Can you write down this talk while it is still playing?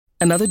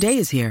Another day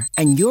is here,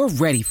 and you're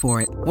ready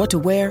for it. What to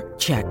wear?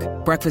 Check.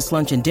 Breakfast,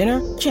 lunch, and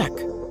dinner? Check.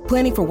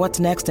 Planning for what's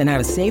next and how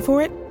to save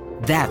for it?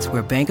 That's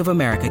where Bank of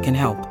America can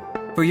help.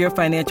 For your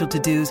financial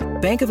to-dos,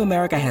 Bank of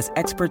America has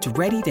experts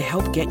ready to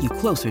help get you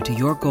closer to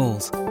your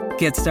goals.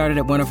 Get started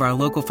at one of our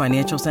local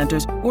financial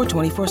centers or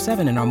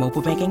 24/7 in our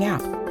mobile banking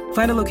app.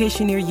 Find a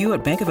location near you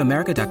at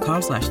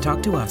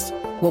bankofamerica.com/talktous.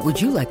 What would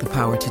you like the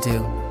power to do?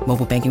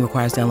 Mobile banking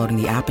requires downloading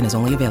the app and is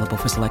only available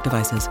for select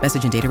devices.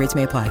 Message and data rates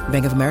may apply.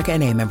 Bank of America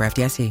N.A., member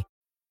FDIC.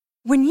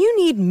 When you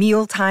need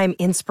mealtime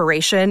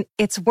inspiration,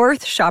 it's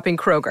worth shopping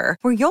Kroger,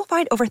 where you'll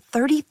find over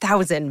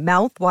 30,000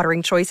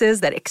 mouth-watering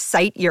choices that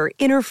excite your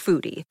inner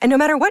foodie. And no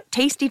matter what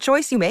tasty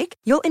choice you make,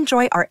 you'll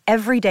enjoy our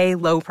everyday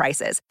low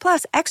prices,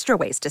 plus extra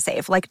ways to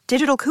save, like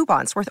digital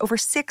coupons worth over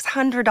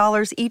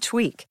 $600 each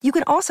week. You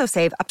can also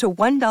save up to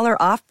 $1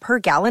 off per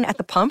gallon at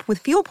the pump with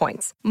fuel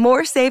points.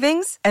 More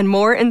savings and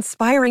more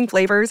inspiring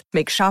flavors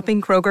make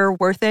shopping Kroger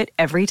worth it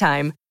every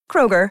time.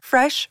 Kroger,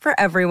 fresh for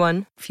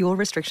everyone. Fuel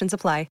restrictions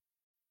apply.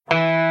 Hey,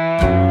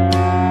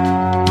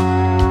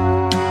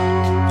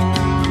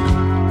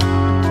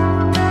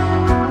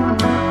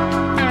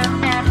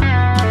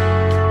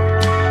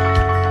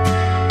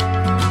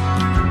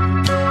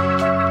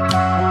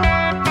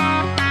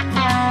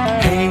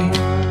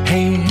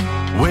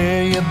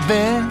 where you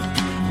been?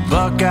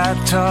 Buckeye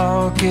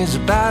Talk is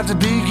about to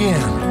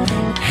begin.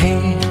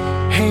 Hey,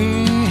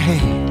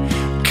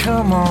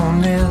 come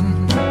on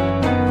in.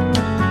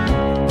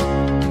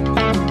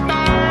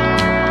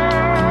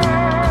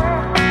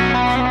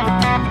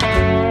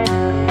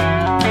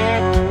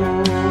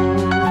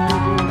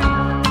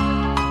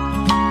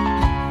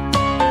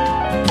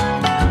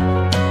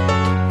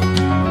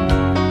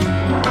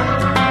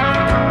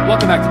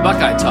 Welcome back to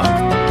Buckeye Talk.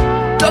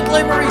 Doug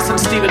Lesmerises and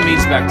Stephen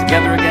Means back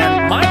together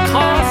again. My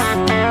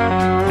cough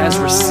has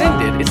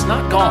rescinded. It's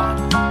not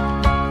gone,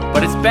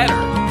 but it's better.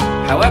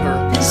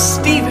 However,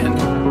 Stephen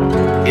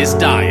is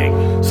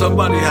dying.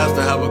 Somebody has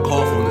to have a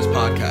cough on this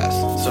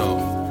podcast. So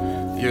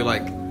you're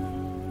like,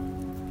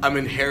 I'm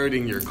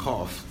inheriting your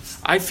cough.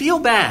 I feel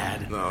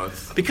bad No,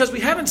 because we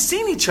haven't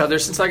seen each other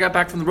since I got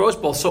back from the Rose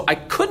Bowl, so I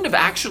couldn't have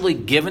actually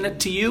given it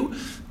to you,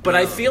 but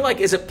I feel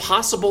like, is it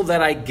possible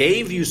that I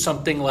gave you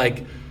something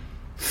like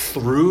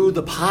through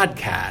the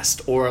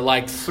podcast or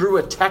like through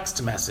a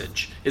text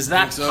message? Is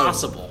that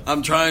possible?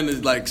 I'm trying to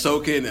like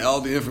soak in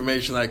all the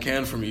information I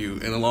can from you,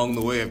 and along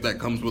the way, if that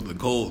comes with a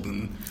cold,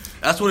 and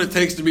that's what it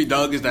takes to be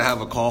Doug, is to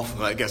have a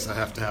cough. I guess I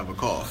have to have a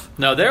cough.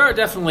 No, there are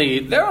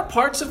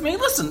parts of me.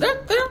 Listen, there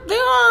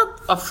are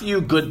a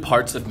few good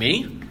parts of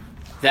me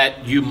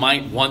that you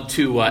might want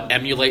to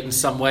emulate in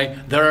some way.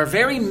 There are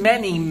very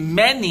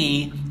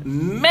many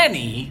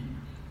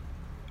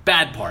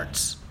bad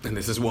parts. And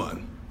this is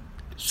one.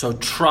 So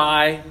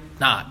try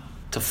not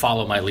to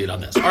follow my lead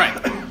on this. All right.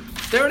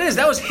 There it is.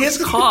 That was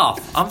his cough.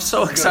 I'm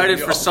so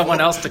excited for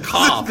someone else to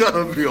cough. It's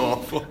going to be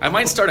awful. I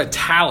might start a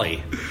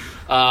tally.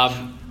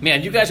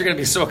 Man, you guys are going to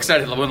be so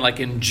excited when, like,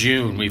 in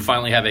June, we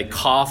finally have a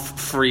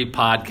cough-free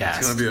podcast.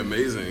 It's going to be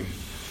amazing.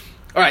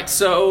 All right,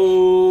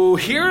 so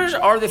here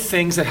are the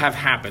things that have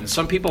happened.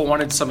 Some people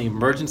wanted some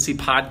emergency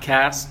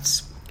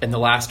podcasts in the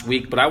last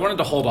week, but I wanted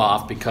to hold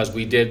off because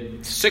we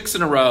did 6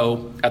 in a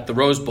row at the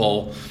Rose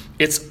Bowl.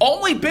 It's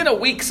only been a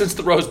week since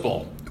the Rose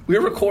Bowl. We're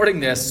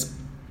recording this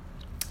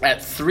at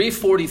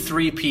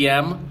 3:43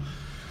 p.m.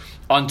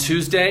 on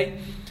Tuesday.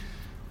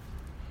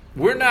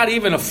 We're not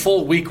even a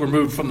full week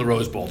removed from the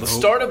Rose Bowl. The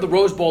start of the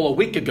Rose Bowl a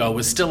week ago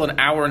was still an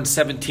hour and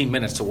 17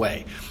 minutes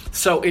away.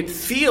 So it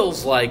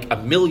feels like a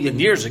million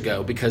years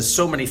ago because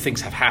so many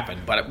things have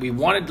happened. But we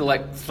wanted to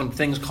let some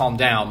things calm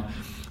down,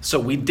 so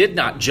we did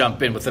not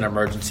jump in with an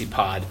emergency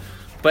pod.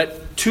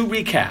 But to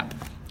recap,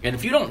 and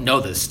if you don't know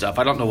this stuff,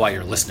 I don't know why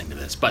you're listening to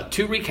this, but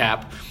to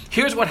recap,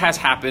 here's what has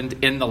happened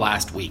in the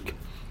last week.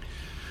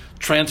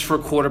 Transfer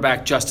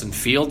quarterback Justin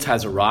Fields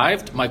has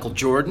arrived. Michael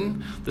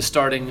Jordan, the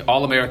starting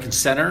All-American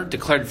center,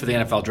 declared for the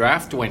NFL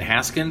draft. Dwayne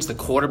Haskins, the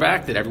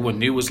quarterback that everyone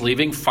knew was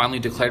leaving, finally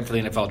declared for the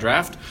NFL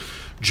draft.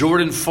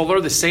 Jordan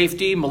Fuller, the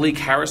safety, Malik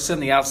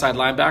Harrison, the outside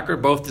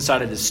linebacker, both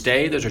decided to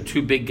stay. Those are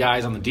two big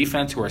guys on the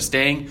defense who are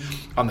staying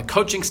on the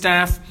coaching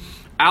staff.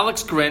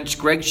 Alex Grinch,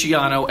 Greg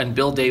Schiano, and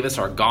Bill Davis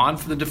are gone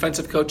from the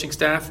defensive coaching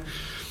staff.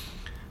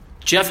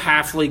 Jeff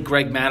Hafley,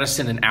 Greg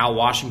Madison, and Al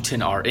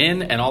Washington are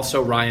in, and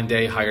also Ryan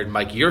Day hired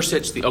Mike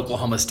Yurcich, the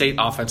Oklahoma State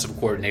offensive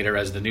coordinator,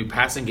 as the new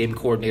passing game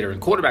coordinator and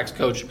quarterbacks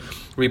coach,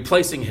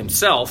 replacing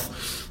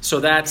himself. So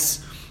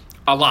that's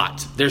a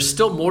lot. There's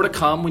still more to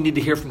come. We need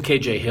to hear from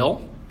KJ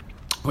Hill.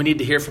 We need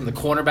to hear from the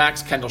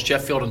cornerbacks, Kendall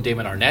Sheffield and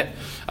Damon Arnett,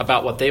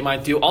 about what they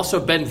might do. Also,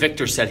 Ben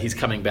Victor said he's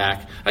coming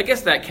back. I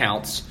guess that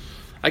counts.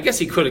 I guess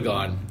he could have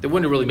gone. It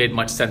wouldn't have really made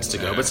much sense to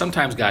go, but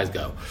sometimes guys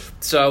go.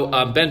 So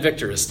Ben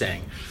Victor is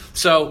staying.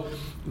 So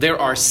there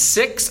are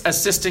 6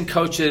 assistant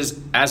coaches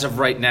as of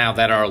right now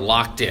that are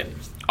locked in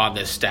on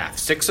this staff,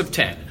 6 of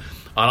 10.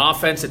 On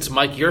offense, it's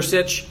Mike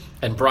Yurcich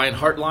and Brian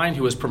Hartline,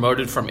 who was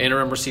promoted from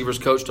interim receivers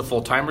coach to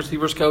full-time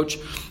receivers coach.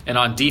 And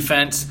on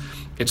defense,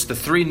 it's the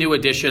 3 new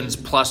additions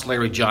plus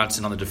Larry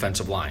Johnson on the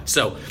defensive line.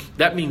 So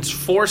that means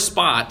 4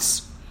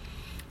 spots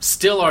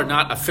still are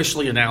not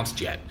officially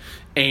announced yet.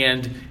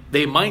 And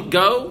they might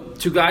go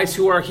to guys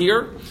who are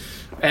here.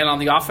 And on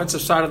the offensive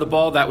side of the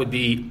ball, that would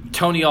be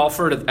Tony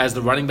Alford as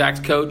the running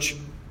backs coach,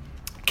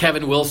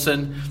 Kevin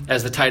Wilson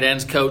as the tight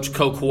ends coach,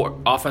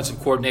 offensive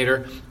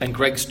coordinator, and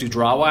Greg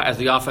Studrawa as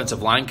the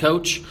offensive line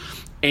coach.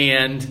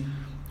 And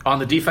on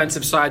the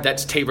defensive side,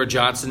 that's Tabor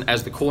Johnson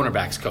as the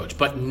cornerbacks coach.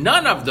 But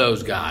none of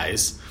those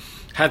guys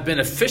have been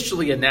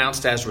officially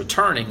announced as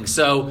returning.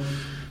 So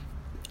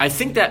I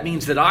think that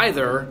means that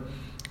either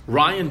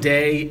Ryan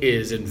Day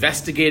is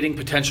investigating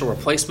potential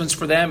replacements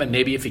for them, and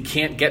maybe if he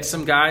can't get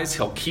some guys,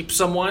 he'll keep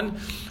someone,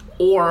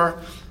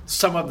 or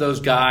some of those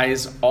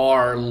guys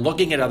are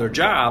looking at other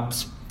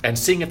jobs and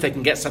seeing if they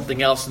can get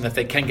something else, and if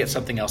they can get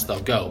something else, they'll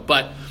go.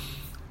 But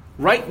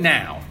right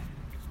now,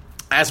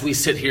 as we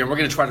sit here, and we're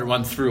going to try to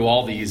run through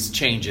all these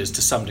changes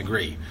to some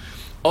degree,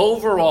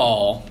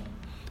 overall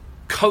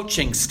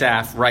coaching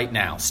staff right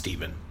now,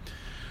 Stephen,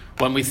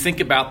 when we think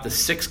about the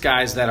 6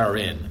 guys that are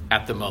in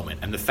at the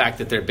moment and the fact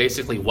that they're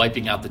basically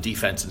wiping out the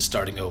defense and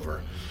starting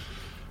over,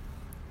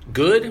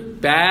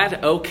 good,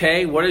 bad,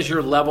 okay? What is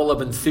your level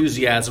of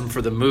enthusiasm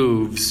for the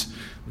moves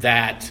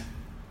that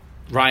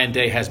Ryan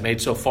Day has made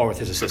so far with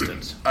his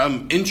assistants?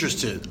 I'm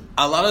interested.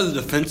 A lot of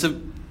the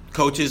defensive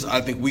coaches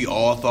I think we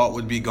all thought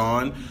would be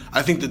gone.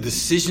 I think the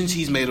decisions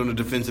he's made on the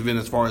defensive end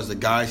as far as the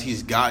guys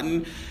he's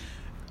gotten,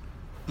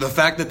 the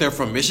fact that they're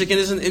from Michigan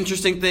is an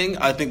interesting thing,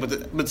 I think,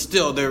 but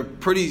still, they're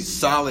pretty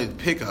solid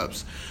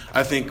pickups.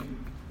 I think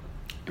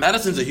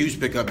Madison's a huge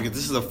pickup because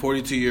this is a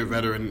 42-year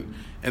veteran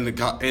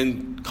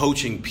in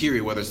coaching,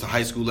 period, whether it's the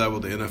high school level,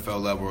 the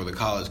NFL level, or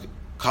the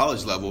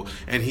college level,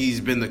 and he's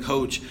been the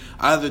coach,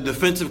 either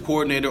defensive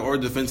coordinator or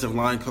defensive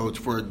line coach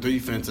for a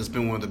defense that's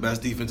been one of the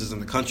best defenses in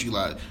the country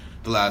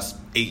the last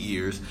 8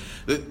 years.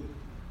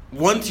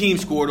 One team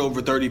scored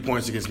over 30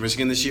 points against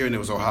Michigan this year, and it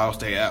was Ohio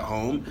State at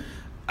home.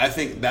 I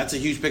think that's a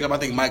huge pickup. I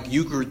think Mike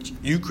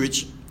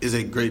Yukrich is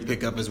a great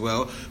pickup as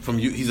well.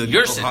 He's a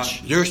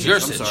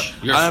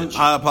Yursich. I'm sorry.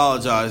 I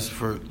apologize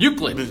for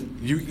Euclid.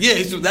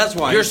 That's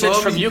why.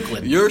 Yursich from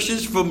Euclid.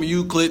 Yursich from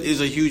Euclid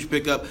is a huge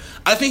pickup.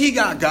 I think he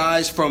got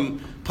guys from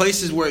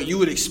places where you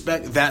would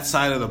expect that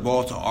side of the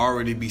ball to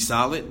already be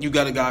solid. You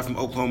got a guy from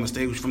Oklahoma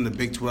State who's from the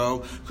Big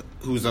 12,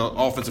 who's an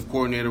offensive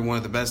coordinator, one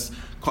of the best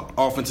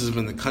offenses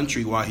in the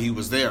country while he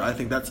was there. I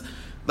think that's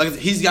like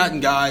he's gotten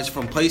guys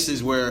from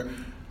places where,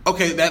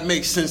 okay, that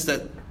makes sense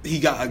that he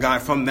got a guy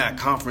from that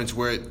conference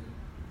where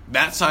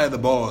that side of the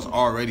ball is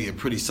already a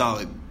pretty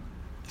solid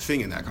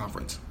thing in that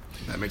conference.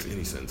 If that makes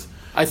any sense.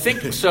 I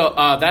think so.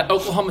 That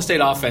Oklahoma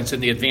State offense in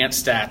the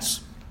advanced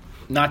stats,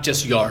 not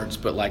just yards,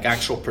 but like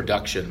actual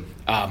production,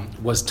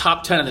 was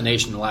top 10 in the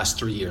nation in the last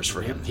 3 years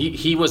for him.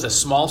 He was a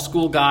small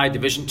school guy,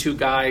 Division II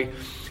guy.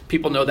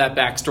 People know that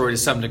backstory to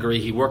some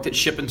degree. He worked at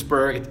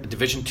Shippensburg at the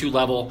Division II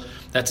level.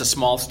 That's a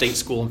small state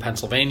school in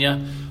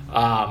Pennsylvania.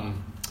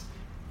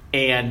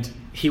 And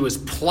he was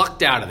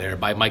plucked out of there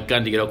by Mike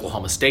Gundy at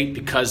Oklahoma State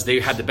because they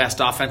had the best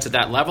offense at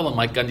that level. And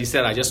Mike Gundy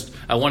said,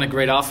 I want a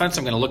great offense.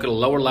 I'm going to look at a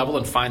lower level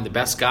and find the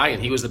best guy.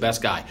 And he was the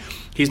best guy.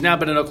 He's now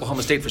been in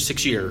Oklahoma State for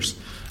 6 years.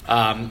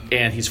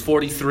 And he's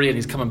 43 and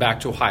he's coming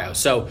back to Ohio.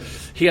 So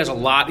he has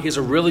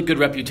a really good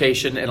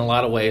reputation in a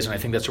lot of ways. And I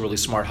think that's a really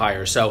smart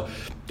hire. So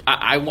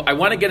I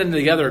want to get into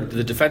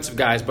the defensive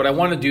guys, but I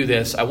want to do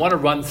this. I want to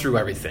run through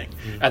everything.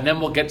 And then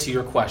we'll get to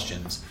your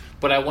questions.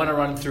 But I want to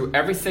run through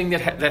everything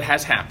that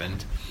has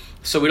happened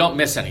so we don't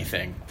miss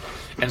anything.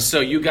 And so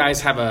you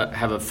guys have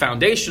a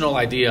foundational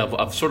idea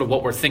of sort of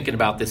what we're thinking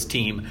about this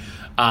team.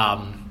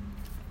 Because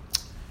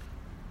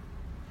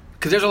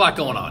there's a lot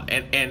going on.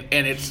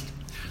 And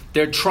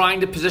they're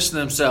trying to position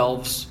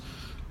themselves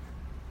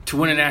to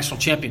win a national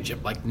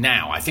championship, like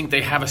now. I think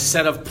they have a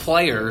set of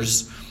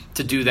players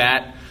to do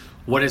that.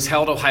 What has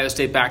held Ohio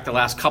State back the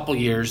last couple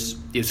years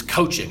is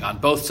coaching on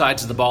both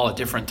sides of the ball at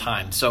different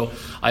times. So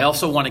I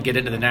also want to get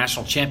into the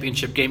national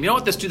championship game. You know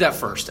what? Let's do that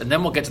first, and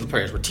then we'll get to the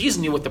players. We're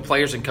teasing you with the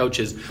players and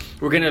coaches.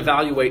 We're going to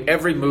evaluate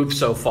every move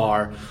so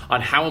far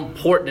on how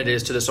important it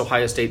is to this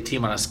Ohio State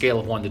team on a scale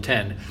of 1 to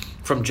 10,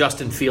 from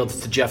Justin Fields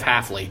to Jeff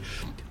Hafley.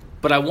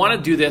 But I want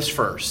to do this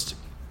first.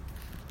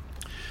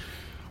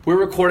 We're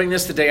recording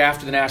this the day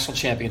after the national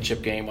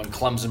championship game when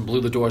Clemson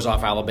blew the doors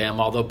off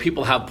Alabama, although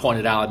people have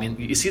pointed out, I mean,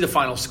 you see the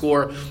final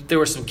score, there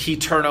were some key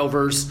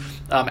turnovers.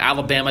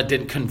 Alabama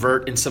didn't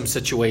convert in some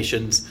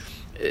situations.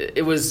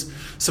 It was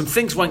some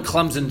things went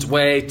Clemson's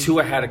way.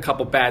 Tua had a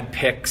couple bad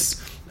picks.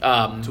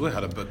 Tua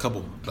had a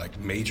couple like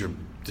major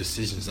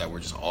decisions that were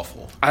just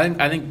awful.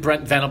 I think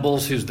Brent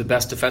Venables, who's the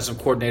best defensive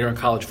coordinator in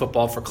college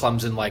football for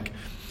Clemson,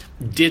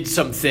 did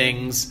some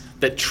things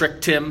that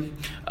tricked him,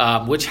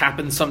 which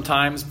happens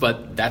sometimes,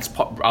 but that's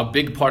a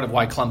big part of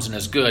why Clemson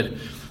is good.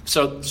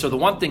 So the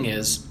one thing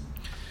is,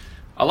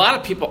 a lot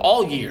of people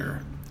all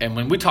year, and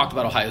when we talked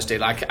about Ohio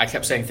State, I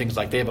kept saying things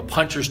like they have a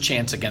puncher's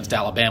chance against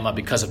Alabama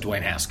because of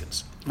Dwayne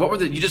Haskins.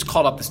 You just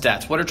called up the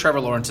stats. What are Trevor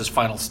Lawrence's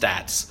final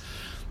stats,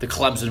 the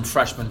Clemson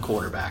freshman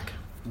quarterback?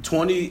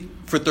 20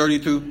 for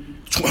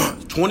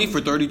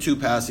 32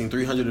 passing,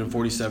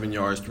 347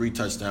 yards, 3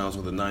 touchdowns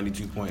with a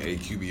 92.8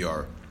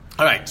 QBR.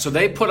 All right, so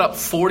they put up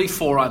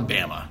 44 on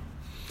Bama.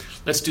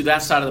 Let's do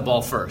that side of the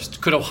ball first.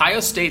 Could Ohio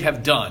State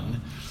have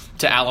done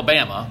to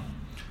Alabama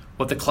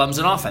what the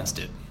Clemson offense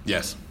did?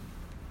 Yes.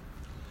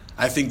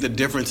 I think the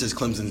difference is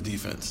Clemson's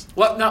defense.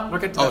 What? No, we're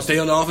going to stay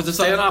on the offensive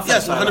side? Stay on the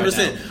offensive side.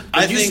 Yes, 100%.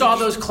 Right, you saw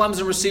those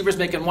Clemson receivers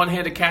making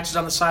one-handed catches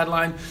on the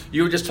sideline.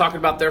 You were just talking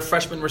about their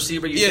freshman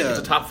receiver. You think it's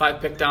a top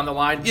 5 pick down the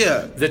line.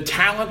 Yeah. The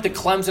talent that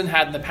Clemson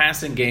had in the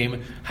passing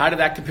game, how did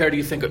that compare, do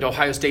you think, to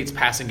Ohio State's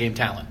passing game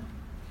talent?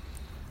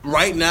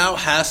 Right now,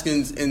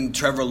 Haskins and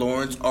Trevor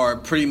Lawrence are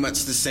pretty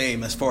much the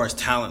same as far as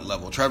talent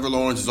level. Trevor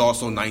Lawrence is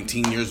also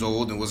 19 years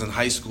old and was in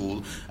high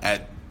school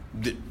at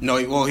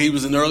he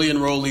was an early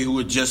enrollee who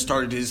had just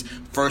started his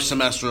first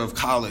semester of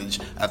college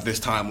at this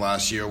time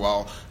last year,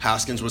 while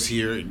Haskins was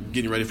here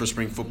getting ready for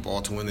spring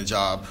football to win the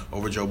job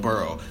over Joe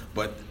Burrow.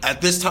 But at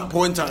this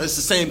point in time, it's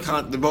the same.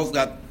 They both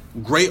got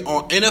great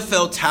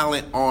NFL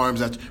talent arms.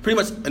 That's pretty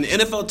much an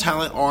NFL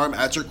talent arm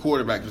at your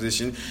quarterback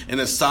position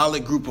and a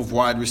solid group of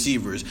wide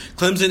receivers.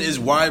 Clemson is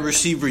wide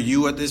receiver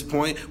U at this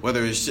point,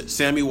 whether it's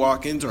Sammy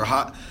Watkins or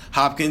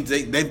Hopkins.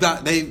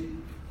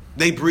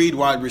 They breed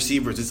wide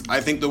receivers.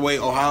 I think the way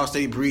Ohio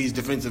State breeds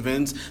defensive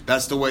ends,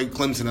 that's the way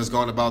Clemson has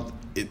gone about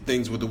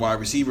things with the wide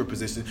receiver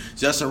position.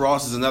 Justin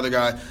Ross is another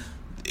guy.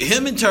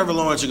 Him and Trevor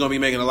Lawrence are going to be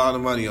making a lot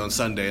of money on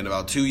Sunday in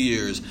about 2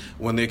 years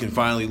when they can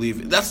finally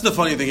leave. That's the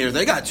funny thing here.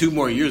 They got 2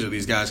 more years of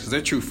these guys because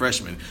they're true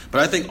freshmen.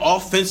 But I think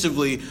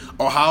offensively,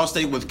 Ohio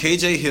State with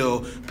K.J.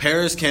 Hill,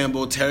 Paris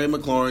Campbell, Terry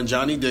McLaurin,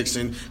 Johnny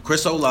Dixon,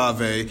 Chris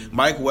Olave,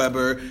 Mike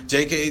Weber,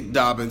 J.K.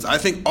 Dobbins, I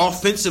think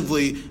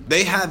offensively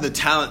they had the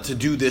talent to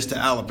do this to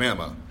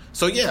Alabama.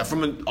 So, yeah,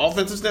 from an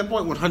offensive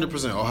standpoint,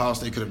 100% Ohio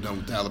State could have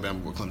done to Alabama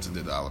what Clemson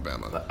did to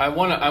Alabama. I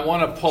want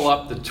to pull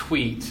up the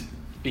tweet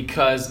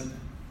because –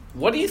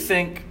 what do you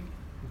think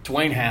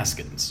Dwayne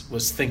Haskins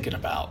was thinking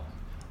about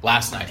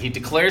last night? He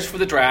declares for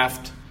the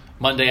draft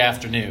Monday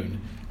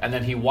afternoon, and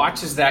then he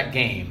watches that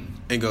game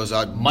and goes,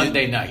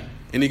 Monday night.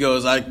 And he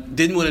goes, I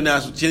didn't get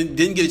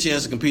a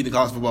chance to compete in the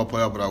college football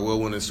playoff, but I will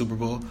win the Super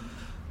Bowl.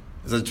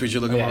 Is that the tweet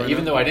you're looking for right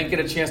even now? Though I didn't get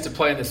a chance to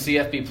play in the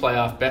CFB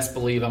playoff, best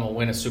believe I'm going to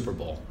win a Super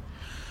Bowl.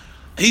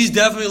 He's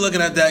definitely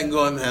looking at that and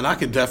going, man, I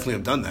could definitely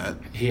have done that.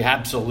 He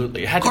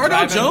absolutely.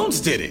 Cardell Jones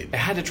did it. It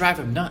had to drive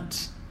him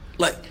nuts.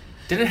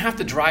 Didn't have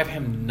to drive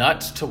him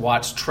nuts to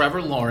watch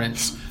Trevor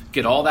Lawrence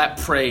get all that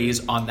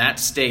praise on that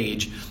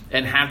stage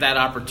and have that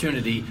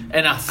opportunity.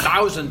 And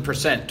 1,000%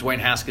 Dwayne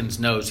Haskins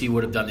knows he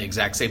would have done the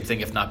exact same thing,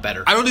 if not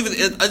better. I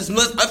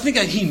think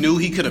he knew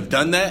he could have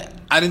done that.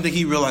 I didn't think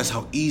he realized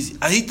how easy.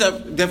 He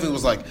definitely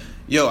was like,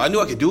 yo, I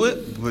knew I could do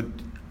it, but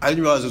I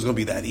didn't realize it was going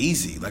to be that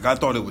easy. I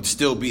thought it would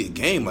still be a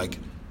game.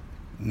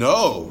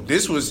 No,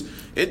 this was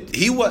it.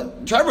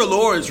 Trevor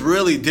Lawrence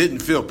really didn't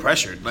feel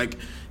pressured.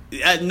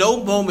 At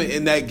no moment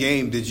in that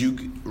game did you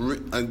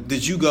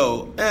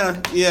go, yeah,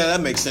 that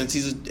makes sense.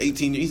 He's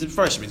he's a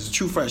freshman. He's a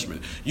true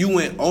freshman. You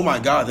went, oh my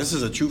God, this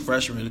is a true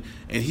freshman,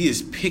 and he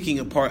is picking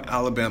apart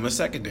Alabama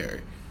secondary,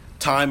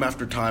 time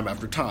after time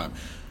after time.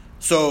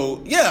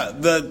 So yeah,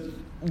 the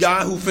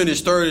guy who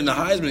finished third in the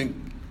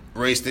Heisman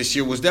race this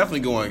year was definitely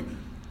going,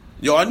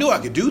 yo, I knew I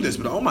could do this,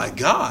 but oh my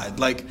God,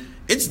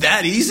 it's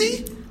that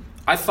easy?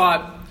 I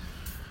thought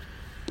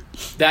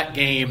that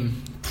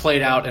game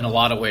played out in a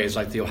lot of ways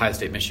like the Ohio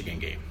State-Michigan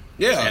game.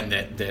 Yeah. And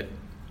that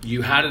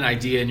you had an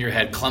idea in your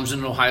head. Clemson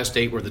and Ohio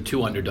State were the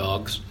 2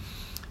 underdogs.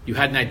 You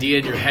had an idea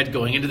in your head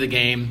going into the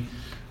game.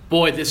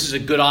 Boy, this is a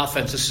good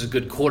offense. This is a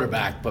good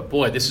quarterback. But,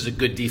 boy, this is a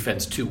good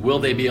defense, too. Will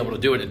they be able to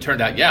do it? It turned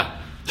out, yeah.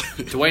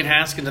 Dwayne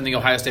Haskins and the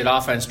Ohio State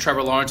offense,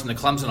 Trevor Lawrence and the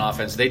Clemson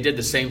offense, they did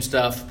the same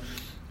stuff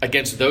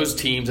against those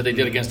teams that they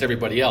did against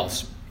everybody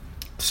else.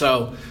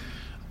 So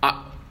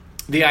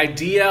the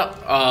idea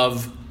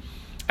of –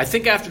 I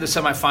think after the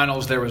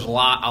semifinals, there was a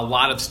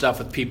lot of stuff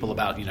with people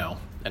about,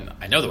 and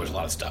I know there was a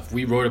lot of stuff.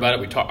 We wrote about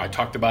it. I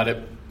talked about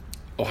it.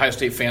 Ohio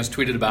State fans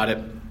tweeted about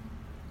it.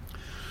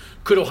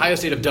 Could Ohio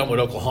State have done what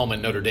Oklahoma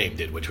and Notre Dame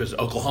did, which was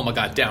Oklahoma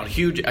got down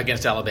huge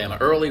against Alabama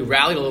early,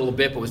 rallied a little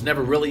bit, but was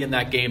never really in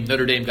that game.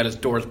 Notre Dame got his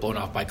doors blown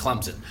off by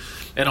Clemson.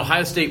 And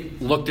Ohio State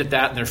looked at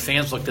that, and their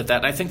fans looked at that,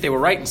 and I think they were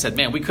right and said,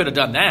 man, we could have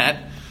done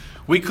that.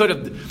 We could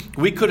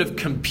have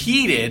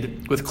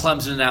competed with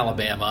Clemson and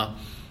Alabama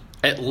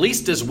at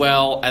least as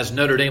well as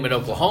Notre Dame and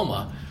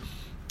Oklahoma.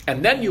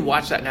 And then you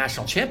watch that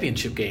national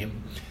championship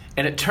game,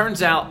 and it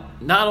turns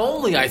out not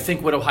only, I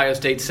think, would Ohio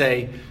State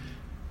say,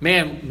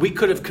 man, we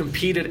could have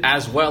competed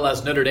as well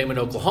as Notre Dame and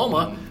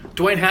Oklahoma,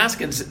 Dwayne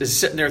Haskins is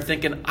sitting there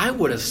thinking, I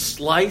would have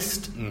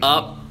sliced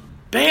up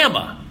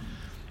Bama.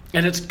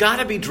 And it's got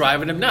to be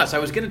driving him nuts. I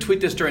was going to tweet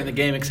this during the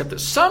game, except at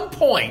some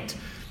point,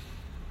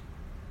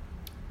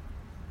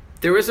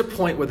 there is a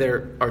point where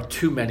there are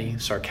too many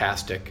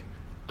sarcastic,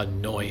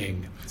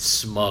 annoying,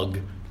 smug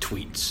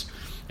tweets.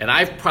 And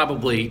I've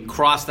probably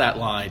crossed that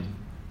line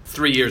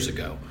 3 years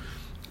ago.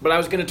 But I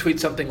was going to tweet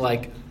something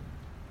like,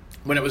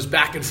 when it was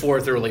back and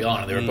forth early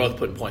on, and they were both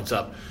putting points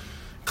up,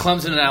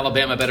 Clemson and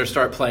Alabama better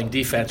start playing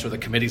defense or the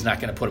committee's not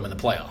going to put them in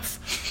the playoff.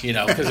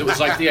 Because it was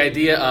like the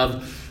idea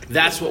of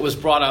that's what was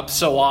brought up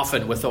so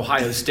often with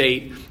Ohio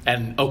State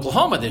and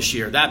Oklahoma this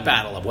year, that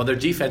battle of, well, their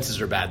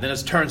defenses are bad. Then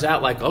it turns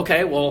out like,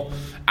 okay, well,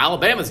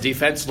 Alabama's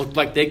defense looked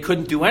like they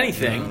couldn't do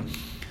anything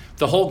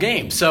the whole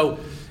game. So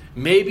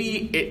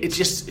maybe it's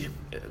just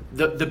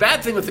the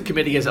bad thing with the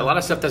committee is a lot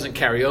of stuff doesn't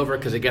carry over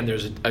because, again,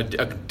 there's a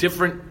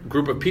different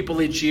group of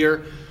people each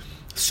year.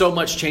 So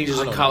much changes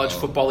in college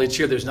football each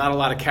year. There's not a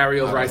lot of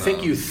carryover. I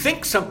think you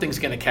think something's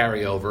going to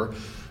carry over.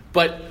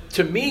 But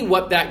to me,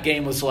 what that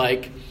game was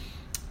like,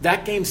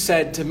 that game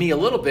said to me a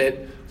little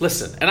bit,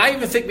 listen, and I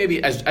even think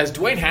maybe as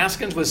Dwayne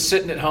Haskins was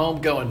sitting at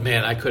home going,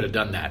 man, I could have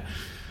done that.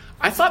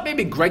 I thought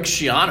maybe Greg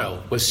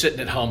Schiano was sitting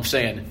at home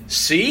saying,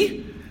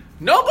 see,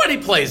 nobody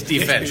plays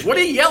defense. What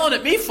are you yelling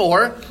at me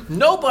for?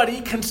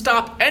 Nobody can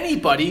stop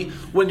anybody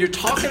when you're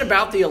talking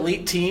about the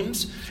elite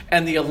teams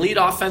and the elite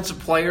offensive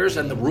players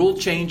and the rule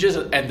changes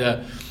and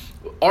the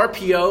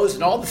RPOs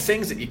and all the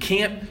things that you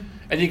can't,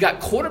 and you got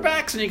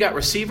quarterbacks and you got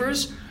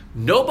receivers.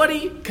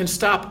 Nobody can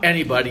stop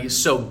anybody,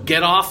 so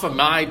get off of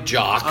my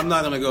jock. I'm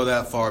not going to go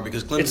that far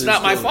because Clemson. It's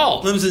not my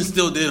fault. Clemson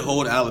still did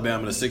hold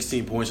Alabama to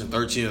 16 points, and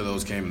 13 of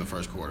those came in the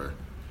first quarter.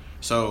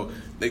 So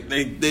they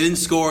didn't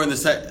score in the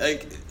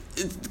second.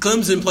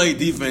 Clemson played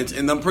defense,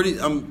 and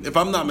if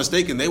I'm not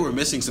mistaken, they were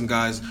missing some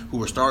guys who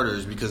were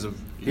starters because of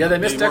they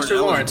missed Dexter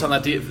Lawrence on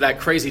that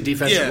crazy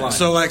defensive line.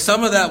 So like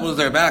some of that was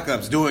their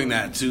backups doing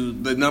that to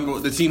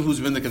the team who's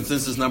been the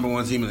consensus number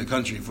one team in the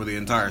country for the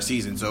entire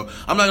season. So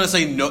I'm not going to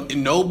say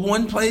no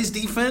one plays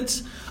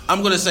defense.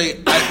 I'm going to say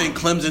I think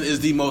Clemson is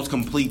the most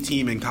complete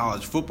team in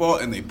college football,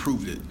 and they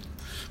proved it.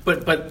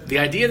 But the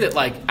idea that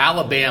like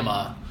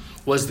Alabama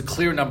was the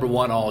clear number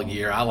one all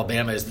year,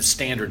 Alabama is the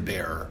standard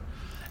bearer.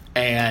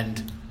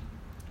 And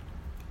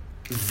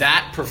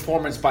that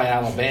performance by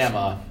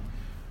Alabama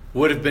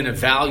would have been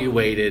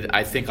evaluated,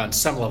 I think, on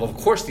some level. Of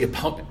course, the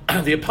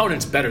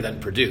opponent's better than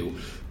Purdue,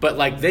 but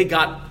like they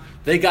got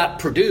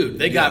Purdue,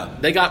 they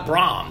got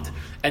Brommed,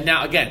 and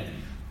now again,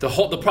 the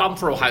problem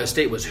for Ohio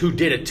State was who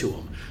did it to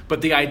them.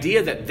 But the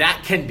idea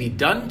that can be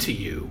done to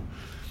you,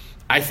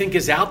 I think,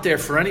 is out there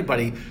for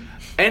anybody.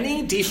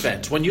 Any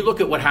defense, when you look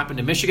at what happened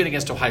to Michigan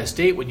against Ohio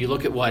State, when you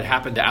look at what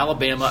happened to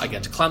Alabama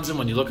against Clemson,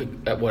 when you look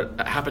at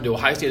what happened to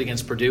Ohio State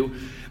against Purdue,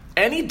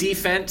 any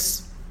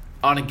defense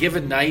on a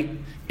given night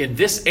in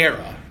this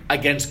era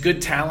against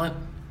good talent,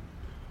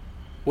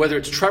 whether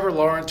it's Trevor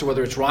Lawrence or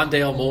whether it's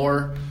Rondale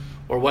Moore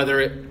or whether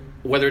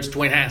it's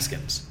Dwayne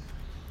Haskins,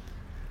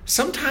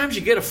 sometimes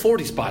you get a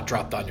 40 spot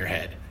dropped on your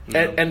head.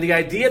 Yeah. And the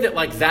idea that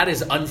like that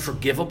is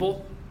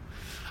unforgivable,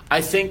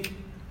 I think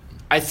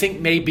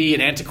may be an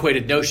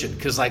antiquated notion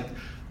because like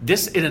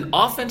this in an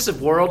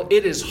offensive world,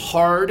 it is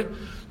hard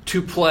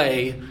to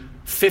play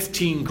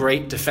 15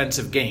 great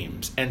defensive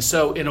games. And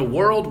so in a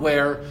world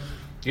where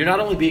you're not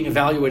only being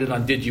evaluated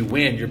on did you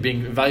win, you're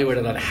being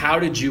evaluated on how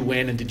did you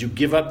win and did you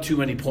give up too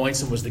many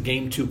points and was the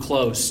game too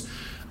close.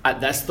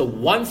 That's the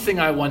one thing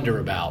I wonder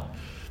about.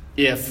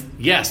 If,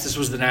 yes, this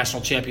was the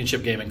national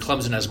championship game and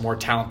Clemson has more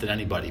talent than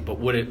anybody, but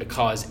would it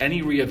cause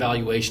any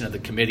reevaluation of the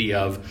committee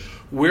of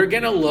we're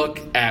going to look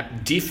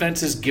at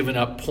defenses giving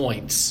up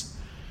points,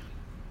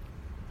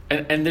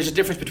 and there's a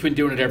difference between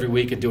doing it every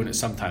week and doing it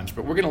sometimes,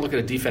 but we're going to look at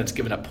a defense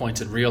giving up points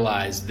and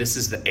realize this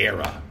is the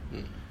era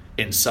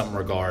in some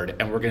regard,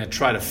 and we're going to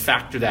try to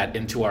factor that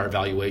into our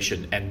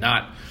evaluation and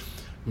not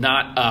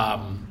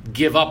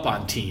give up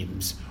on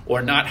teams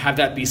or not have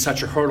that be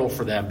such a hurdle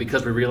for them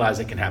because we realize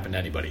it can happen to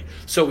anybody.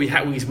 So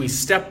we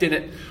stepped in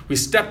it. We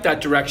stepped that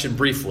direction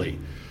briefly.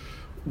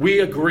 We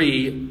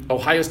agree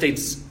Ohio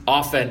State's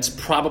offense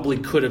probably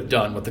could have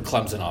done what the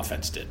Clemson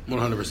offense did.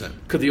 100%.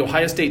 Could the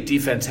Ohio State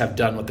defense have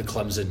done what the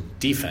Clemson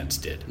defense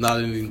did?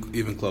 Not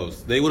even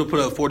close. They would have put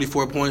up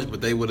 44 points,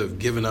 but they would have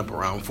given up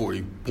around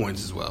 40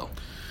 points as well.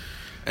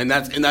 And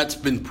that's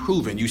been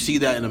proven. You see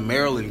that in a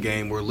Maryland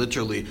game where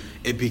literally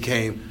it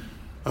became,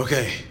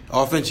 okay,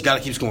 offense, you got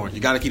to keep scoring. You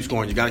got to keep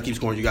scoring. You got to keep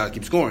scoring. You got to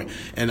keep scoring.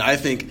 And I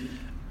think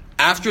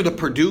after the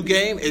Purdue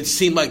game, it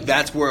seemed like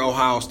that's where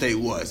Ohio State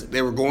was.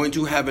 They were going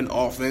to have an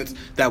offense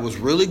that was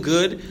really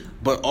good,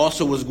 but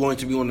also was going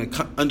to be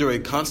under a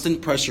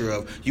constant pressure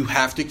of you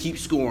have to keep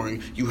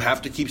scoring. You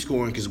have to keep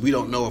scoring because we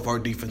don't know if our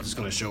defense is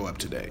going to show up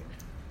today.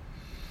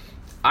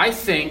 I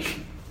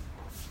think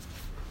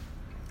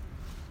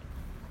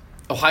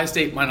Ohio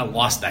State might have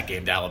lost that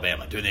game to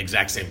Alabama doing the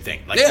exact same thing.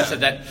 Like you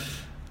said, that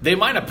they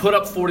might have put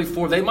up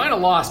 44. They might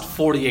have lost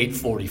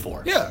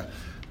 48-44. Yeah.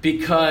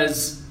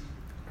 Because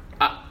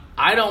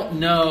I don't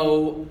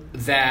know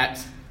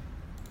that.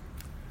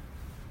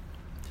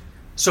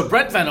 So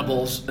Brent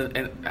Venables,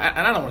 and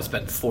I don't want to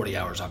spend 40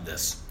 hours on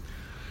this.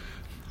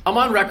 I'm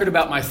on record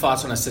about my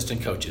thoughts on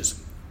assistant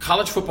coaches.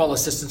 College football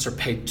assistants are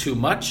paid too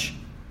much.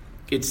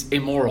 It's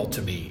immoral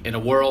to me in a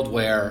world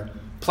where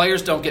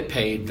players don't get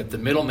paid, that the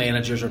middle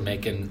managers are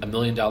making $1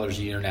 million a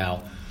year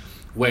now,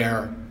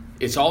 where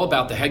it's all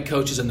about the head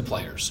coaches and the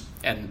players,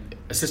 and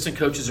assistant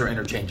coaches are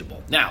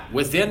interchangeable. Now,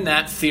 within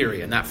that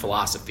theory and that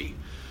philosophy,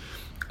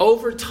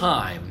 over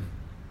time,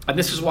 and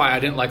this is why I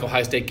didn't like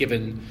Ohio State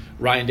giving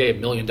Ryan Day $1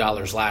 million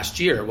last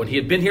year when he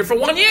had been here for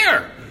 1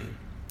 year.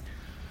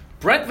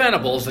 Brent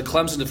Venables, the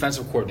Clemson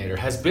defensive coordinator,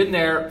 has been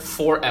there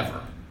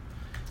forever.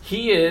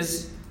 He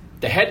is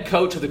the head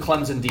coach of the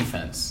Clemson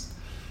defense.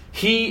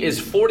 He is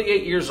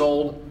 48 years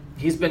old.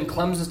 He's been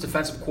Clemson's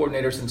defensive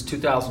coordinator since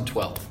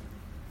 2012.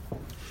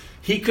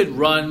 He could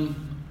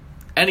run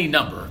any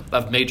number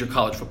of major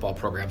college football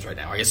programs right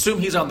now. I assume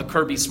he's on the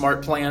Kirby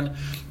Smart plan,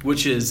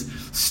 which is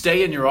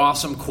stay in your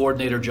awesome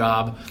coordinator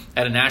job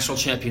at a national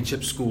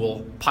championship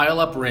school,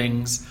 pile up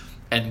rings,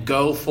 and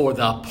go for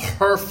the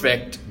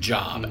perfect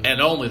job,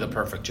 and only the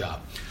perfect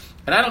job.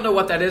 And I don't know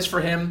what that is for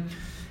him.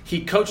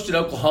 He coached at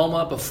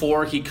Oklahoma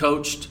before he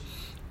coached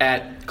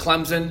at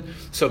Clemson,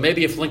 so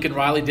maybe if Lincoln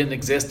Riley didn't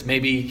exist,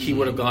 maybe he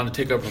would have gone to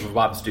take over for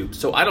Bob Stoops.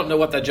 So I don't know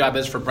what that job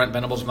is for Brent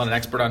Venables. I'm not an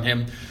expert on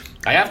him.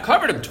 I have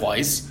covered him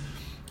twice,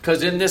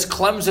 because in this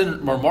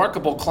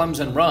remarkable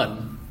Clemson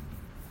run,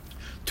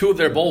 2 of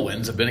their bowl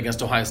wins have been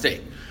against Ohio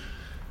State.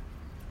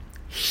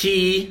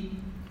 He,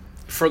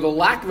 for the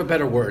lack of a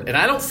better word, and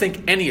I don't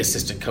think any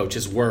assistant coach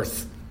is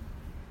worth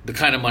the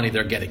kind of money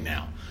they're getting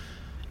now.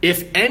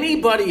 If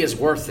anybody is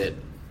worth it,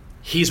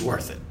 he's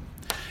worth it.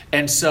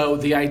 And so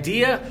the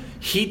idea,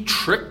 he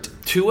tricked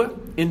Tua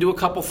into a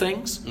couple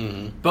things.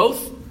 Mm-hmm.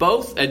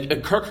 Both,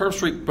 and Kirk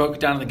Herbstreit broke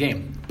it down in the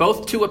game.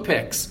 Both Tua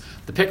picks,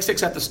 the pick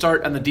 6 at the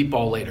start and the deep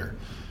ball later.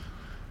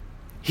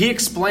 He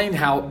explained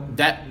how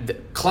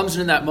that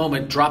Clemson in that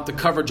moment dropped the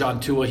coverage on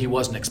Tua he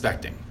wasn't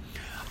expecting.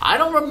 I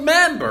don't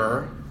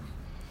remember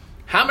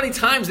how many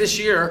times this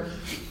year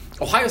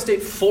Ohio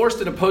State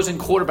forced an opposing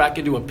quarterback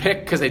into a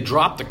pick because they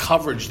dropped the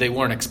coverage they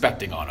weren't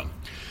expecting on him.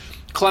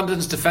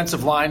 Clemson's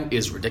defensive line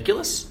is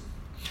ridiculous.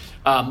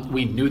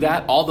 We knew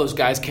that. All those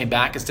guys came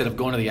back instead of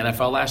going to the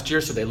NFL last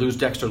year, so they lose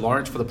Dexter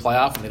Lawrence for the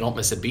playoff and they don't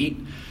miss a beat.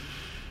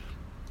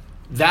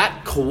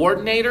 That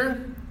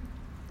coordinator,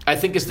 I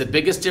think, is the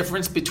biggest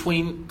difference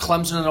between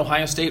Clemson and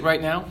Ohio State right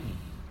now.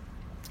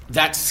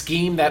 That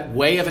scheme, that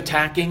way of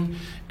attacking,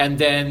 and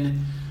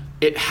then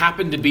it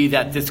happened to be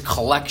that this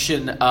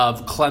collection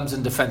of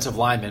Clemson defensive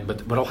linemen,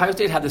 but Ohio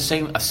State had a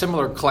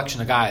similar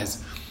collection of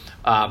guys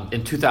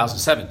in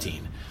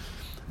 2017.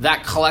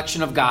 That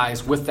collection of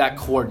guys with that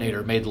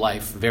coordinator made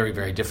life very,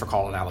 very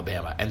difficult in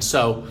Alabama. And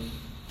so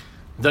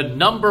the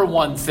number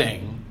one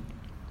thing,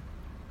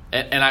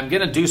 and I'm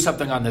going to do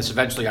something on this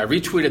eventually. I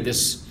retweeted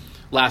this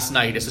last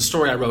night. It's a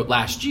story I wrote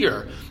last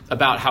year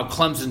about how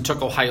Clemson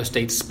took Ohio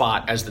State's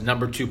spot as the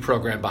number 2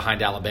 program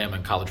behind Alabama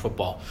in college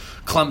football.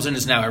 Clemson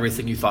is now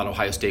everything you thought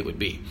Ohio State would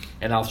be.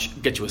 And I'll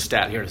get you a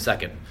stat here in a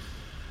second.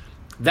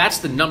 That's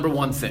the number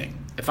one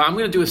thing. If I'm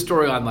going to do a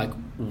story on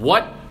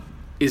what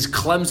is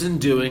Clemson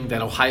doing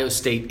that Ohio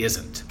State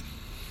isn't?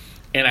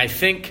 And I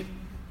think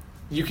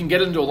you can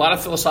get into a lot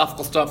of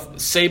philosophical stuff.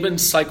 Saban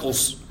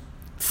cycles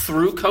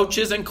through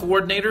coaches and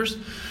coordinators.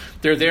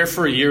 They're there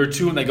for a year or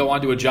 2 and they go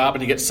on to a job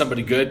and he gets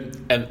somebody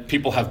good, and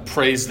people have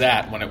praised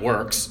that when it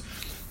works.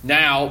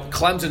 Now,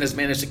 Clemson has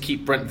managed to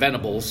keep Brent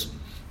Venables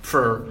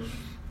for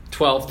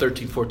 12,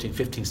 13, 14,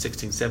 15,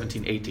 16,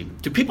 17, 18.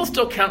 Do people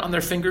still count on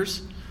their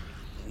fingers?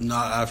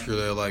 Not after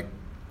they're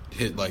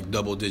hit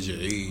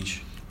double-digit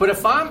age. But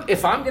if I'm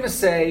going to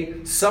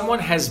say someone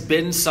has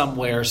been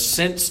somewhere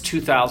since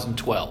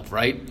 2012,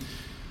 right?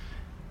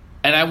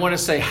 And I want to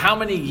say how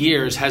many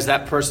years has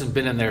that person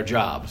been in their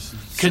jobs?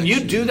 Can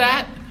you do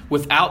that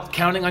without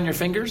counting on your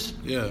fingers?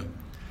 Yeah.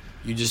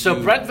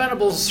 Brent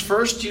Venables'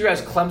 first year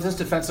as Clemson's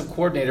defensive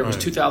coordinator was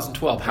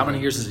 2012. How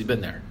many years has he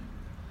been there?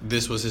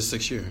 This was his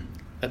 6th year.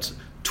 That's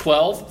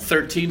 12,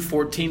 13,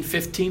 14,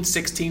 15,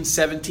 16,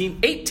 17,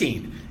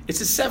 18. It's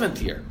his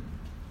 7th year.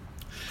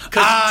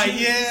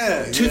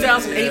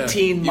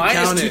 2018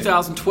 minus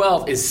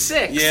 2012 is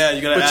 6. Yeah,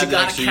 you got to add the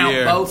extra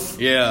count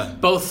year.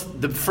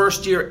 Both the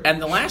first year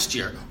and the last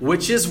year,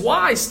 which is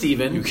why,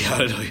 Steven, you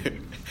got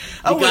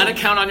to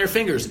count on your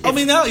fingers.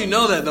 Now you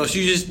know that though. So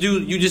you just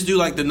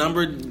do the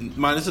number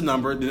minus the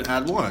number, then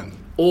add 1.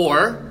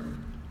 Or,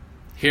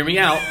 hear me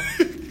out.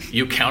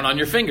 You count on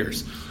your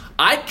fingers.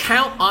 I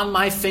count on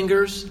my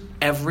fingers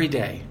every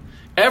day.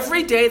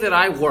 Every day that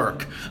I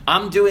work,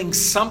 I'm doing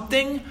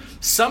something,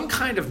 some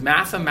kind of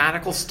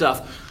mathematical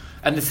stuff.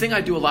 And the thing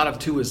I do a lot of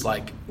too is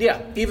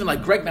even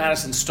Greg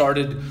Madison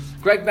started.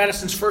 Greg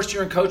Madison's first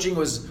year in coaching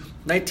was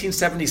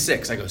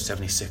 1976. I go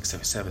 76,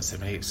 77,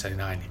 78,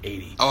 79,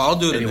 80. Oh, I'll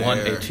do it 81,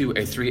 in there. 82,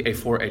 83,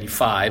 84,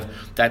 85.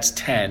 That's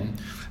 10.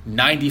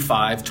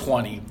 95,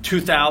 20,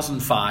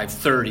 2005,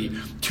 30,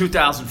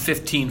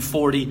 2015,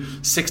 40,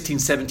 16,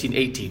 17,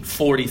 18,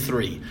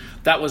 43.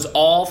 That was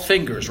all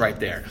fingers right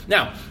there.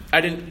 Now,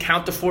 I didn't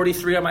count the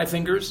 43 on my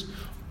fingers,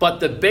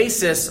 but the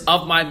basis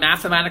of my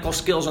mathematical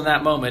skills in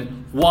that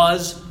moment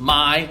was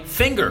my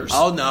fingers.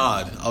 I'll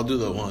nod. I'll do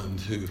the 1,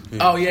 2.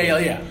 Oh,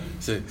 yeah.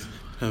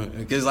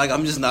 Because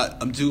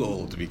I'm too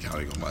old to be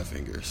counting on my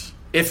fingers.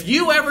 If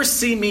you ever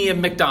see me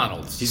in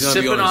McDonald's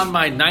sipping on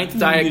my 9th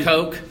Diet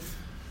Coke,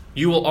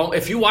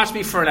 if you watch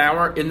me for an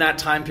hour in that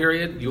time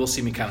period, you will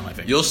see me counting my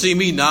fingers. You'll see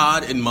me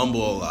nod and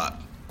mumble a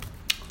lot.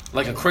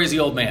 Like a crazy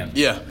old man.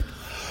 Yeah.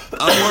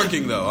 I'm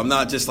working, though. I'm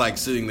not just,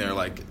 sitting there,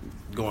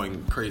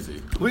 going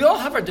crazy. We all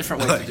have our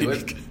different ways to do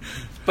it.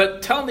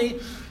 But tell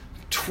me,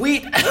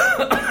 tweet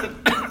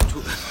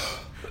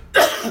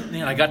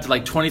Man, I got to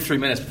like 23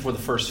 minutes before the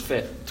first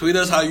fit. Tweet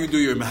us how you do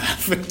your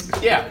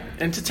math. Yeah,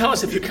 and to tell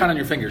us if you count on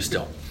your fingers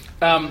still.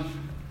 The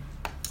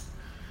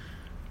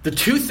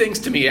two things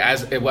to me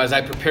as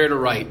I prepare to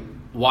write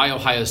why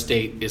Ohio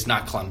State is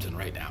not Clemson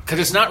right now, because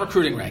it's not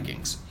recruiting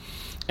rankings.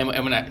 And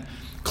when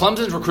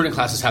Clemson's recruiting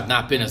classes have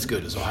not been as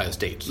good as Ohio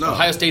State's. No.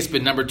 Ohio State's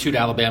been number 2 to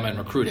Alabama in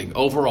recruiting.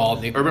 Overall,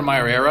 in the Urban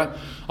Meyer era,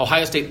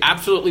 Ohio State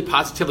absolutely,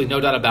 positively, no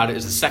doubt about it,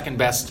 is the second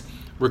best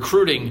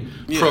recruiting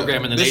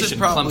program in the nation.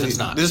 Clemson's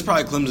not. This is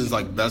probably Clemson's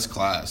best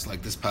class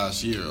this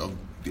past year.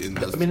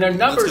 Their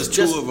numbers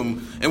just 2 of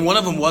them, and one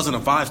of them wasn't a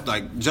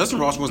 5. Justin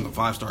Ross wasn't a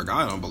 5-star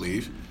guy, I don't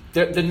believe.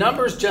 The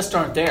numbers just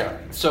aren't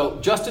there. So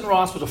Justin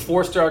Ross was a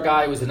 4-star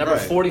guy. He was the number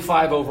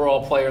 45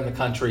 overall player in the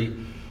country.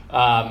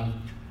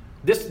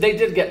 They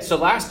did get, so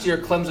last year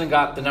Clemson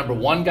got the number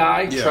 1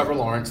 guy, Trevor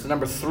Lawrence, the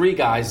number 3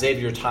 guy,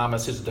 Xavier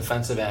Thomas, who's a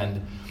defensive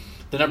end,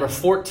 the number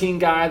 14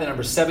 guy, the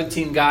number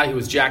 17 guy, who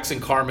was Jackson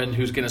Carman,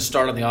 who's going to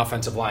start on the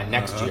offensive line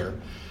next year,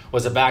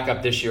 was a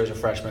backup this year as a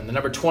freshman. The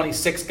number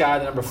 26 guy,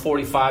 the number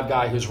 45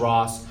 guy, who's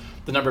Ross,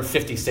 the number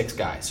 56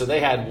 guy. So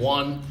they had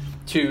 1,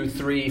 2,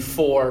 3,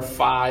 4,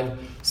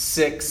 5,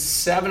 6,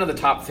 7 of the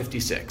top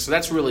 56. So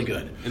that's really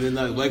good. And then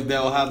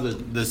they'll have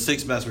the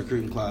 6th best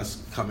recruiting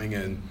class coming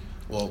in.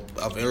 Well,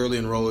 of early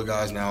enroller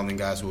guys now and then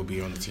guys who will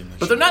be on the team next year.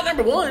 But they're not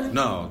number 1.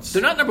 No.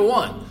 They're not number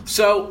 1.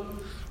 So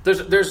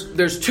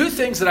there's 2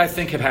 things that I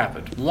think have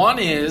happened. One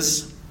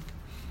is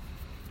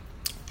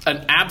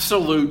an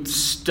absolute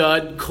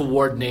stud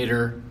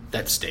coordinator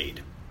that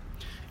stayed.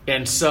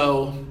 And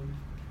so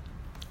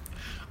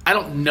I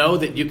don't know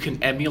that you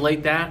can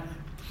emulate that.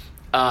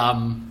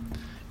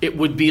 It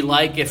would be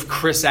like if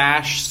Chris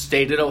Ash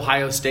stayed at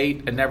Ohio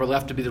State and never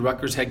left to be the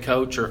Rutgers head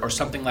coach, or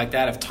something like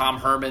that. If Tom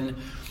Herman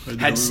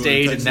had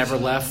stayed and never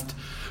left.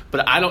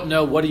 But I don't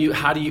know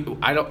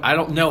I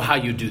don't know how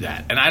you do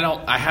that. And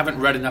I haven't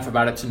read enough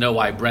about it to know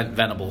why Brent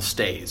Venables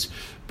stays.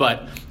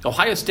 But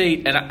Ohio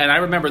State, and I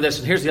remember this,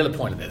 and here's the other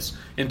point of this.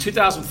 In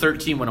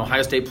 2013, when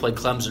Ohio State played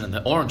Clemson in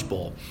the Orange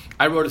Bowl,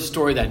 I wrote a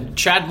story that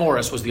Chad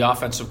Morris was the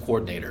offensive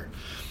coordinator.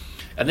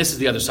 And this is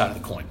the other side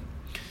of the coin.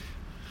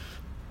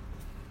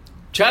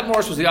 Chad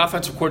Morris was the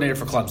offensive coordinator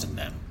for Clemson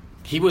then.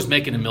 He was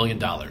making $1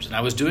 million. And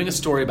I was doing a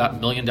story about $1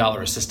 million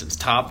assistants.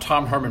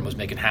 Tom Herman was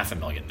making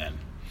 $500,000 then.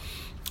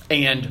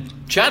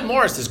 And Chad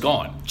Morris is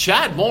gone.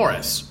 Chad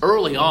Morris,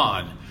 early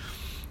on,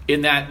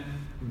 in that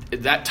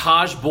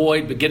Taj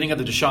Boyd beginning of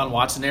the Deshaun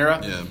Watson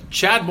era,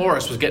 Chad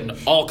Morris was getting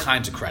all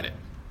kinds of credit.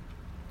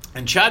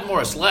 And Chad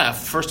Morris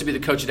left, first to be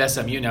the coach at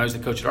SMU, now he's the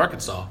coach at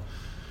Arkansas.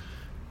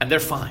 And they're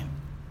fine.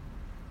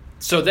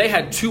 So they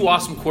had 2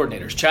 awesome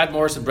coordinators, Chad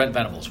Morris and Brent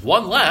Venables.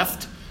 One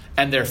left,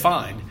 and they're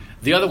fine.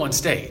 The other one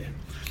stayed.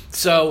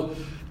 So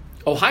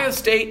Ohio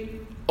State,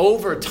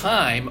 over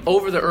time,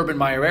 over the Urban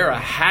Meyer era,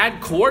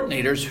 had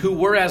coordinators who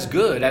were as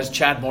good as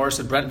Chad Morris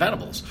and Brent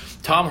Venables.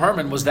 Tom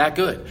Herman was that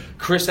good.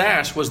 Chris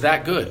Ash was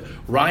that good.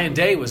 Ryan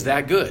Day was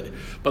that good.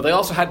 But they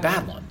also had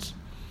bad ones.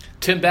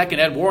 Tim Beck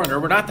and Ed Warner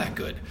were not that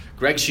good.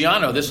 Greg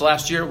Schiano this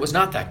last year was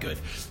not that good.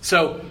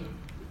 So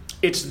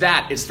it's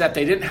that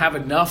they didn't have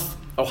enough.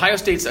 Ohio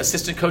State's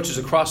assistant coaches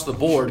across the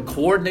board,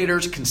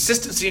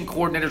 consistency in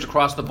coordinators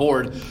across the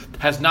board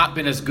has not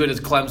been as good as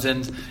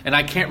Clemson's. And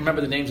I can't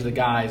remember the names of the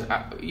guys.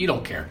 You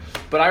don't care.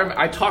 But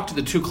I talked to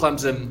the 2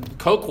 Clemson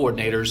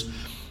co-coordinators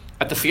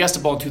at the Fiesta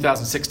Bowl in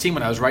 2016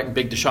 when I was writing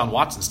big Deshaun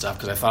Watson stuff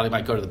because I thought he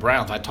might go to the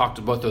Browns. I talked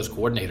to both those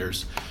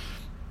coordinators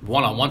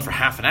one-on-one for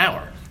half an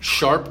hour.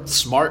 Sharp,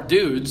 smart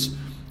dudes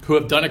who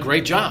have done a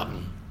great job.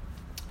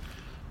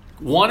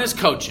 One is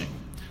coaching.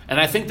 And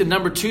I think the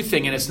number 2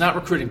 thing, and it's not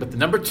recruiting, but the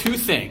number 2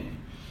 thing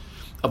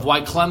of why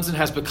Clemson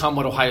has become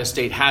what Ohio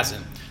State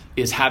hasn't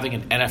is having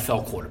an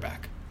NFL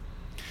quarterback.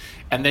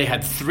 And they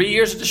had 3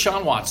 years of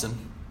Deshaun Watson.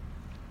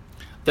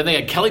 Then they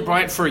had Kelly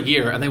Bryant for a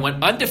year, and they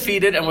went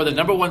undefeated and were the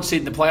number 1 seed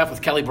in the playoff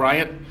with Kelly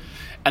Bryant.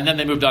 And then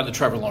they moved on to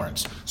Trevor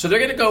Lawrence. So they're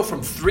going to go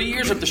from 3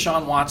 years of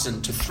Deshaun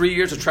Watson to 3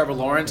 years of Trevor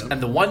Lawrence. And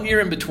the 1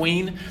 year in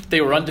between, they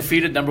were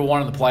undefeated, number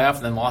 1 in the playoff,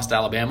 and then lost to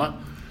Alabama.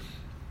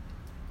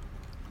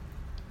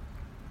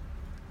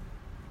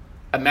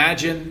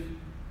 Imagine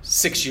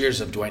 6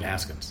 years of Dwayne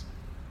Haskins.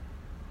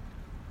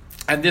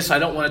 And this, I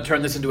don't want to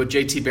turn this into a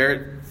JT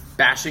Barrett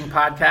bashing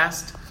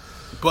podcast.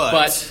 But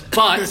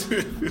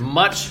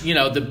much,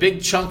 the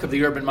big chunk of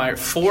the Urban Meyer,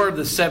 4 of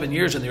the 7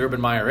 years in the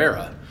Urban Meyer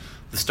era,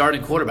 the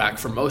starting quarterback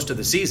for most of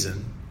the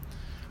season,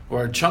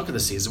 or a chunk of the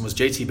season, was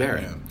JT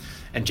Barrett. Yeah.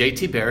 And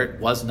JT Barrett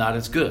was not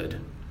as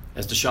good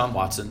as Deshaun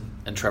Watson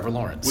and Trevor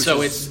Lawrence.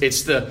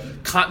 It's the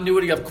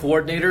continuity of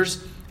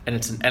coordinators, and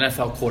it's an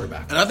NFL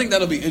quarterback. And I think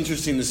that'll be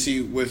interesting to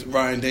see with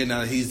Ryan Day now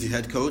that he's the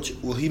head coach.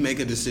 Will he make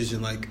a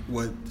decision like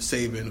what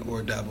Saban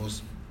or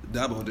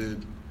Dabo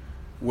did,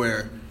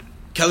 where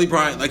Kelly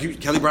Bryant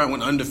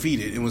went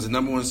undefeated and was the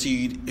number 1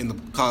 seed in the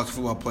college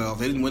football playoff.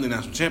 They didn't win the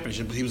national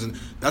championship, but your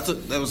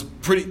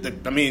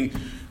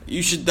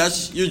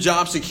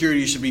job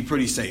security should be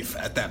pretty safe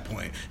at that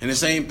point. And the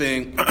same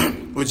thing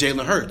with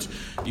Jalen Hurts.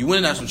 You win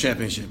a national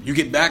championship. You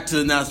get back to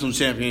the national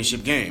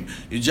championship game.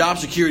 Your job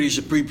security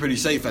should be pretty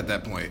safe at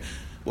that point.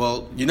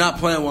 Well, you're not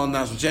playing well in the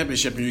national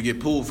championship, and you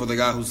get pulled for the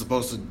guy who's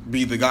supposed to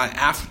be the guy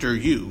after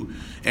you,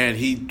 and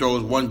he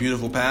throws one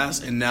beautiful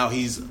pass, and now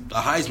he's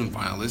a Heisman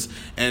finalist,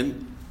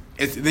 and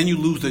then you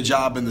lose the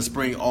job in the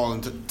spring all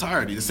in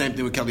entirety. The same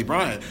thing with Kelly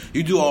Bryant.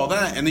 You do all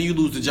that, and then you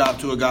lose the job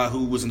to a guy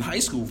who was in high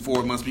school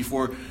 4 months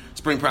before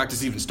spring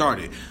practice even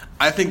started.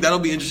 I think that'll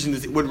be interesting to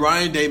see. Would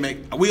Ryan Day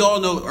make – we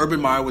all know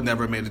Urban Meyer would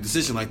never have made a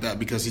decision like that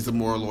because he's a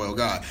more loyal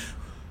guy.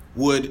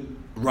 Would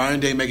Ryan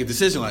Day make a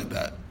decision like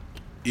that?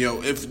 You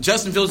know, if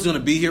Justin Fields is going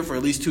to be here for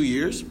at least 2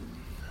 years,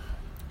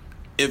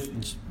 if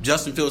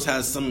Justin Fields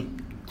has some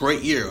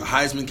great year, a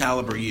Heisman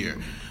caliber year,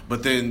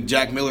 but then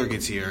Jack Miller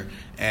gets here,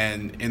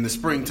 and in the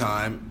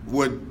springtime,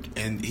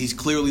 and he's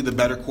clearly the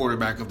better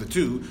quarterback of the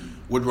two,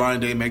 would Ryan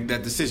Day make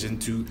that decision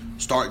to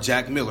start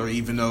Jack Miller,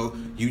 even though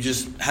you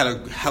just had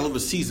a hell of a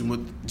season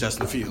with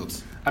Justin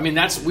Fields? I mean,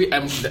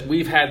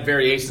 we've had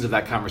variations of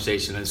that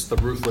conversation. It's the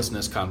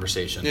ruthlessness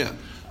conversation. Yeah.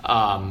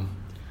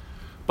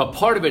 But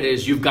part of it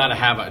is you've got to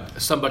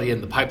have somebody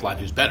in the pipeline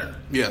who's better.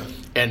 Yeah.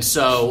 And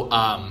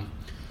so,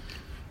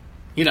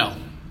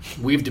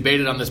 we've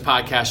debated on this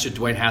podcast, should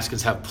Dwayne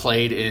Haskins have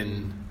played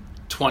in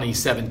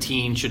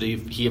 2017? Should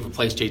he have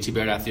replaced J.T.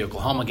 Barrett after the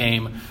Oklahoma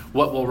game?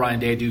 What will Ryan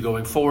Day do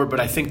going forward? But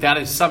I think that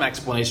is some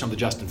explanation of the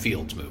Justin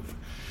Fields move.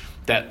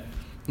 That,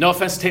 no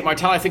offense to Tate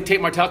Martell, I think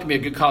Tate Martell can be a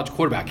good college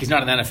quarterback. He's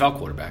not an NFL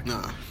quarterback.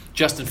 No.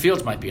 Justin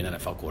Fields might be an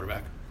NFL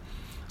quarterback.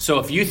 So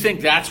if you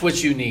think that's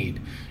what you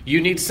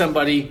need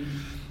somebody.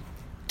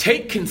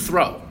 Tate can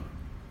throw.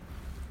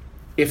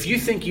 If you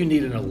think you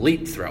need an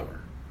elite thrower,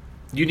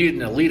 you need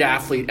an elite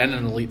athlete and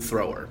an elite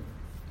thrower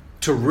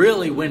to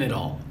really win it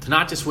all, to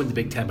not just win the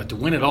Big Ten, but to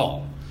win it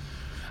all.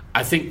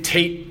 I think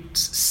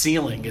Tate's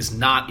ceiling is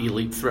not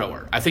elite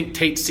thrower. I think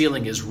Tate's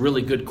ceiling is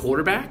really good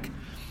quarterback,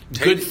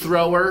 good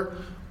thrower,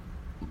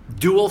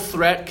 dual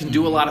threat, can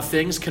do a lot of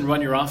things, can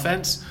run your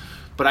offense.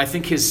 But I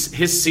think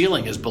his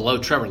ceiling is below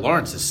Trevor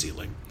Lawrence's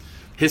ceiling.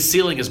 His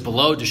ceiling is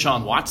below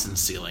Deshaun Watson's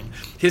ceiling.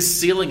 His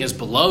ceiling is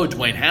below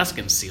Dwayne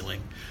Haskins'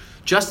 ceiling.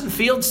 Justin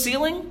Fields'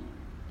 ceiling?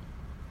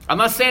 I'm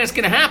not saying it's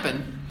going to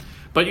happen,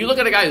 but you look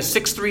at a guy who's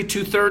 6'3",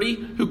 230,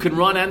 who can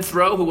run and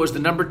throw, who was the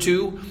number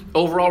 2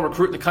 overall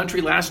recruit in the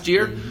country last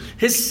year. Mm-hmm.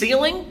 His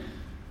ceiling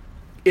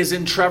is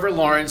in Trevor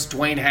Lawrence,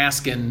 Dwayne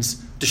Haskins,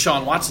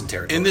 Deshaun Watson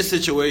territory. In this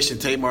situation,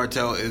 Tate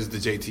Martell is the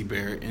J.T.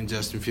 Barrett and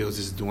Justin Fields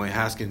is Dwayne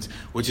Haskins,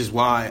 which is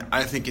why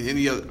I think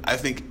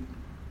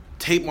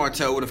Tate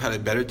Martell would have had a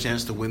better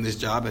chance to win this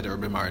job had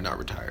Urban Meyer not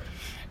retired.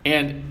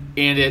 And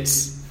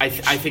I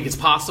think it's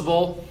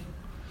possible.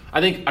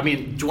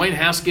 Dwayne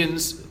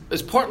Haskins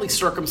is partly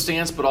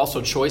circumstance, but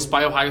also choice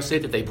by Ohio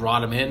State that they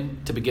brought him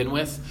in to begin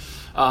with.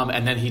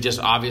 And then he just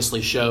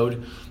obviously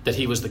showed that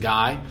he was the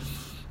guy.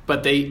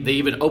 But they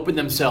even opened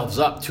themselves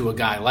up to a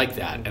guy like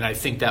that. And I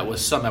think that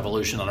was some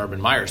evolution on Urban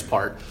Meyer's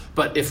part.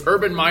 But if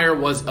Urban Meyer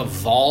was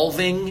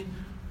evolving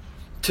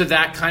to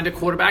that kind of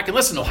quarterback. And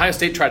listen, Ohio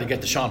State tried to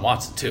get Deshaun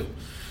Watson too.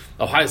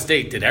 Ohio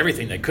State did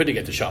everything they could to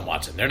get Deshaun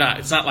Watson.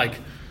 It's not like,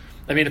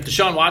 if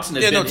Deshaun Watson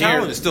had been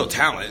talent is still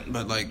talent,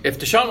 but if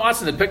Deshaun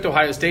Watson had picked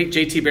Ohio State,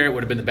 J.T. Barrett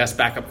would have been the best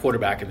backup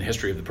quarterback in the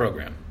history of the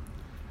program.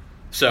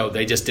 So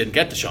they just didn't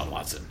get Deshaun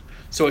Watson.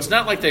 So it's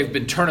not like they've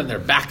been turning their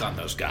back on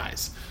those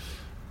guys.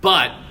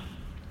 But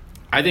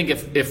I think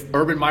if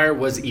Urban Meyer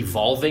was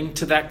evolving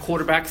to that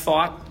quarterback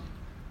thought,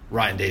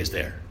 Ryan Day is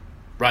there.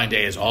 Ryan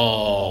Day is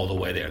all the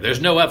way there. There's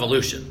no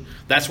evolution.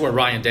 That's where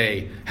Ryan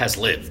Day has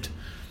lived.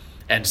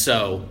 And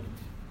so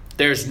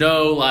there's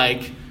no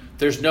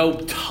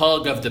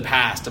tug of the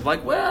past of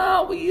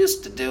we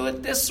used to do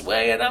it this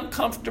way and I'm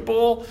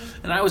comfortable.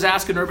 And I was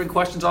asking Urban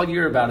questions all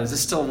year about, is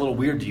this still a little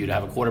weird to you to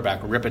have a quarterback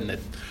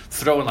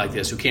throwing like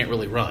this who can't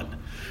really run?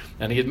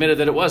 And he admitted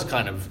that it was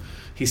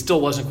he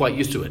still wasn't quite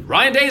used to it.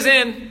 Ryan Day's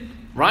in.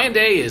 Ryan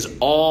Day is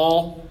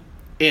all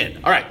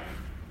in. All right.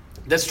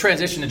 Let's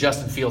transition to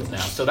Justin Fields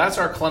now. So that's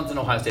our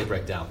Clemson-Ohio State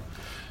breakdown.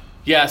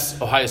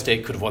 Yes, Ohio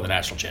State could have won the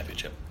national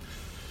championship.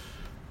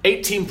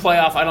 8-team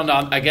playoff, I don't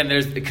know. Again,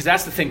 because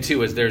that's the thing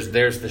too, is there's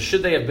the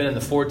should they have been in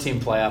the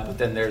 4-team playoff, but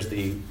then there's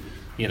the,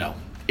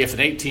 if an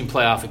 8-team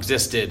playoff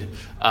existed,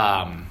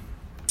 and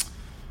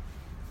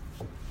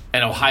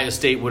Ohio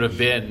State would have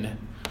been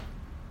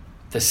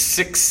the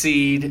 6th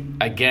seed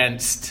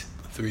against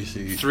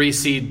 3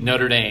 seed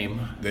Notre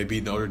Dame. They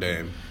beat Notre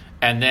Dame.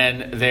 And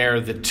then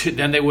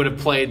then they would have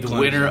played the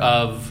winner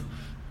of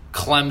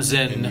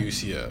Clemson and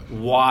UCF.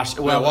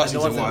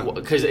 Washington won.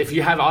 Because if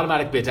you have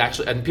automatic bids,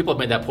 actually, and people have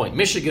made that point,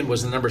 Michigan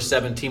was the number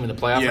 7 team in the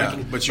playoff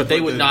rankings, but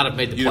they would not have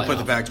made the playoff. You put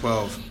the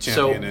Pac-12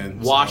 champion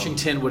in. So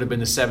Washington would have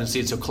been the 7th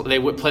seed, so they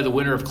would play the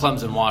winner of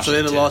Clemson-Washington. So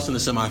they'd have lost in the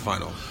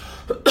semifinal,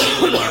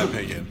 in my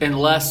opinion.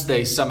 Unless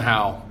they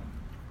somehow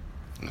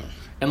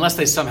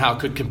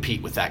could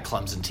compete with that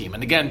Clemson team.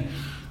 And again,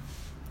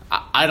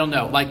 I don't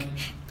know.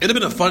 It'd have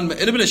been a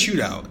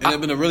shootout. It'd have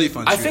been a really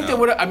fun shootout. I think they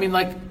would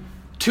have.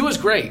 Tua's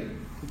great.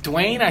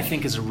 Dwayne, I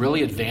think, is a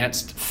really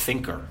advanced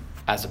thinker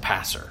as a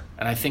passer.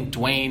 And I think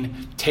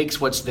Dwayne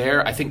takes what's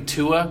there. I think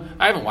Tua,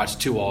 I haven't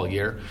watched Tua all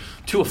year.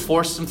 Tua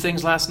forced some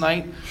things last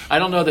night. I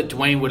don't know that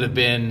Dwayne would have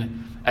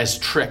been as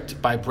tricked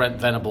by Brent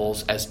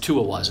Venables as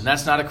Tua was. And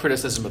that's not a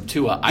criticism of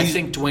Tua. I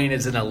think Dwayne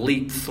is an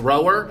elite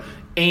thrower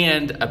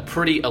and a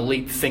pretty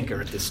elite thinker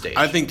at this stage.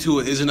 I think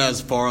Tua isn't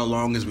as far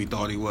along as we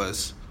thought he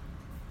was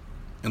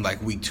in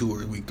like week 2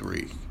 or week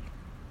 3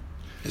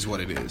 is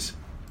what it is.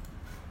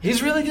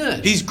 He's really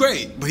good. He's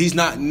great, but he's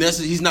not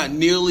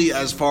nearly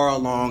as far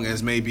along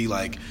as maybe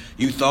like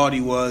you thought he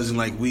was in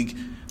like week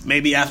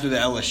maybe after the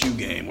LSU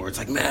game where it's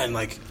like, man,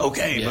 like,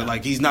 okay, but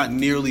like he's not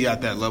nearly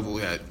at that level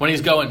yet. When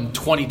he's going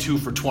 22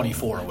 for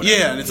 24 or whatever.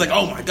 Yeah, and it's like,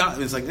 oh my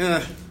God. It's like,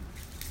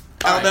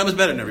 Alabama's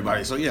better than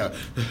everybody, so yeah.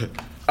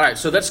 All right,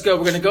 so let's go.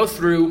 We're going to go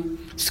through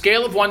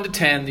scale of 1 to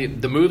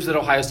 10, the moves that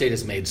Ohio State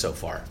has made so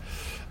far.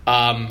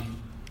 And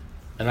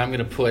I'm going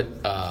to put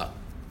a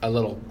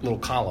little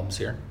columns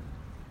here.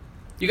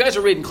 You guys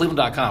are reading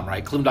Cleveland.com,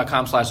 right?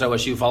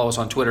 Cleveland.com/OSU. Follow us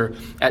on Twitter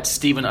at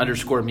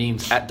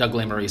Steven_memes, at Doug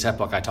Lesmerises, at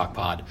Buckeye Talk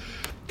Pod.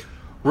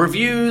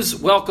 Reviews,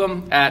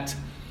 welcome at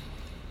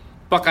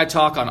Buckeye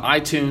Talk on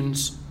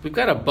iTunes. We've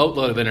got a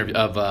boatload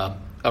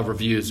of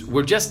reviews.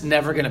 We're just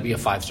never going to be a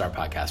 5-star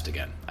podcast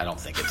again. I don't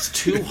think. It's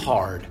too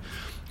hard.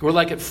 We're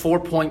like at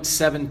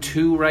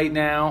 4.72 right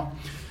now.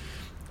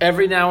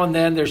 Every now and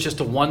then there's just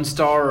a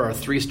 1-star or a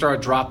 3-star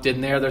dropped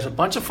in there. There's a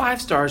bunch of 5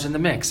 stars in the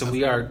mix, and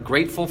we are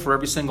grateful for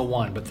every single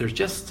one. But there's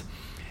just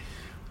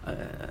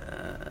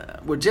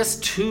we're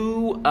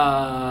too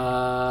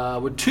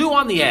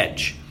on the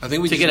edge. I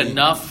think we to get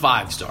enough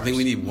 5 stars. I think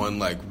we need one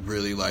like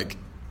really like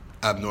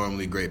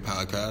abnormally great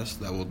podcast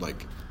that will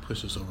like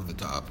push us over the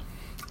top.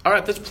 All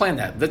right, let's plan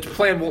that.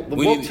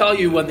 We'll tell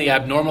you when the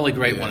abnormally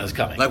great one is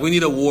coming. Like we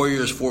need a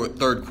Warriors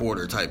third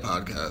quarter type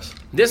podcast.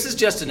 This is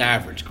just an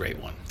average great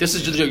one. This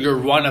is just your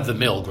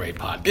run-of-the-mill great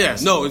podcast.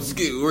 Yes, no,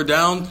 we're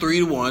down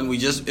 3-1.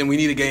 We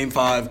need a Game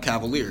 5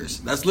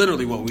 Cavaliers. That's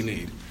literally what we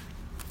need.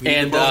 We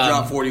need to both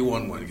drop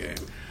 41 one game.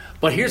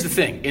 But here's the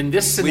thing: in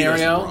this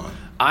scenario,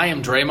 I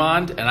am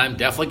Draymond, and I'm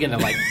definitely going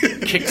to like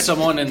kick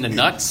someone in the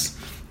nuts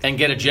and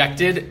get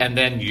ejected, and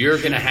then you're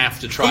going to have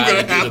to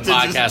try to do the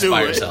podcast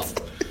by yourself.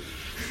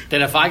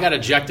 Then if I got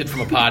ejected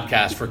from a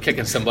podcast for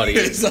kicking somebody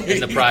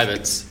in the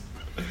privates,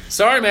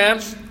 sorry,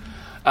 man.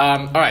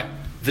 All right,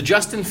 the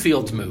Justin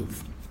Fields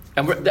move,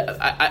 and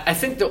I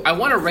think that I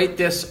want to rate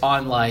this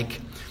on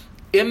like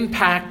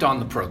impact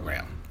on the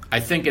program. I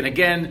think, and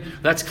again,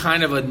 that's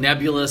kind of a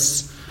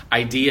nebulous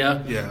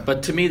idea. Yeah.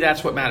 But to me,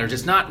 that's what matters.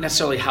 It's not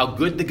necessarily how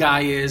good the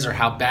guy is or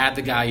how bad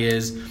the guy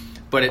is,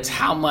 but it's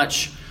how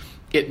much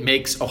it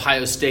makes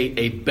Ohio State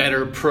a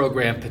better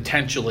program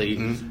potentially.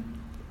 Mm-hmm.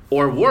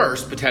 Or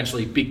worse,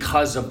 potentially,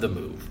 because of the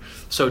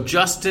move. So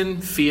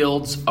Justin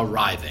Fields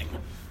arriving.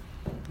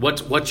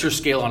 What's your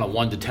scale on a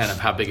 1 to 10 of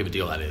how big of a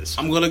deal that is?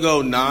 I'm going to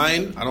go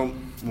 9. I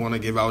don't want to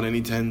give out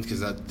any 10s because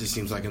that just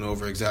seems like an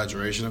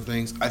over-exaggeration of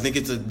things. I think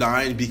it's a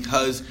 9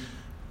 because,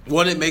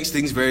 one, it makes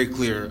things very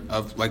clear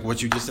of like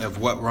what you just said, of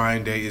what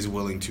Ryan Day is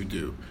willing to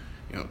do.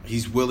 You know,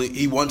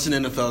 he wants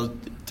an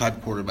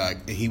NFL-type quarterback,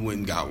 and he went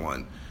and got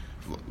one.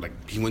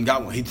 Like he went and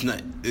got one. He's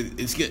not.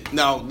 It's good.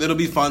 Now it'll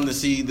be fun to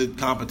see the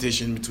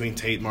competition between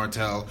Tate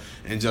Martell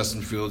and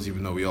Justin Fields.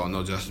 Even though we all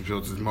know Justin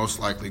Fields is most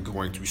likely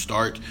going to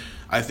start,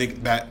 I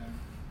think that,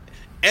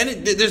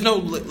 and there's no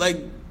like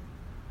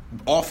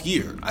off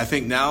year. I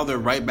think now they're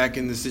right back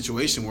in the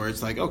situation where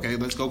it's like, okay,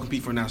 let's go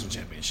compete for a national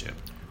championship.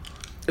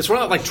 It's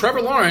like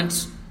Trevor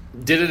Lawrence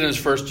did it in his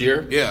first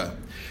year. Yeah.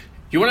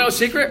 You want to know a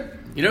secret?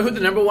 You know who the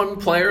number 1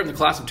 player in the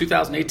class of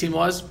 2018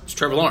 was? It's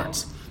Trevor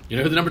Lawrence. You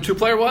know who the number 2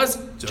 player was?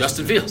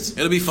 Justin Fields.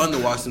 It'll be fun to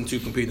watch them two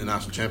compete in the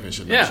national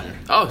championship next year.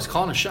 Oh, he's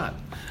calling a shot.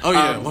 Oh,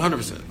 yeah,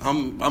 100%.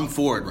 I'm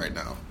for it right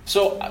now.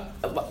 So,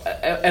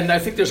 and I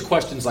think there's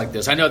questions like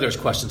this. I know there's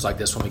questions like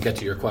this when we get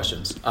to your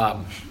questions.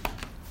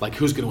 Like,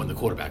 who's going to win the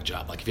quarterback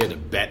job? Like, if you had to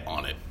bet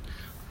on it.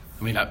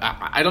 I mean,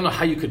 I don't know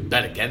how you could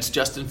bet against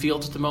Justin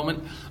Fields at the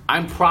moment.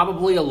 I'm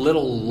probably a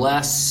little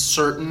less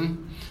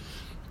certain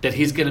that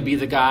he's going to be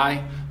the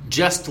guy.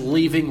 Just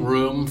leaving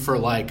room for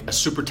like a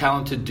super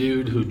talented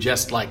dude who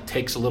just like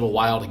takes a little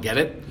while to get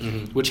it,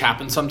 which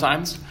happens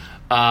sometimes.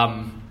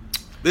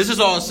 This is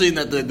all seeing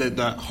that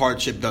the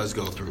hardship does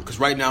go through because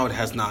right now it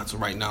has not. So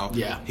right now,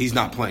 he's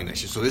not playing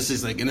next year. So this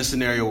is like in a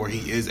scenario where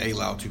he is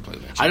allowed to play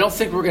next year. I don't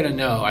think we're going to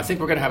know. I think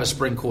we're going to have a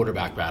spring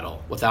quarterback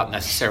battle without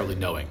necessarily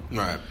knowing.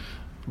 Right.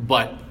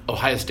 But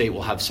Ohio State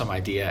will have some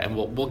idea, and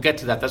we'll get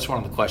to that. That's one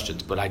of the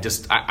questions. But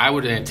I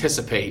would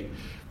anticipate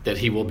that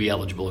he will be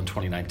eligible in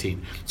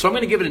 2019. So I'm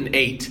going to give it an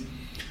 8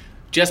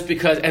 just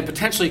because, and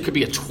potentially it could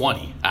be a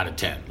 20 out of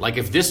 10. Like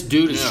if this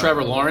dude is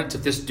Trevor Lawrence,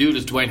 if this dude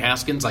is Dwayne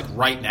Haskins, like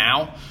right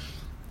now,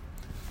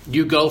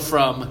 you go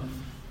from,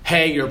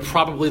 hey, you're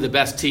probably the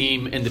best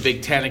team in the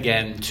Big Ten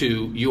again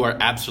to you are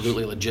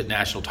absolutely legit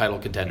national title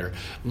contender.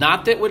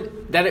 Not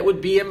that it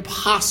would be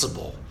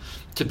impossible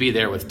to be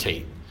there with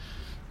Tate,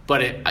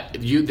 but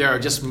there are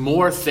just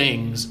more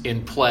things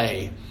in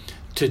play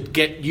to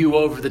get you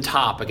over the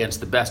top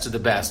against the best of the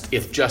best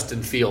if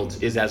Justin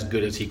Fields is as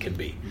good as he can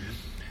be.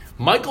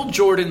 Michael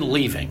Jordan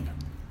leaving.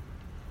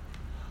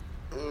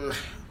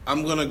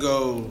 I'm going to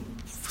go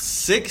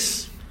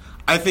 6.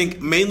 I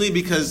think mainly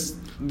because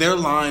their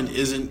line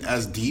isn't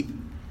as deep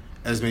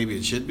as maybe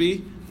it should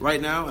be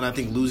right now. And I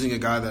think losing a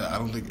guy that I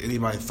don't think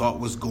anybody thought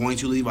was going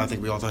to leave, I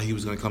think we all thought he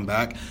was going to come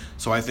back.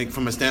 So I think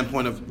from a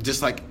standpoint of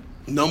just like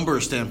number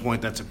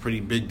standpoint, that's a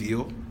pretty big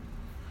deal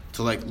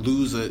to like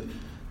lose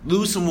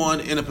someone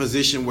in a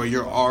position where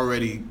you're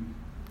already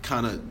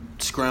kind of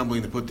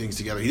scrambling to put things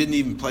together. He didn't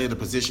even play the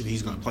position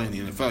he's going to play in the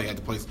NFL. He had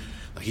to play,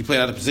 he played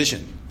out of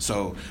position.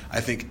 So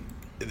I think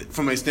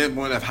from a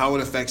standpoint of how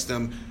it affects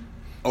them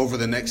over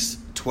the next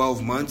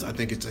 12 months, I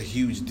think it's a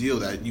huge deal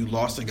that you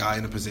lost a guy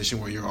in a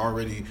position where you're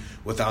already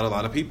without a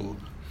lot of people.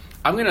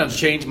 I'm going to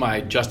change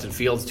my Justin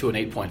Fields to an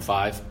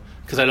 8.5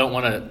 because I don't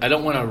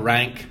want to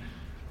rank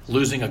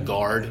losing a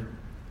guard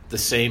the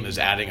same as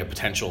adding a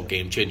potential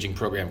game-changing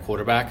program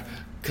quarterback,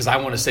 because I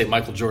want to say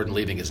Michael Jordan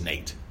leaving is an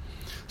 8.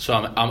 So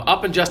I'm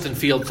up in Justin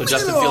Fields, so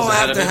Justin Fields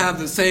ahead of me. They don't have to have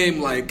the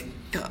same like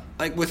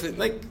with it,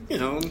 like, you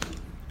know.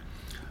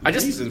 I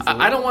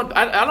don't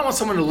want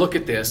someone to look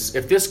at this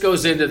if this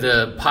goes into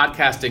the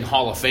podcasting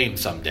Hall of Fame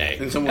someday,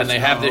 and they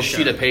have this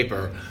sheet of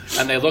paper,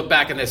 and they look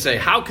back and they say,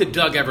 how could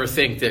Doug ever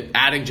think that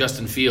adding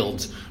Justin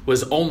Fields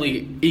was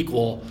only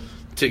equal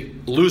to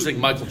losing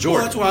Michael Jordan?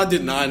 Well, that's why I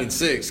did 9 and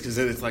 6, because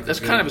then it's like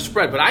that's kind of a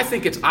spread. But I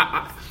think it's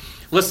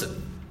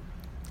listen.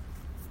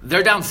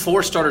 They're down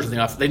 4 starters in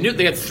the offense.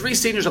 They had 3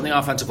 seniors on the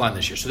offensive line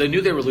this year, so they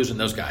knew they were losing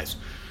those guys.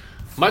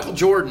 Michael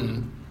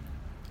Jordan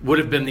would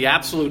have been the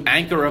absolute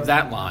anchor of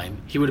that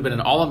line. He would have been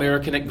an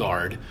All-American at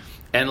guard.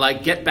 And,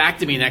 like, get back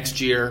to me next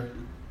year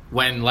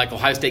when, like,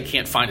 Ohio State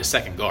can't find a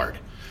second guard.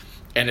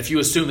 And if you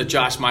assume that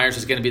Josh Myers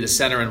is going to be the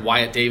center and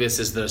Wyatt Davis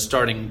is the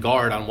starting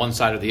guard on one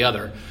side or the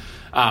other,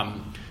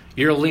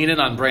 you're leaning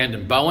on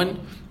Brandon Bowen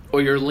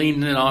or you're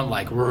leaning on,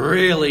 like,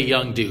 really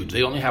young dudes.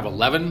 They only have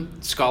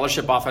 11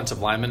 scholarship offensive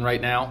linemen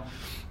right now.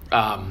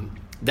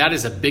 That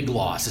is a big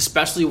loss,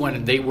 especially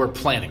when they were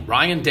planning.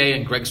 Ryan Day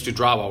and Greg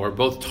Studrawa were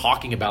both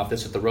talking about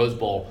this at the Rose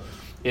Bowl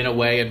in a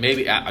way, and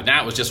maybe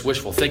now it was just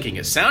wishful thinking.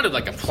 It sounded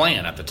like a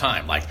plan at the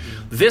time. Like,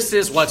 this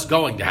is what's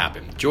going to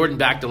happen. Jordan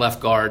back to left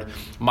guard,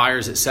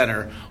 Myers at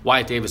center,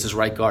 Wyatt Davis is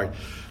right guard.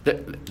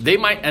 They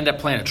might end up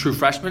playing a true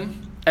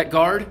freshman at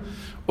guard,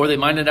 or they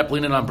might end up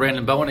leaning on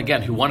Brandon Bowen,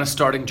 again, who won a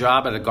starting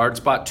job at a guard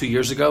spot 2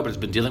 years ago but has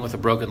been dealing with a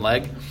broken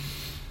leg.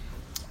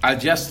 I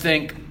just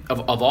think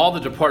of all the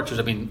departures,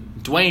 I mean,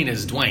 Dwayne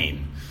is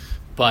Dwayne,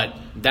 but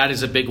that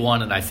is a big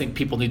one, and I think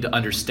people need to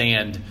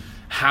understand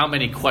how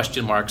many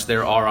question marks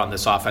there are on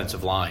this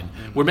offensive line.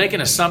 We're making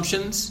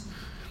assumptions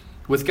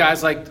with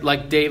guys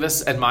like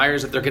Davis and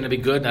Myers that they're going to be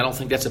good, and I don't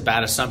think that's a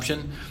bad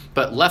assumption,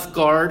 but left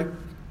guard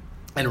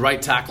and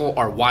right tackle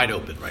are wide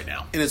open right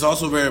now. And it's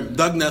also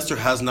Doug Nestor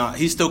has not,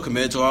 he's still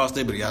committed to Ohio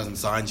State, but he hasn't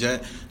signed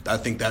yet. I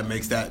think that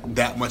makes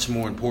that much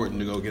more important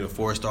to go get a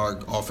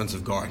 4-star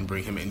offensive guard and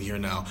bring him in here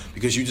now,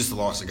 because you just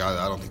lost a guy that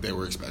I don't think they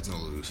were expecting to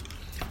lose.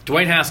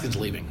 Dwayne Haskins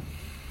leaving.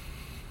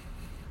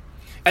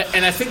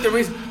 And I think the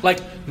reason, like,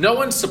 no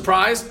one's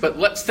surprised, but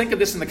let's think of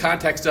this in the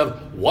context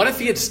of, what if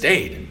he had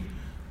stayed?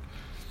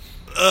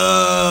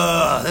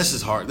 This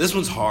is hard. This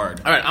one's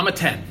hard. All right, I'm a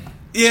 10.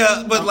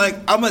 Yeah, but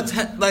I'm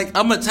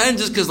a 10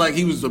 just because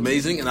he was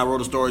amazing, and I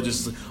wrote a story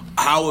just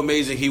how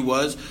amazing he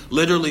was.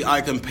 Literally, I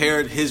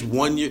compared his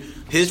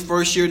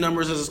first year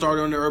numbers as a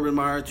starter under Urban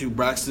Meyer to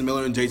Braxton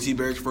Miller and J.T.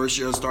 Barrett's first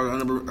year as a starter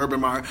under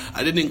Urban Meyer.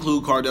 I didn't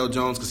include Cardale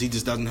Jones because he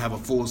just doesn't have a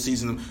full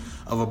season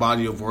of a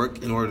body of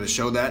work in order to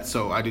show that,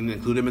 so I didn't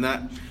include him in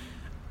that.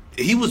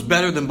 He was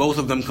better than both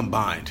of them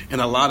combined in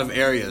a lot of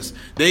areas.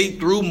 They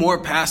threw more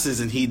passes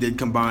than he did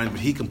combined, but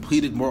he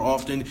completed more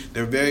often.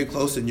 They're very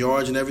close in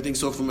yards and everything.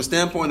 So from a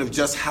standpoint of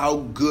just how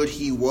good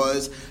he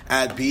was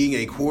at being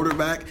a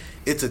quarterback,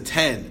 it's a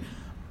 10.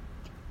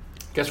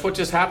 Guess what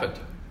just happened?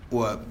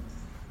 What?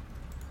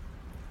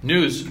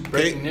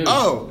 Breaking news.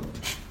 Oh.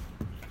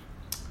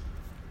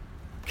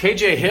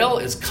 KJ Hill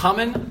is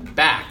coming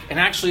back. And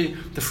actually,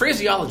 the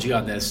phraseology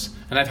on this,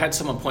 and I've had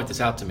someone point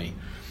this out to me,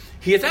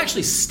 he is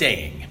actually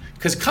staying.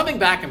 Because coming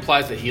back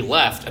implies that he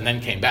left and then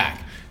came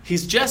back.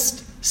 He's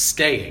just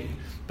staying.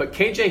 But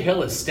KJ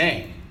Hill is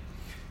staying.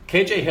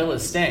 KJ Hill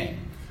is staying.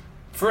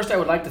 First, I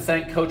would like to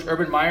thank Coach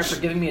Urban Meyer for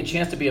giving me a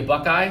chance to be a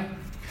Buckeye.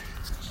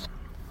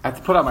 I have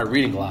to put on my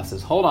reading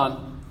glasses. Hold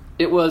on.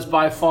 It was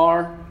by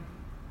far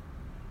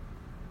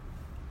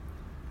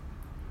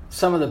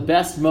some of the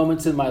best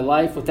moments in my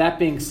life. With that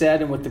being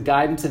said, and with the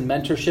guidance and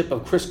mentorship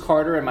of Chris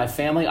Carter and my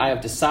family, I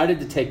have decided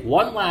to take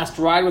one last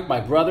ride with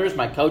my brothers,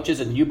 my coaches,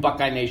 and you,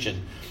 Buckeye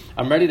Nation.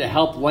 I'm ready to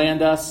help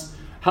lead us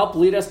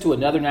to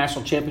another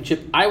national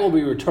championship. I will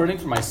be returning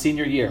for my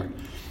senior year.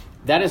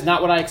 That is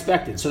not what I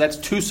expected. So that's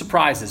 2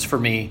 surprises for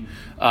me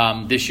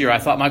this year. I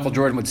thought Michael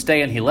Jordan would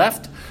stay, and he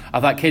left. I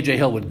thought KJ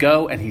Hill would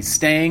go, and he's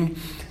staying.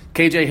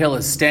 KJ Hill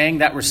is staying.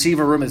 That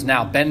receiver room is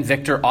now Ben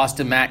Victor,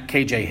 Austin Mack,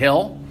 KJ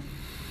Hill.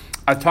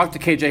 I talked to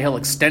KJ Hill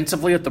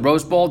extensively at the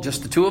Rose Bowl,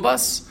 just the 2 of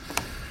us,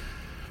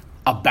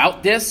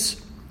 about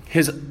this.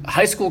 His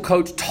high school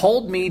coach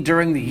told me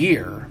during the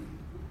year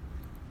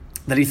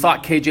that he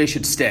thought KJ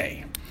should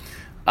stay.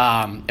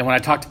 And when I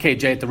talked to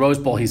KJ at the Rose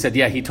Bowl, he said,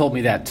 yeah, he told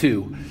me that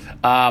too.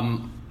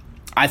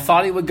 I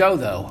thought he would go,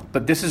 though,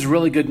 but this is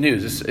really good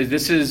news.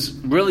 This is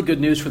really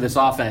good news for this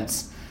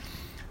offense.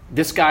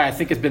 This guy, I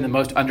think, has been the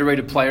most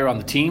underrated player on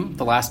the team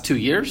the last 2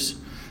 years.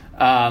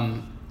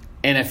 And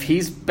if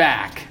he's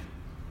back,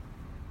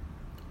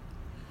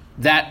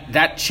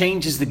 that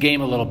changes the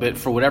game a little bit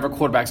for whatever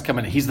quarterback's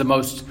coming in. He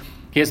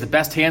has the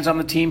best hands on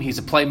the team. He's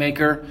a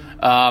playmaker.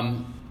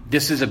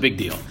 This is a big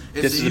deal.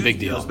 This is a big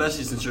deal.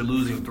 Especially since you're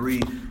losing three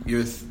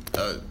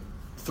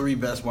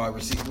best wide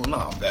receivers. Well,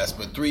 not best,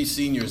 but three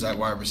seniors at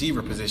wide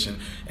receiver position.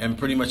 And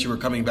pretty much you were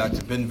coming back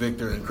to Ben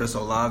Victor and Chris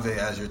Olave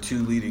as your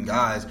two leading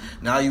guys.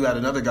 Now you had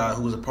another guy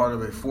who was a part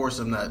of a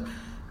foursome that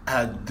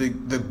had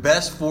the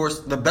best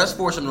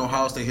foursome in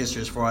Ohio State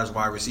history as far as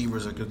wide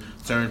receivers are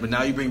concerned. But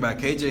now you bring back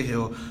KJ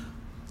Hill.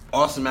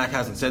 Austin Mack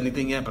hasn't said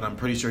anything yet, but I'm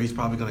pretty sure he's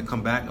probably going to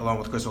come back along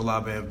with Chris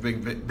Olave and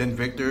Ben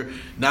Victor.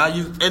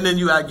 And then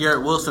you add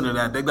Garrett Wilson to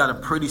that. They've got a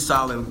pretty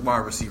solid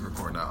wide receiver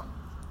core now.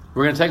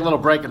 We're going to take a little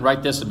break and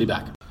write this and be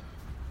back.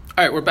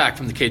 All right, we're back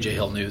from the KJ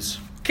Hill news.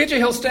 KJ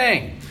Hill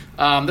staying.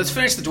 Let's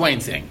finish the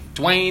Dwayne thing.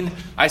 Dwayne,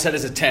 I said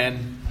is a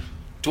 10.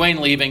 Dwayne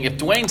leaving. If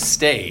Dwayne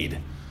stayed,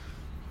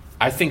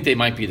 I think they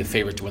might be the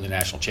favorite to win the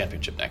national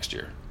championship next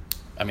year.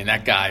 I mean,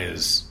 that guy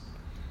is...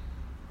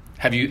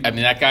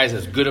 that guy's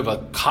as good of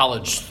a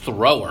college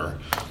thrower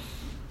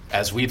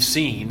as we've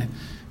seen,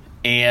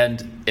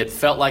 and it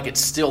felt like it's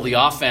still the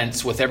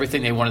offense with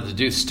everything they wanted to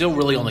do still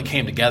really only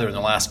came together in the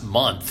last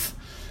month.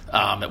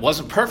 It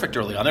wasn't perfect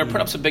early on. They were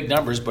putting up some big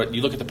numbers, but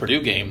you look at the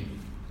Purdue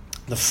game,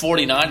 the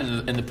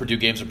 49 in the Purdue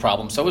game's a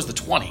problem. So was the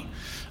 20.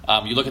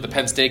 You look at the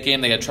Penn State game,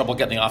 they had trouble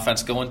getting the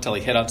offense going until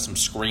he hit on some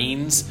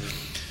screens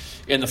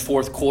in the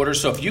fourth quarter.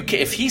 So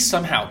if he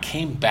somehow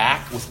came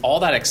back with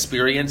all that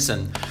experience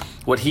and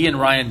what he and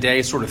Ryan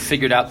Day sort of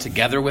figured out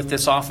together with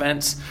this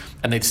offense,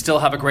 and they'd still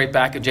have a great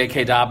back in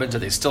J.K. Dobbins,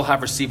 and they still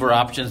have receiver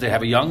options. They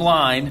have a young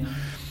line.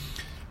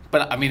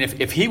 But, I mean,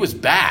 if he was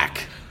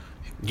back,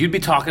 you'd be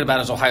talking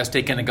about, is Ohio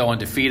State going to go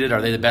undefeated?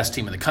 Are they the best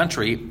team in the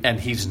country? And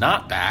he's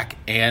not back,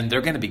 and they're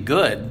going to be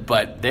good,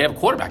 but they have a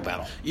quarterback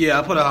battle. Yeah,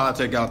 I put a hot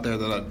take out there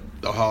that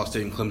Ohio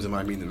State and Clemson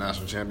might be in the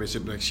national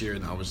championship next year,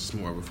 and that was just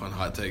more of a fun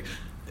hot take.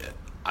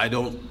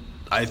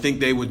 I think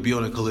they would be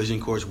on a collision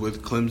course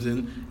with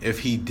Clemson if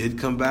he did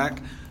come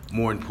back.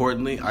 More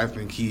importantly, I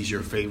think he's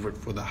your favorite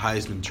for the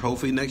Heisman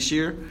Trophy next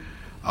year.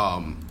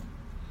 I'm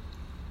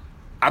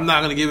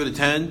not going to give it a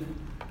 10.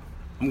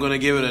 I'm going to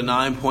give it a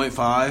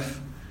 9.5.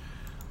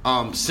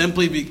 And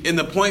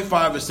the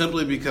 0.5 is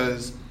simply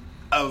because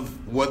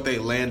of what they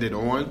landed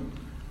on.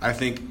 I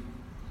think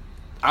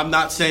I'm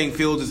not saying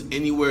Fields is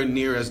anywhere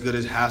near as good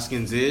as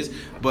Haskins is,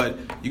 but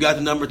you got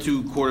the number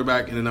 2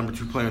 quarterback and the number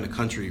 2 player in the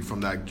country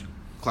from that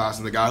class,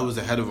 and the guy who was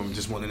ahead of him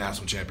just won the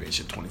national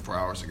championship 24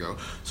 hours ago.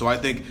 So I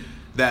think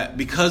that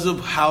because of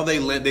how they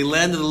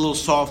landed a little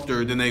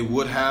softer than they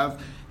would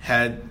have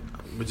had.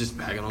 We're just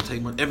bagging on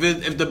Tate Martell.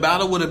 If the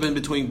battle would have been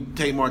between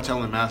Tate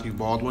Martell and Matthew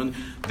Baldwin,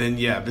 then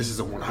yeah, this is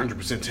a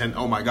 100% 10.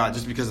 Oh my God,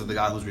 just because of the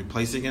guy who's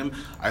replacing him.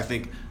 I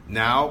think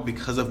now,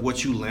 because of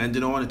what you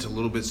landed on, it's a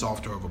little bit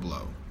softer of a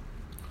blow.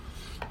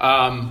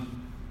 I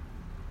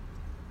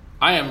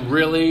am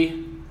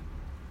really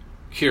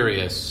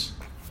curious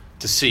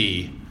to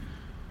see.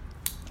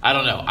 I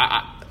don't know.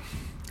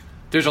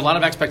 There's a lot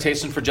of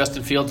expectation for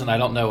Justin Fields, and I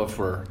don't know if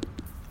we're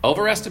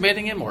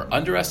overestimating him or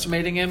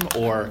underestimating him,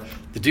 or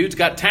the dude's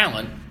got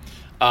talent.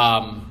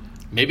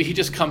 Maybe he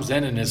just comes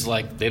in and is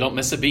like, they don't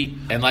miss a beat.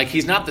 And like,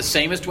 he's not the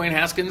same as Dwayne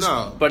Haskins,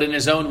 but in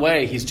his own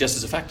way, he's just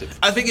as effective.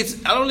 I think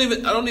I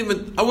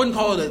wouldn't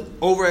call it an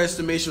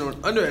overestimation or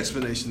an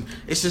underestimation.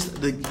 It's just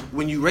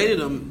when you rated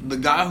him, the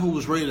guy who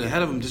was rated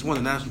ahead of him just won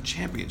the national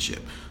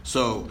championship.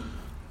 So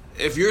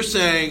if you're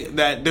saying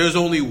that there's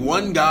only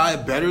one guy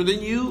better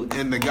than you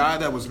and the guy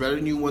that was better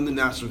than you won the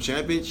national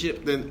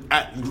championship, then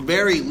at the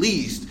very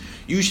least,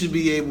 you should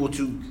be able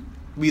to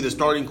be the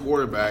starting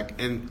quarterback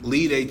and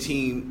lead a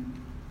team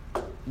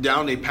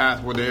down a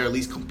path where they're at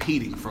least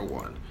competing for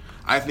one.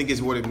 I think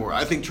is what it more.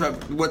 I think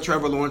what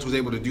Trevor Lawrence was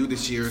able to do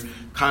this year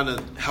kind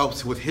of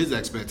helps with his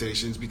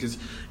expectations, because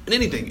in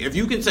anything, if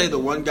you can say the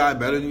one guy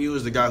better than you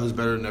is the guy who's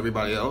better than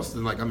everybody else,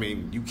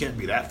 then you can't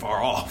be that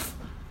far off.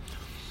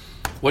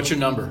 What's your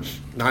number?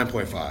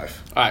 9.5. All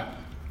right,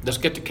 let's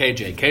get to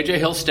KJ. KJ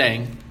Hill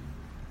staying.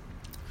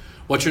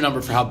 What's your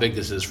number for how big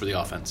this is for the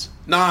offense?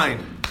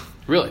 9.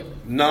 Really?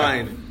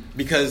 9. Okay.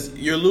 Because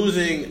you're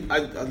losing.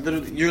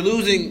 You're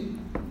losing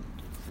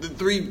the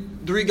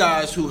three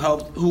guys who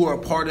are a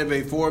part of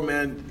a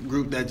 4-man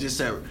group that just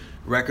set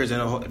records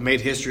and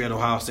made history at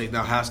Ohio State.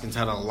 Now Haskins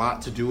had a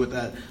lot to do with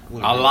that. A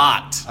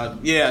lot.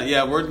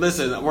 Yeah.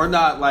 We're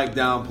not like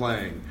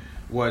downplaying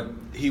what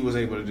he was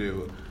able to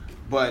do,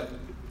 but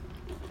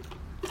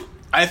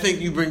I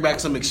think you bring back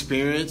some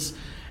experience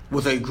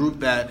with a group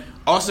that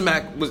Austin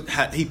Mack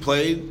he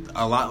played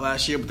a lot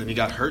last year, but then he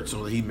got hurt,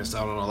 so he missed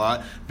out on a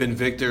lot. Ben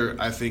Victor,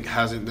 I think,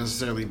 hasn't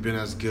necessarily been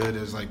as good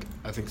as I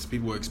think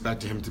people were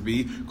expecting him to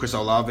be. Chris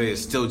Olave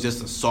is still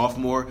just a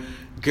sophomore.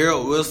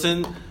 Garrett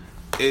Wilson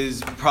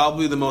is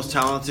probably the most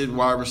talented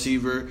wide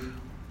receiver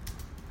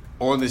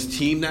on this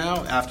team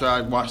now after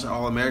I watched the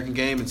All-American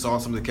game and saw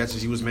some of the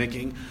catches he was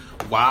making.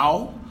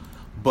 Wow.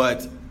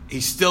 But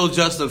he's still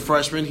just a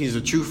freshman. He's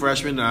a true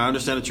freshman. And I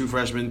understand a true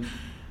freshman.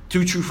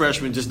 2 true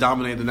freshmen just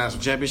dominated the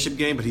national championship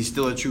game, but he's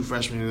still a true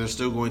freshman, and there's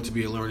still going to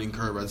be a learning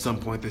curve at some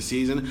point this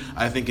season.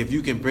 I think if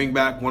you can bring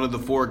back one of the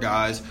 4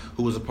 guys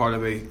who was a part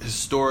of a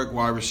historic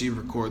wide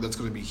receiver corps, that's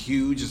going to be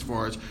huge as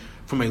far as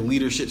from a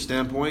leadership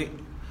standpoint.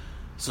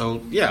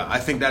 So, yeah, I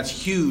think that's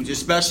huge,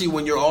 especially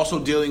when you're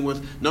also dealing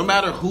with, no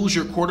matter who's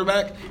your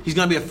quarterback, he's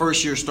going to be a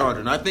first-year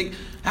starter. And I think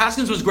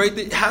Haskins was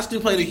great.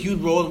 Haskins played a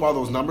huge role in why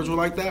those numbers were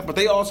like that, but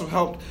they also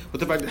helped with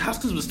the fact that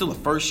Haskins was still a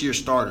first-year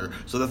starter.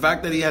 So the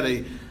fact that he had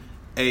a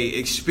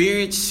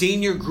experienced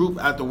senior group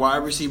at the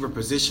wide receiver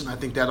position, I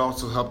think that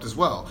also helped as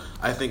well.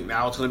 I think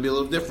now it's going to be a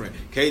little different.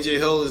 KJ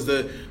Hill is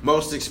the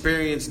most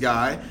experienced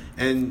guy,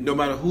 and no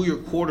matter who your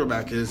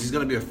quarterback is, he's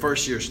going to be a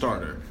first-year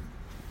starter.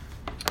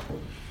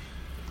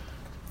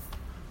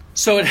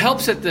 So it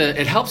helps at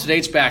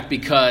H-back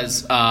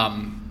because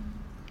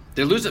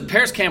they're losing.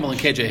 Paris Campbell and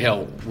KJ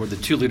Hill were the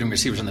 2 leading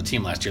receivers on the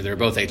team last year. They were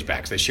both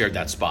H-backs. They shared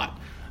that spot.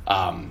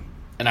 And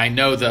I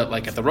know that,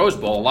 like at the Rose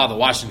Bowl, a lot of the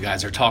Washington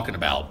guys are talking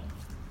about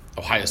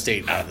Ohio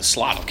State out of the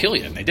slot will kill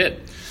you, and they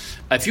did.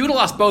 If you would have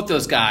lost both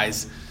those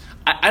guys,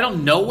 I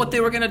don't know what they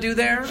were going to do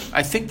there.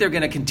 I think they're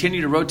going to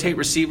continue to rotate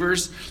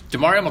receivers.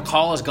 Demario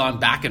McCall has gone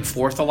back and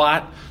forth a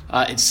lot.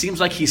 It seems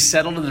like he's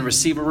settled in the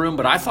receiver room,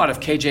 but I thought if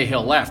KJ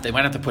Hill left, they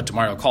might have to put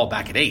Demario McCall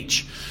back at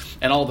H.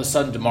 And all of a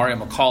sudden,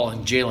 Demario McCall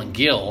and Jalen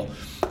Gill,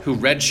 who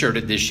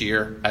redshirted this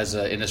year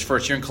in his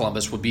first year in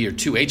Columbus, would be your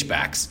 2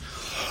 H-backs.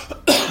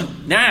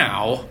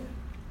 Now,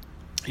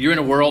 you're in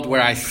a world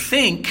where I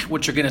think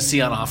what you're going to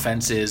see on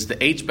offense is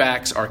the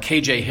H-backs are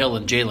KJ Hill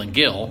and Jalen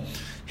Gill.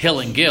 Hill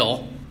and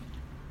Gill.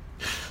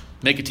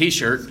 Make a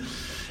T-shirt.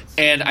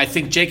 And I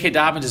think J.K.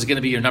 Dobbins is going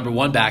to be your number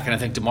 1 back, and I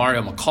think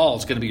Demario McCall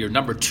is going to be your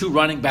number 2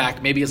 running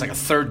back, maybe as like a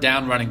third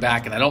down running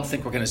back, and I don't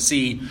think we're going to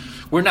see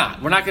 – we're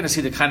not going to see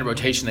the kind of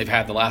rotation they've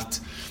had the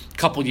last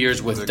couple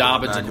years with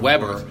Dobbins and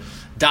Weber.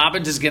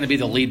 Dobbins is going to be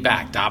the lead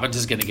back. Dobbins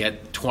is going to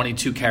get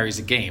 22 carries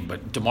a game,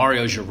 but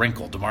Demario's your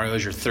wrinkle.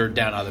 Demario's your third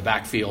down out of the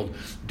backfield,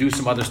 do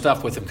some other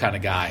stuff with him kind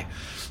of guy.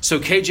 So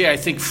KJ, I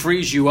think,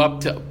 frees you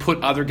up to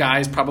put other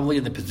guys probably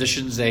in the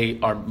positions they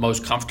are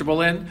most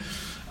comfortable in.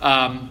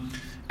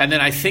 And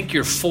then I think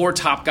your 4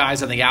 top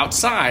guys on the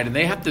outside, and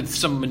they have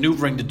some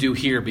maneuvering to do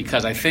here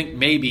because I think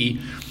maybe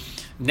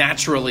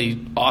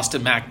naturally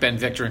Austin Mack, Ben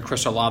Victor, and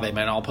Chris Olave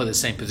might all play the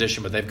same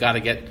position, but they've got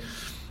to get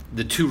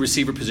the 2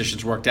 receiver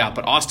positions worked out.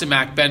 But Austin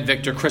Mack, Ben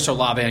Victor, Chris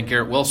Olave, and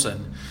Garrett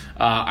Wilson,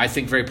 I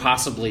think very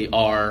possibly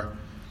are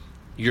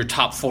your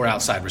top 4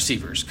 outside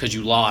receivers because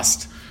you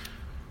lost.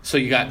 So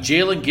you got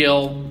Jalen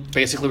Gill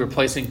basically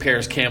replacing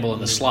Paris Campbell in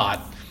the slot,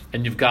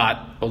 and you've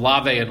got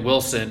Olave and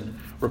Wilson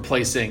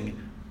replacing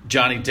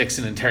Johnny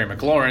Dixon and Terry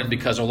McLaurin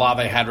because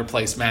Olave had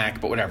replaced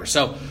Mack, but whatever.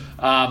 So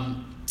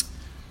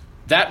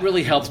that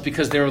really helps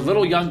because they're a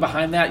little young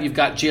behind that. You've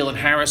got Jalen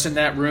Harris in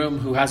that room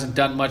who hasn't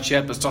done much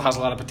yet but still has a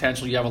lot of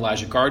potential. You have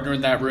Elijah Gardner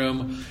in that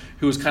room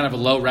who is kind of a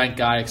low-ranked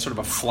guy, sort of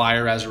a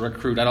flyer as a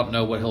recruit. I don't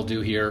know what he'll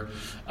do here.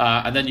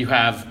 And then you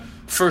have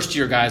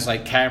first-year guys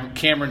like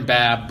Cameron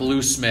Babb,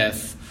 Blue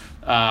Smith,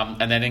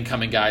 and then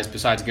incoming guys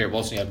besides Garrett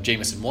Wilson, you have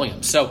Jamison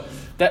Williams. So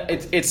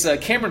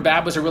Cameron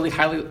Babb was a really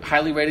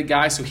highly rated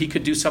guy, so he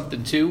could do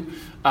something too.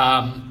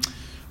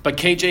 But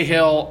KJ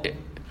Hill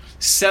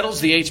settles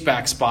the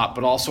H-back spot,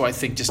 but also I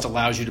think just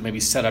allows you to maybe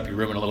set up your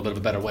room in a little bit of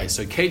a better way.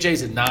 So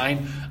KJ's at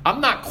 9.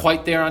 I'm not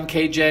quite there on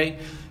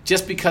KJ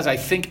just because I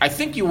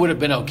think you would have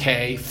been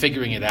okay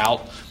figuring it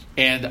out.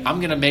 And I'm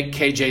going to make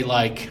KJ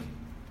like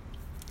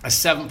a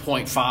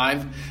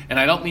 7.5. And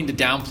I don't mean to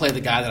downplay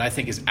the guy that I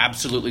think has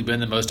absolutely been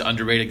the most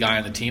underrated guy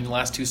on the team the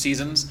last 2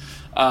 seasons.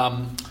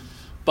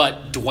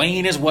 But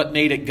Dwayne is what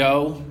made it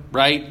go,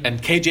 right?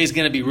 And KJ's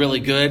going to be really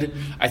good.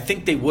 I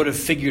think they would have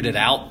figured it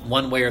out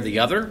one way or the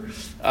other.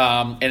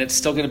 And it's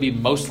still going to be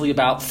mostly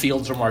about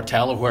Fields or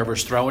Martell or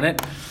whoever's throwing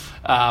it.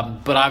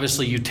 But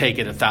obviously you take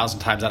it 1,000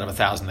 times out of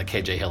 1,000 that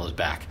KJ Hill is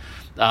back.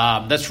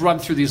 Let's run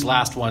through these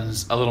last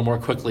ones a little more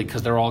quickly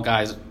because they're all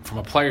guys from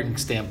a playing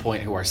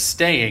standpoint who are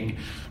staying.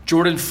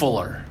 Jordan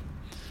Fuller,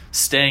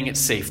 staying at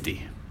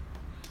safety.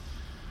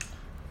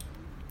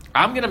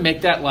 I'm gonna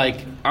make that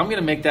like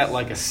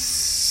a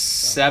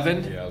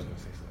 7. Yeah, I was going to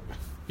say 7.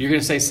 You're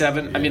gonna say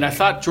 7? Yeah. I mean, I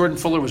thought Jordan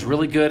Fuller was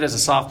really good as a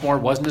sophomore.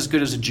 Wasn't as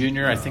good as a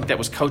junior. I think that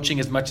was coaching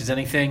as much as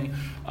anything.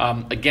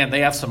 Again, they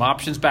have some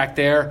options back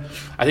there.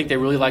 I think they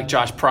really like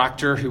Josh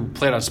Proctor, who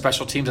played on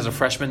special teams as a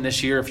freshman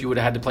this year. If you would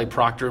have had to play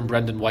Proctor and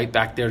Brendan White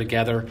back there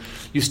together,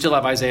 you still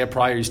have Isaiah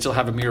Pryor. You still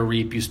have Amir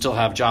Reep. You still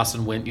have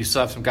Jocelyn Wint. You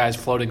still have some guys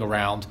floating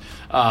around.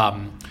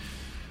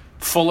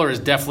 Fuller is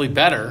definitely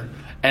better.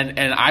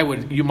 And I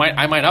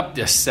might up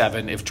this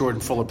 7 if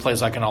Jordan Fuller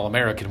plays like an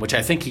All-American, which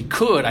I think he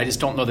could. I just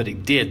don't know that he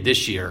did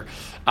this year.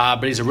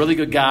 But he's a really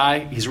good guy.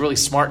 He's a really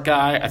smart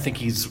guy. I think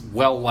he's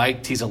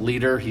well-liked. He's a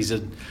leader. He's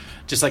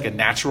just like a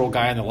natural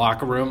guy in the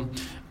locker room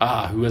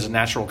who has a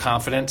natural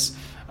confidence.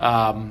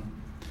 But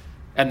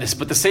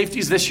the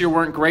safeties this year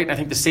weren't great, and I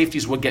think the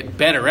safeties would get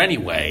better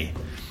anyway.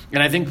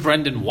 And I think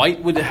Brendan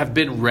White would have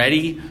been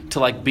ready to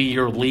like be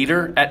your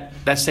leader at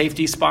that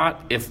safety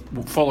spot if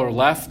Fuller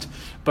left.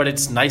 But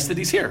it's nice that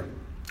he's here.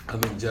 I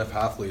think Jeff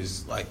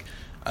Hafley's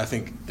I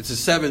think it's a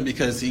 7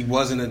 because he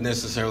wasn't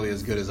necessarily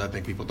as good as I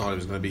think people thought he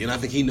was going to be. And I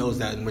think he knows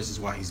that, and which is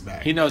why he's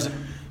back. He knows it.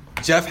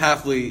 Jeff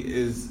Hafley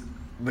is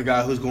the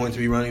guy who's going to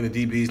be running the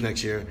DBs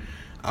next year.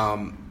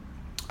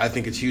 I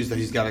think it's huge that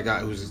he's got a guy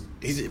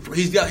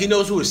he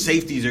knows who his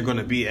safeties are going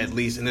to be at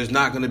least, and there's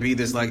not going to be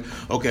this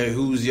okay,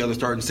 who's the other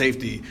starting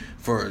safety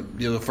for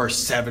the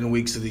first 7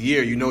 weeks of the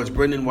year. You know it's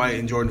Brendan White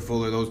and Jordan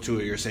Fuller. Those two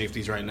are your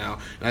safeties right now,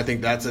 and I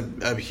think that's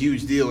a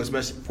huge deal,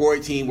 especially for a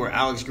team where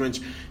Alex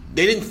Grinch,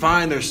 they didn't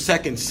find their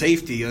second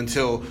safety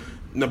until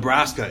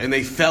Nebraska, and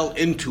they fell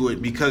into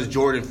it because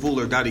Jordan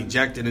Fuller got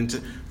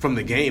ejected from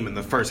the game in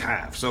the first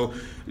half. So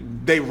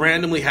they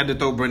randomly had to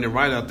throw Brendan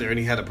White out there, and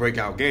he had a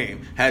breakout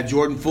game. Had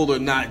Jordan Fuller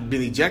not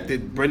been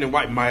ejected, Brendan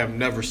White might have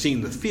never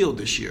seen the field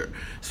this year.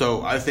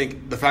 So I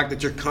think the fact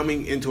that you're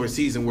coming into a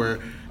season where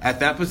at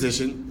that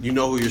position you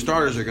know who your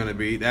starters are going to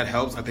be, that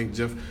helps. I think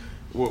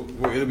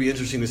it'll be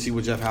interesting to see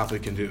what Jeff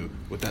Hafley can do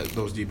with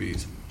those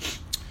DBs.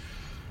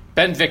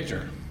 Ben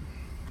Victor.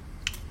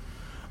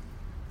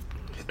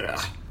 Yeah.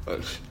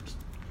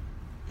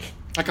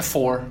 Like a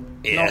 4.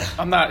 Yeah. No,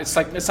 I'm not. It's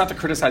not to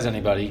criticize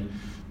anybody,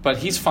 but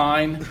he's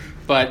fine.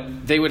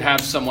 But they would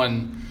have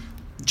someone.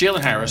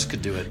 Jalen Harris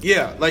could do it.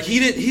 Yeah,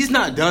 he's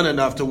not done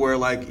enough to where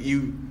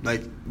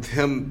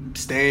him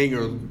staying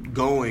or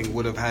going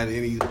would have had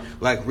any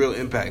real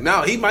impact.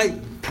 Now he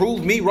might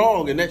prove me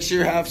wrong and next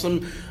year have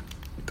some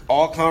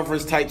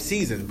all-conference type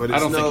season, but I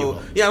don't think he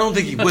will. Yeah, I don't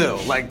think he will.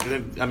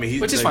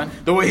 Which is fine.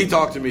 The way he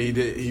talked to me,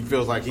 he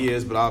feels like he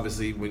is. But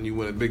obviously, when you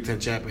win a Big Ten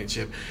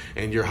championship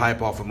and you're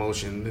hype off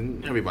emotion,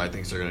 then everybody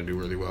thinks they're going to do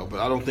really well. But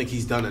I don't think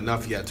he's done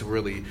enough yet to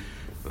really.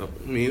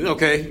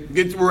 Okay,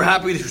 we're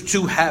happy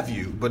to have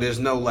you, but there's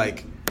no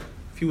if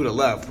you would have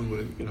left, we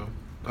would have,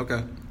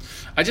 okay.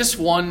 I just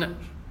won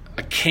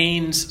a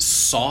Cane's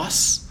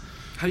sauce.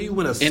 How do you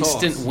win a sauce?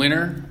 Instant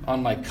winner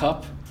on my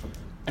cup.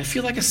 I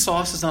feel like a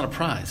sauce is not a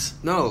prize.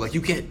 No,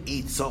 you can't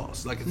eat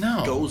sauce.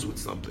 It goes with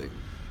something.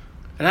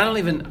 And I don't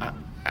even.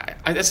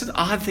 That's an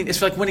odd thing.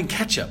 It's like winning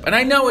ketchup. And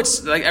I know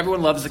it's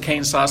everyone loves the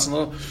cane sauce and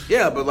little.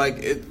 Yeah, but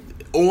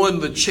on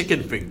the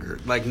chicken finger,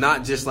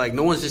 not just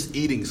no one's just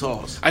eating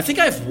sauce. I think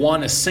I've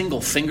won a single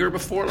finger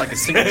before, a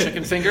single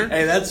chicken finger.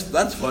 Hey,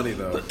 that's funny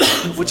though.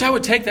 Which I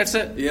would take. That's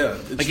it. Yeah,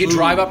 you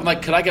drive up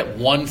and could I get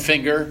one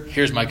finger?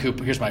 Here's my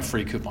coupon. Here's my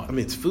free coupon. I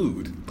mean, it's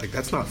food.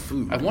 That's not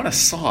food. I want a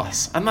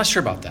sauce. I'm not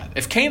sure about that.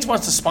 If Cane's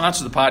wants to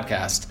sponsor the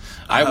podcast,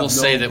 I will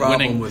say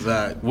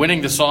that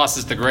winning the sauce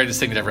is the greatest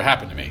thing that ever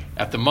happened to me.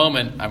 At the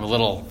moment,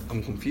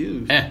 I'm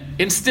confused.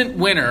 Instant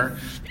winner.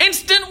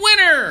 Instant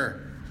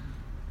winner.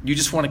 You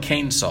just want a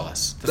cane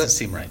sauce. Doesn't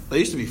seem right. They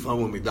used to be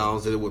fun when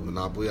McDonald's did it with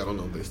Monopoly. I don't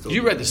know if they still do.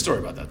 You read the story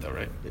about that, though,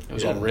 right? It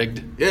was all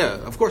rigged? Yeah,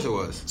 of course it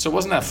was. So it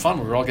wasn't that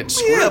fun? We were all getting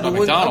squared by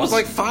McDonald's.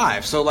 I was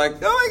 5, so oh my God,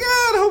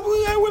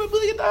 hopefully I win $1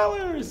 million.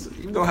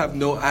 Even though I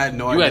had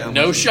no idea. You had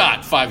no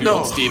shot,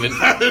 5-year-old Steven.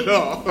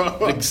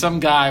 No. Some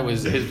guy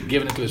was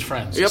giving it to his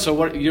friends. Yep.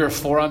 So you're a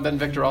 4 on Ben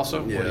Victor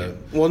also? Yeah.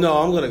 Well, no,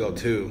 I'm going to go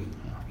 2.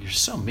 You're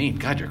so mean.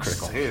 God, you're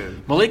critical.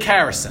 Damn. Malik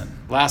Harrison,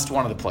 last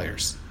one of the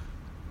players.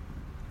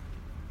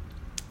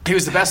 He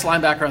was the best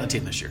linebacker on the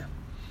team this year.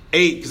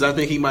 8, because I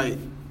think he might.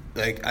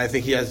 I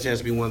think he has a chance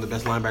to be one of the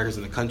best linebackers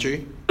in the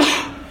country.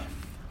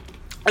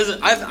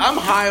 I'm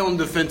high on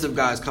defensive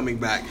guys coming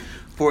back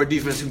for a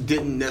defense who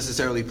didn't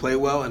necessarily play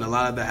well, and a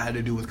lot of that had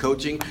to do with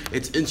coaching.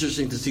 It's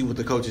interesting to see what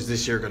the coaches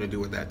this year are going to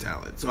do with that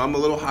talent. So I'm a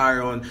little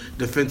higher on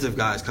defensive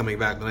guys coming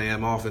back than I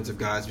am offensive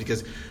guys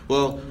because,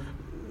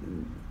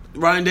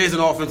 Ryan Day's an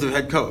offensive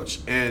head coach,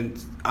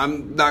 and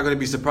I'm not going to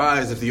be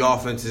surprised if the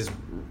offense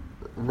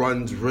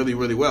runs really,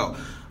 really well.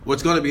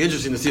 What's going to be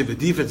interesting to see if the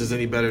defense is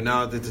any better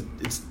now that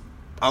it's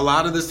a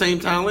lot of the same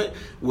talent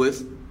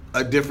with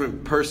a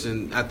different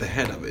person at the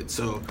head of it.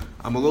 So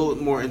I'm a little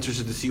more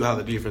interested to see how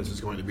the defense is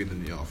going to be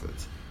than the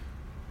offense.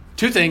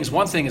 2 things.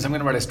 One thing is I'm going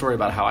to write a story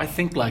about how I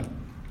think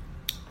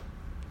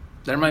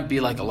there might be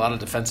a lot of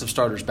defensive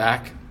starters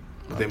back.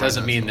 That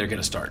doesn't mean they're going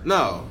to start.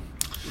 No,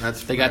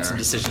 they got some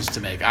decisions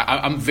to make.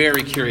 I'm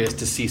very curious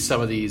to see some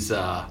of these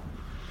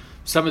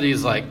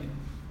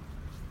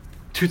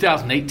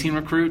 2018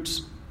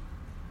 recruits.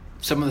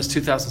 Some of this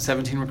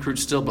 2017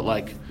 recruits still, but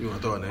you want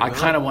to throw a name I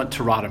kind of want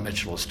Terada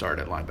Mitchell to start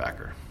at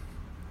linebacker.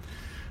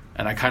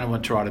 And I kind of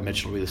want Terada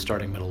Mitchell to be the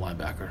starting middle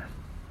linebacker.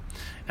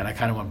 And I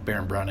kind of want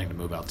Baron Browning to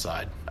move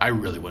outside. I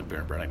really want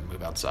Baron Browning to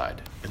move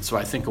outside. And so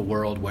I think a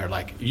world where,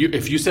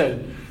 if you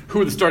said, who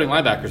are the starting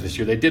linebackers this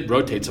year? They did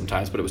rotate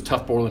sometimes, but it was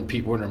Tuff Borland,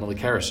 Pete Werner, and Malik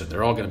Harrison.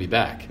 They're all going to be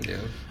back. Yeah.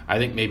 I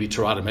think maybe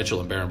Terada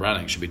Mitchell and Baron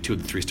Browning should be 2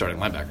 of the 3 starting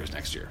linebackers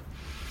next year.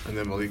 And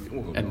then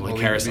Malik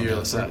Harrison on the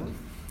other side.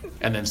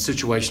 And then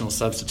situational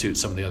substitute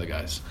some of the other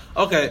guys.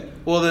 Okay,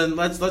 well then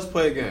let's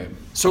play a game.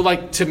 So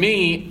to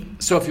me,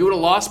 if you would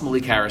have lost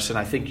Malik Harrison,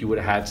 I think you would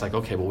have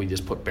had we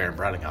just put Baron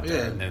Browning out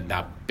there, and then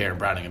now Baron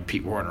Browning and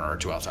Pete Werner are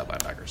 2 outside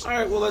linebackers. All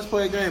right, well let's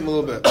play a game a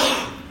little bit.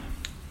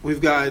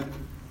 We've got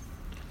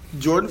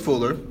Jordan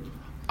Fuller.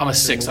 I'm a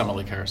 6 on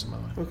Malik Harrison, by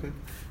the way. Okay.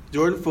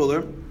 Jordan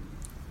Fuller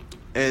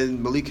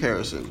and Malik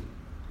Harrison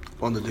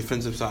on the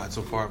defensive side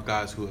so far of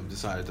guys who have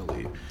decided to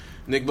leave.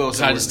 Nick Bosa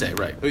Decided to stay,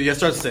 right. Yeah,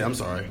 started to stay. I'm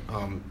sorry.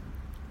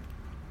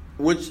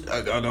 Which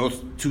are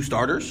those 2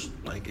 starters,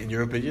 like, in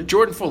your opinion?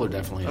 Jordan Fuller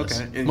definitely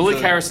is. Okay. And Malik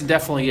Harrison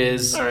definitely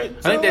is. All right.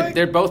 I think So,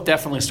 they're both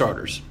definitely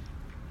starters.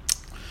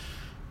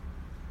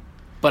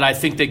 But I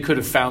think they could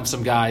have found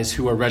some guys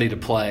who are ready to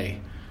play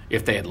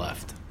if they had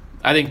left.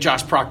 I think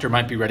Josh Proctor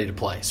might be ready to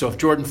play. So if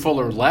Jordan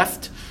Fuller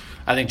left,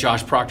 I think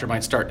Josh Proctor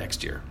might start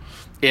next year.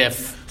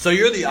 So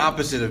you're the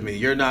opposite of me.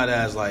 You're not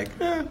as like,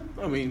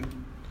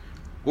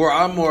 where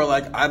I'm more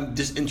like, I'm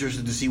just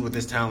interested to see what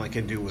this talent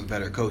can do with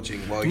better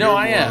coaching. Well, No, you're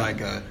I more am.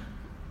 like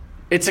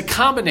It's a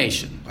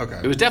combination. Okay.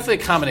 It was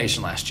definitely a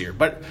combination last year,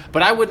 but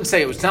I wouldn't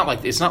say it's not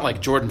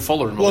like Jordan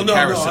Fuller and Malik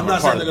Harrison I'm were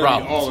not part saying of the they're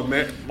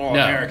problem. all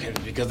American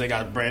because they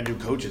got brand new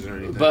coaches and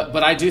everything.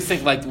 But I do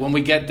think like when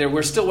we get there,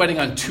 we're still waiting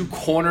on 2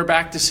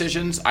 cornerback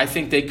decisions. I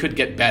think they could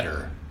get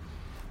better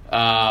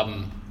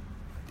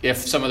if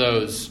some of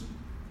those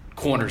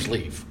corners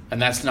leave,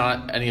 and that's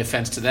not any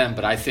offense to them,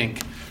 but I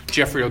think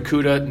Jeffrey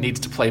Okudah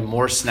needs to play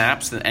more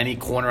snaps than any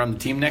corner on the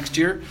team next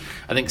year.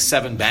 I think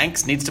Sevyn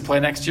Banks needs to play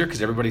next year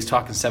because everybody's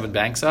talking Sevyn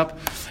Banks up.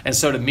 And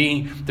so to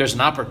me, there's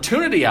an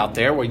opportunity out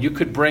there where you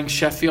could bring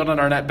Sheffield and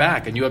Arnett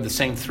back, and you have the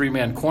same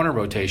 3-man corner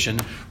rotation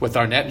with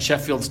Arnett and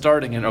Sheffield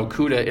starting and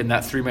Okudah in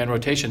that 3-man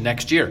rotation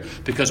next year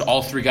because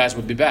all 3 guys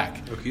would be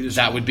back.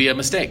 That would be a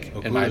mistake,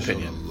 in my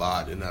opinion. a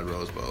lot in that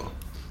Rose Bowl.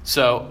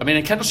 So, I mean,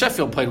 and Kendall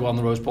Sheffield played well in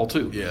the Rose Bowl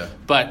too. Yeah.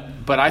 But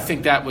I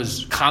think that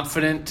was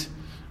confident,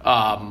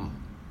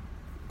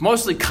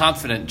 mostly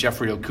confident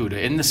Jeffrey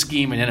Okudah in the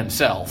scheme and in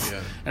himself.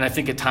 Yeah. And I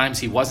think at times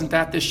he wasn't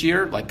that this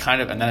year, like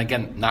kind of, and then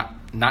again,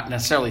 not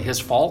necessarily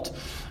his fault.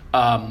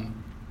 But,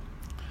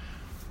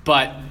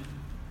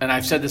 and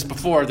I've said this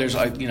before, there was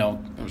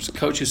a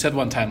coach who said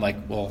one time, like,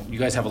 well, you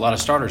guys have a lot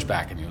of starters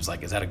back. And he was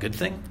like, is that a good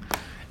thing?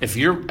 If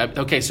you're,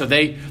 okay, so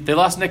they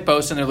lost Nick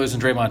Bosa and they're losing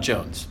Draymond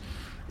Jones.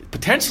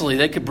 Potentially,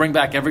 they could bring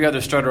back every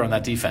other starter on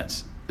that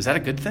defense. Is that a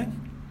good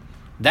thing?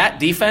 That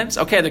defense,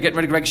 okay, they're getting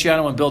rid of Greg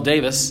Schiano and Bill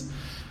Davis,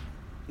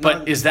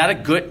 but is that a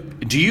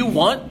good? Do you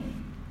want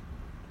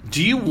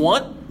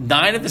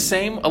 9 of the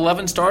same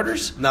 11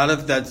 starters? Not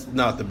if that's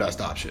not the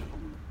best option.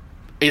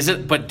 Is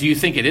it? But do you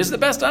think it is the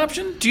best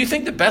option? Do you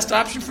think the best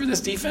option for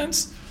this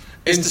defense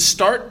is to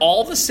start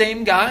all the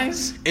same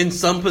guys? In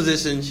some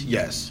positions,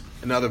 yes.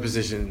 In other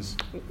positions,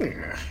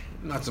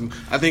 not some.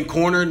 I think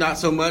corner, not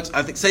so much.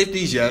 I think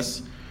safeties,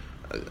 yes.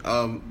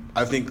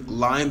 I think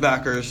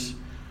linebackers,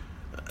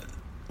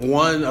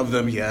 one of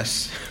them,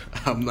 yes.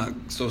 I'm not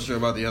so sure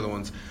about the other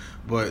ones.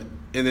 And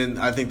then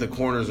I think the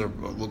corners are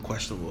a little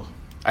questionable.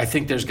 I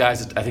think there's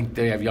guys I think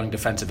they have young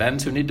defensive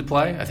ends who need to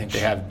play. I think they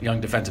have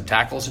young defensive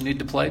tackles who need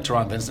to play.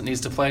 Teron Vincent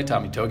needs to play.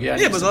 Tommy Togiai needs to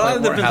play. Yeah, but a lot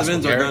of more. defensive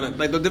ends Haskell are Garrett. going to,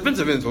 like, the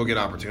defensive ends will get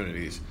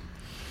opportunities.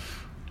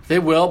 They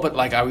will, but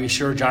like, are we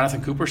sure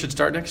Jonathan Cooper should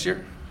start next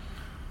year?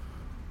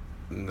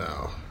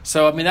 No.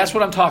 So, I mean, that's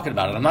what I'm talking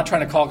about. And I'm not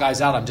trying to call guys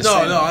out. I'm just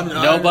saying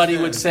nobody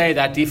would say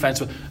that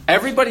defense.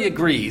 Everybody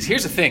agrees.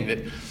 Here's the thing, that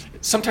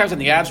sometimes in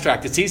the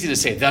abstract, it's easy to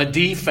say the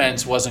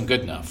defense wasn't good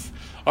enough.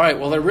 All right,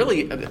 well,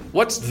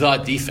 what's the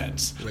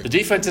defense? The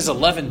defense is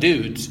 11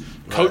 dudes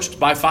coached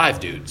by 5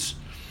 dudes.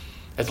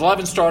 It's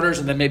 11 starters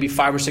and then maybe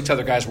 5 or 6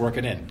 other guys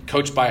working in,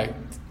 coached by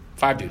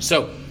 5 dudes.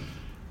 So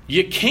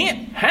you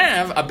can't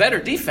have a better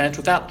defense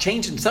without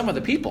changing some of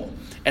the people.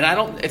 And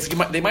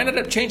they might end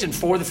up changing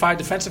 4 of the 5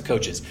 defensive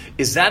coaches.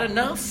 Is that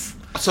enough?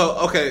 So,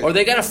 okay. Or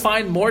they got to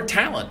find more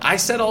talent. I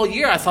said all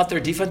year I thought their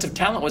defensive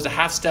talent was a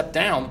half step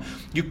down.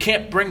 You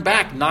can't bring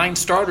back 9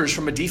 starters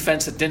from a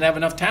defense that didn't have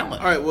enough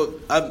talent. All right, well,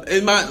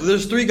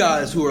 there's 3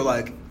 guys who are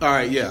like, all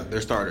right, yeah,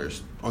 they're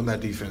starters on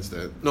that defense.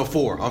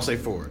 4. I'll say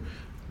 4.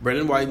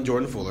 Brandon White and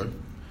Jordan Fuller,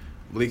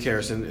 Malik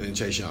Harrison, and then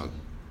Chase Young.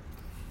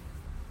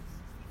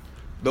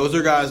 Those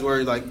are guys where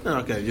you're like,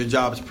 okay, your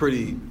job's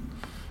pretty.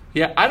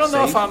 Yeah, I don't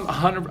know safe. if I'm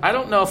 100. I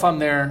don't know if I'm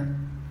there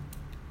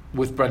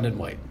with Brendan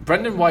White.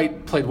 Brendan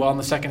White played well in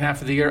the second half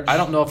of the year. I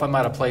don't know if I'm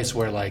at a place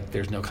where like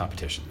there's no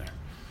competition there.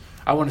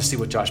 I want to see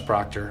what Josh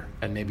Proctor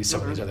and maybe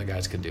some of these other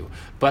guys can do.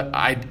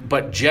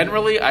 But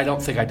generally, I don't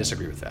think I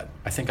disagree with that.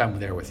 I think I'm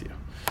there with you.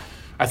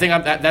 I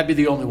think that'd be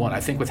the only one. I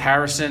think with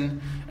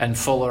Harrison and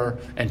Fuller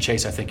and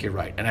Chase, I think you're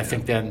right. And I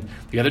think then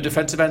the other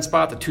defensive end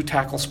spot, the 2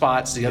 tackle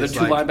spots, the other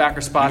 2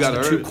 linebacker spots,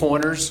 the 2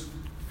 corners.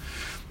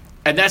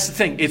 And that's the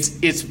thing.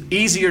 It's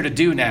easier to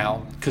do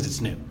now because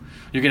it's new.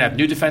 You're going to have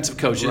new defensive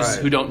coaches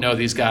who don't know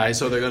these guys.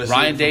 So they're going to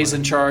Ryan Day's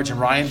in charge, and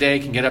Ryan Day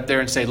can get up there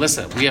and say,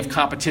 listen, we have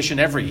competition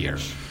every year,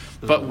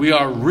 but we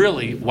are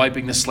really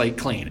wiping the slate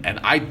clean. And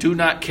I do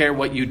not care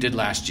what you did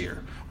last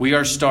year. We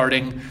are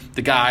starting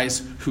the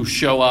guys who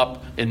show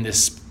up in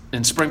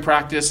spring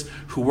practice,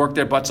 who work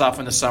their butts off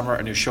in the summer,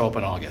 and who show up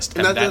in August.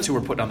 And that's who we're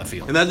putting on the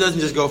field. And that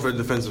doesn't just go for the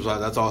defensive side.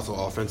 That's also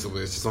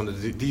offensively. It's just on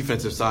the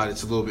defensive side.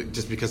 It's a little bit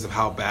just because of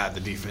how bad the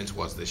defense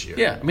was this year.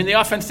 Yeah. I mean, the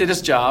offense did its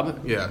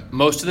job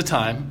most of the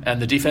time,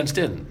 and the defense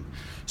didn't.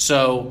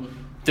 So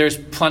there's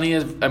plenty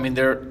of. I mean,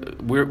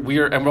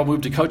 we're and we'll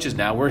move to coaches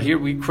now. We're here.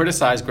 We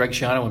criticize Greg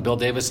Schiano and Bill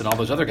Davis and all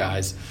those other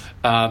guys,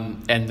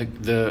 and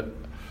the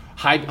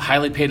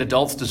highly paid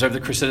adults deserve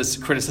the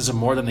criticism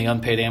more than the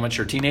unpaid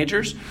amateur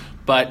teenagers.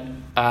 But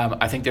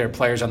I think there are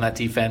players on that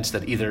defense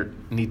that either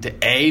need to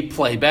A,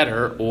 play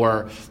better,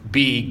 or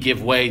B,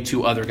 give way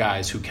to other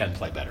guys who can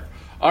play better.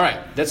 All right,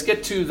 let's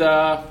get to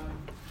the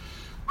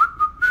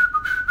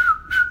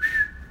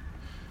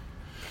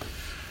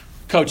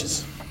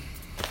coaches.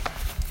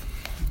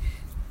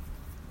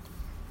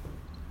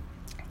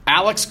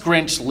 Alex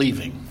Grinch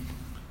leaving.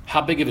 How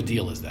big of a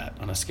deal is that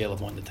on a scale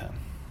of 1 to 10?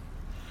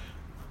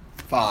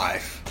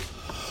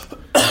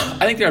 5.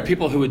 I think there are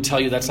people who would tell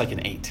you that's like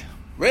an 8.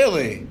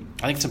 Really?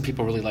 I think some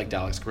people really liked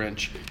Alex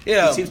Grinch.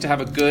 Yeah. He seems to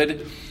have a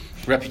good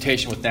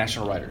reputation with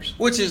national writers.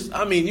 Which is,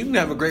 I mean, you can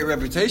have a great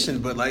reputation,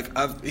 but like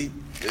I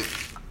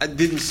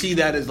didn't see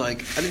that as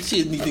like I didn't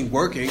see anything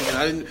working, and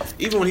I didn't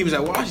even when he was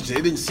at Washington,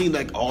 it didn't seem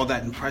like all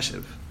that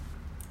impressive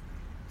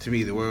to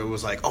me. Where it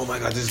was like, oh my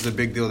God, this is a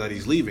big deal that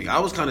he's leaving. I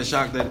was kind of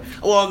shocked that.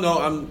 Well, no,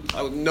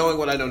 I'm knowing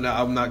what I know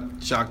now. I'm not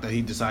shocked that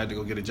he decided to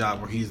go get a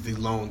job where he's the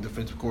lone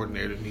defensive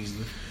coordinator and he's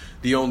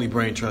the only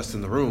brain trust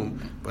in the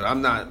room. But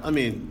I'm not. I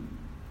mean.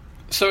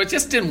 So it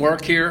just didn't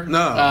work here. No.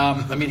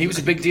 I mean, he was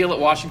a big deal at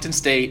Washington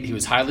State. He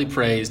was highly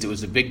praised. It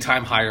was a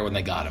big-time hire when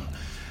they got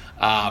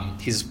him.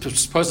 He's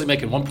supposedly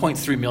making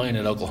 $1.3 million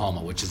at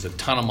Oklahoma, which is a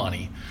ton of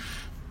money.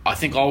 I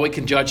think all we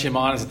can judge him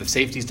on is that the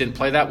safeties didn't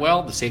play that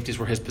well. The safeties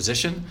were his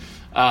position.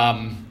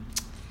 And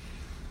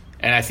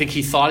I think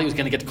he thought he was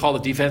going to get to call the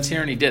defense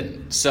here, and he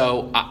didn't.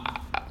 So,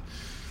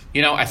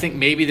 I think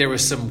maybe there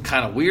was some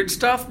kind of weird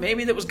stuff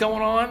maybe that was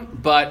going on,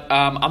 but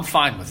I'm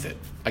fine with it.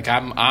 Like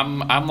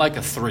I'm like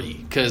a 3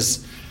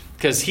 because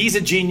he's a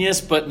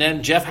genius, but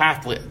then Jeff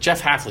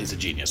Hafley's a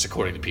genius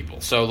according to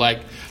people. So like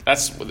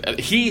that's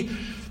he.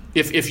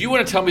 If you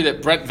want to tell me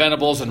that Brent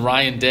Venables and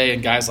Ryan Day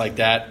and guys like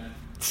that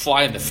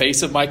fly in the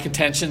face of my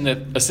contention that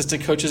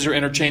assistant coaches are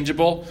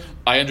interchangeable,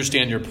 I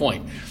understand your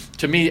point.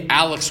 To me,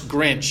 Alex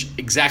Grinch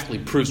exactly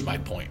proves my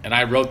point, and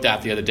I wrote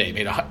that the other day.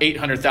 Made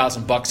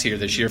 $800,000 here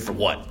this year for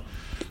what?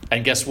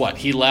 And guess what?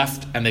 He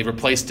left, and they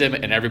replaced him,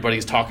 and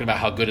everybody's talking about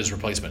how good his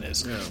replacement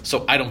is. Yeah.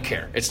 So I don't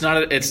care. It's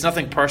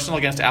nothing personal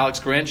against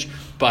Alex Grinch,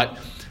 but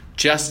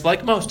just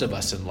like most of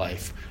us in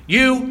life,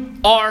 you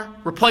are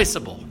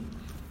replaceable.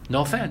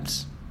 No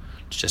offense.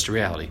 It's just a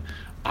reality.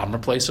 I'm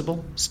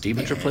replaceable.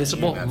 Steven's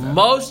replaceable.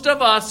 Most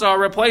of us are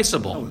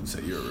replaceable. I wouldn't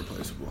say you're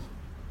replaceable.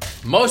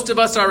 Most of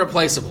us are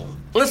replaceable.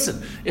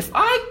 Listen, if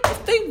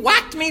they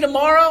whacked me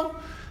tomorrow,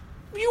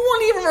 you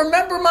wouldn't even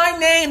remember my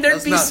name.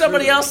 There'd be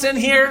somebody else in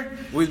here.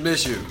 We'd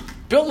miss you.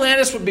 Bill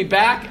Landis would be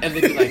back, and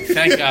they'd be like,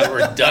 thank God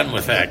we're done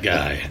with that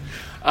guy.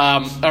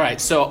 All right,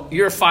 so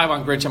you're a 5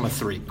 on Grinch. I'm a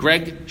 3.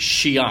 Greg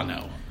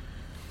Schiano.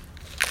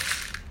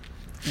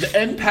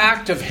 The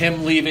impact of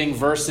him leaving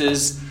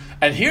versus,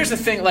 and here's the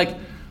thing, like,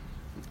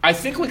 I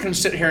think we can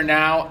sit here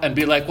now and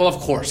be like, well, of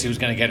course he was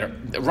going to get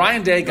her.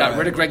 Ryan Day got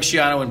rid of Greg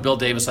Schiano and Bill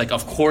Davis. Like,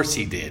 of course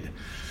he did.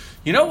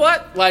 You know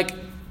what? Like,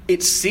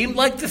 it seemed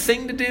like the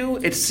thing to do.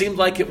 It seemed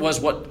like it was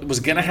what was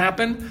going to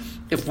happen.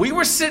 If we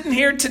were sitting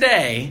here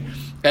today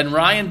and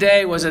Ryan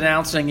Day was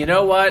announcing, you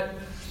know what?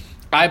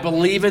 I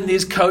believe in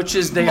these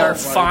coaches. They are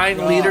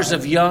fine leaders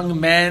of young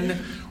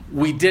men.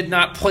 We did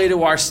not play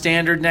to our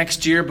standard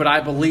next year, but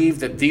I believe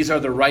that these are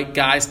the right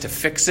guys to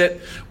fix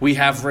it. We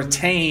have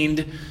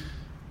retained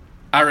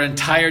our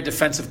entire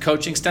defensive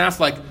coaching staff.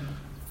 Like,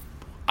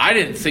 I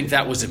didn't think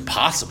that was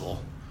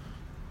impossible.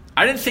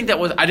 I didn't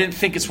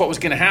think it's what was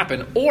going to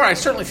happen. Or I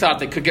certainly thought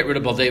they could get rid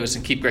of Bill Davis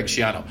and keep Greg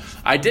Schiano.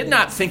 I did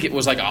not think it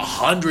was like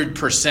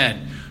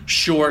 100%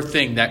 sure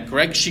thing that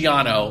Greg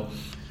Schiano,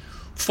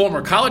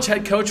 former college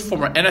head coach,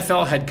 former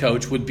NFL head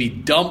coach, would be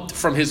dumped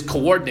from his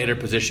coordinator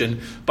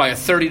position by a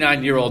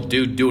 39-year-old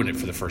dude doing it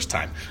for the first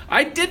time.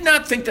 I did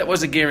not think that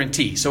was a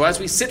guarantee. So as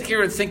we sit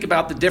here and think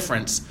about the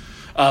difference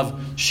of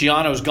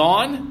Schiano's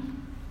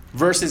gone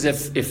versus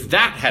if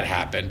that had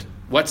happened,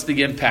 what's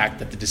the impact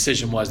that the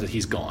decision was that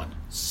he's gone?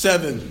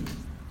 7.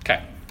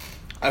 Okay.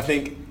 I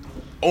think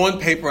on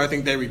paper, I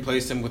think they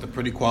replaced him with a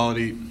pretty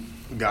quality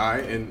guy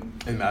in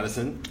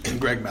Madison, in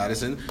Greg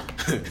Madison.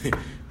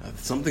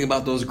 Something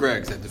about those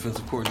Gregs, that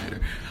defensive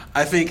coordinator.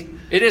 I think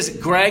it is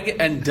Greg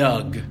and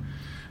Doug.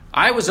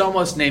 I was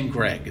almost named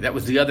Greg. That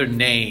was the other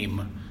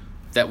name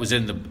that was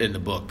in the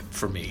book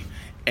for me.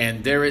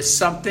 And there is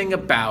something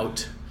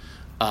about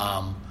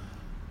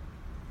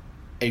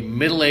a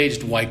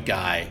middle-aged white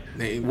guy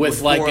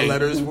with like 4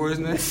 letters for his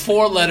name?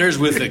 4 letters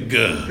with a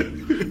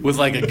G. With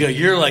like a G.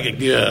 You're like a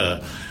G.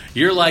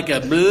 You're like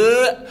a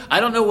bleh. I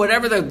don't know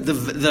whatever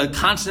the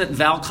consonant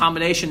vowel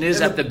combination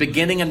is at the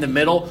beginning and the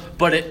middle,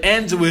 but it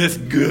ends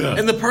with G.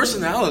 And the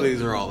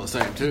personalities are all the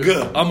same too. G.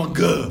 I'm a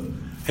G.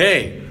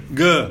 Hey,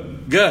 G.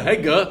 G.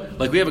 Hey, G.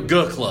 Like we have a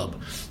G club.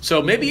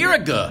 So maybe you're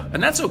a G,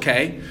 and that's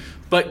okay.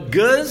 But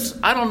G's,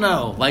 I don't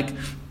know. Like,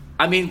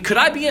 I mean,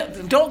 couldn't I be a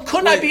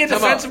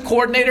defensive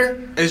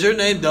coordinator? Is your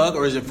name Doug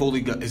or is it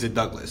is it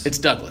Douglas? It's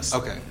Douglas.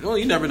 Okay. Well,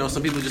 you never know.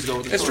 Some people just go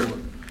with the It's story.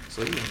 true.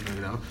 So you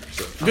never know.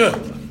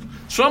 Good.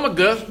 So I'm a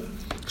good.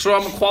 So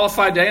I'm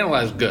qualified to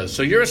analyze good.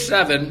 So you're a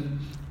 7.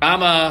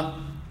 I'm a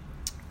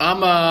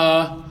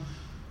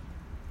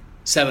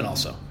 7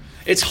 also.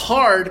 It's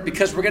hard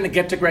because we're going to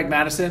get to Greg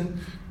Mattison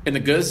in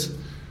the goods.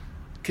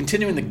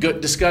 Continuing the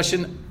good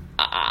discussion.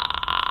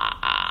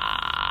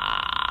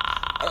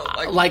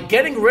 Like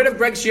getting rid of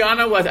Greg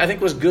Schiano, I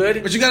think was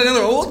good. But you got another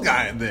old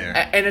guy in there.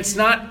 And it's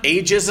not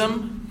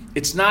ageism.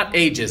 It's not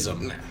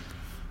ageism.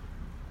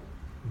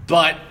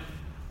 But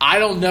I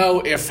don't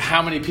know if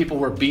how many people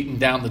were beating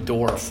down the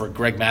door for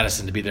Greg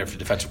Mattison to be there for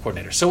defensive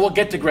coordinator. So we'll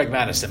get to Greg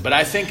Mattison. But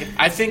I think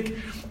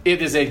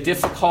it is a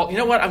difficult – you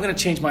know what? I'm going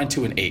to change mine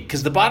to an 8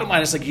 because the bottom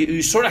line is like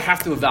you sort of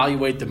have to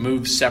evaluate the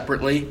moves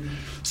separately.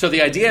 So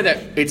the idea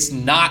that it's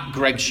not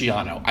Greg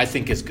Schiano I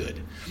think is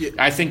good. Yeah.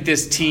 I think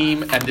this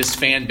team and this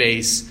fan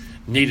base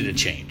needed a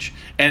change.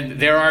 And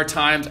there are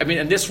times – I mean,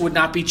 and this would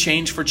not be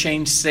change for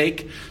change's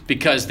sake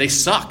because they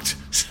sucked.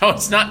 So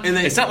it's not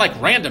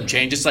like random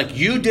change. It's like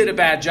you did a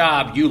bad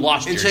job, you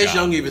lost your job. And Chase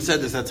Young even said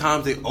this. At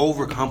times they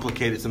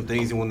overcomplicated some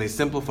things, and when they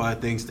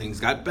simplified things, things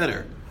got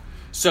better.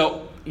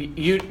 So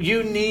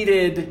you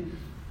needed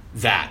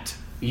that.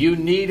 You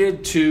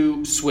needed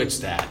to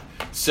switch that.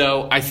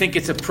 So I think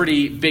it's a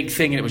pretty big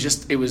thing, and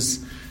it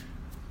was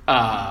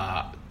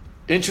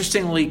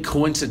interestingly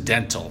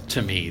coincidental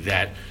to me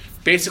that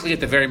basically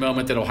at the very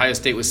moment that Ohio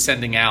State was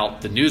sending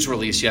out the news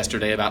release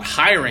yesterday about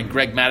hiring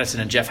Greg Mattison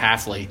and Jeff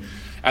Hafley,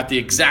 at the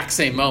exact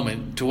same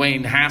moment,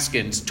 Dwayne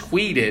Haskins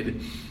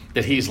tweeted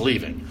that he's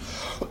leaving.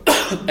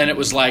 And it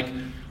was like,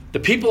 the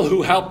people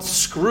who helped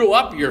screw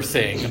up your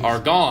thing are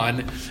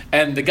gone,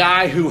 and the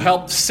guy who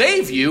helped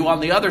save you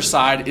on the other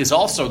side is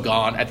also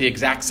gone at the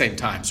exact same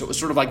time. So it was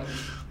sort of like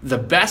the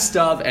best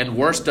of and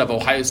worst of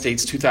Ohio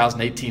State's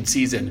 2018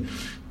 season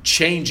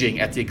changing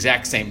at the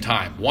exact same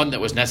time. One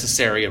that was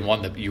necessary and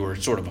one that you were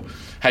sort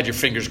of had your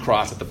fingers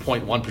crossed at the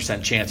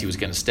 0.1% chance he was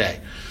going to stay.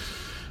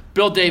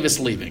 Bill Davis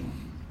leaving.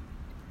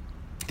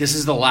 This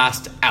is the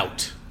last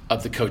out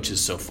of the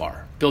coaches so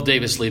far. Bill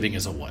Davis leaving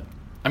is a 1.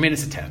 I mean,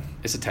 it's a 10.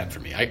 It's a 10 for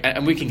me.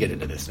 And we can get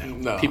into this now.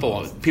 No. People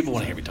want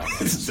to hear me talk about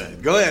this.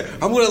 Go ahead.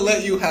 I'm going to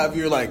let you have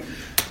your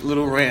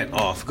little rant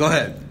off. Go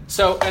ahead.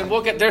 So, and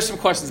there's some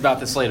questions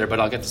about this later, but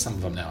I'll get to some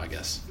of them now, I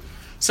guess.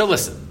 So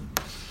listen,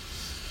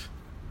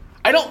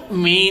 I don't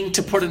mean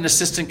to put an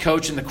assistant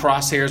coach in the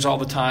crosshairs all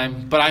the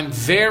time, but I'm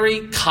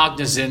very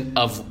cognizant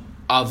of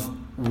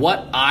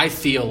what I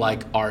feel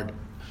like are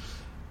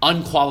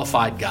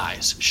unqualified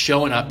guys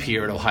showing up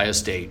here at Ohio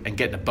State and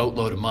getting a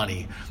boatload of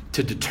money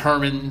to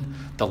determine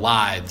the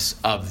lives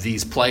of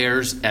these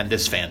players and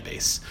this fan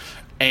base.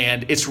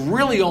 And it's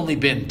really only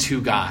been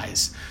 2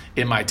 guys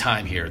in my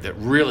time here that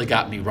really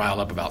got me riled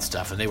up about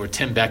stuff. And they were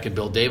Tim Beck and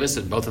Bill Davis,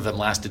 and both of them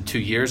lasted 2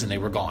 years and they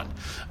were gone.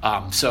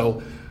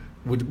 So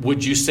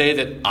would you say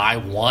that I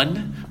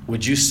won?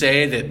 Would you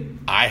say that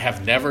I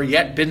have never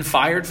yet been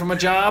fired from a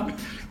job?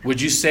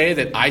 Would you say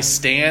that I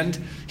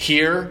stand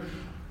here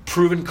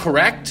proven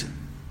correct?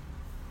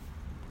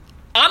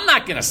 I'm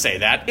not going to say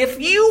that. If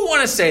you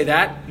want to say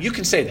that, you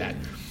can say that.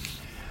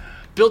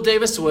 Bill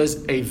Davis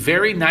was a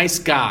very nice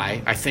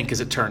guy, I think, as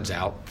it turns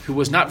out, who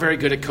was not very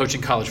good at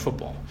coaching college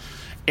football.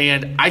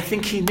 And I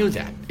think he knew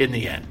that in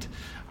the end.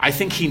 I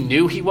think he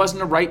knew he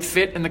wasn't a right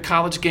fit in the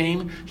college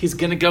game. He's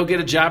going to go get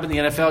a job in the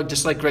NFL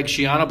just like Greg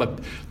Schiano. But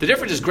the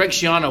difference is Greg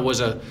Schiano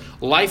was a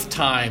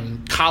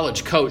lifetime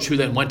college coach who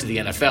then went to the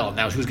NFL. And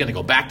now who's going to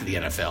go back to the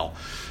NFL?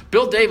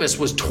 Bill Davis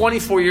was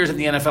 24 years in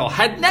the NFL,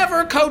 had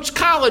never coached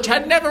college,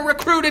 had never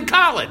recruited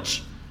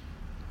college.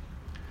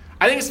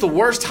 I think it's the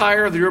worst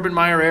hire of the Urban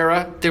Meyer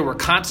era. There were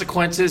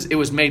consequences. It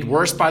was made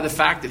worse by the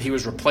fact that he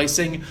was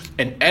replacing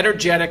an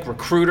energetic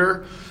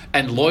recruiter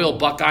and loyal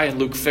Buckeye and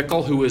Luke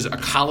Fickell, who was a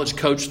college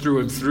coach through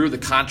and through. The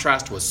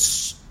contrast was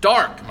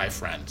stark, my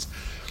friends.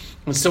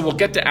 And so we'll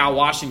get to Al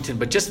Washington,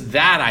 but just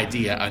that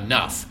idea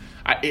enough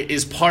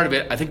is part of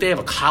it. I think they have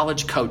a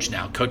college coach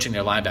now coaching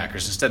their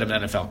linebackers instead of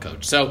an NFL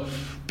coach. So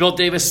Bill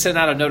Davis sent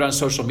out a note on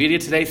social media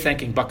today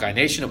thanking Buckeye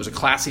Nation. It was a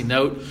classy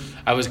note.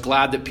 I was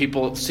glad that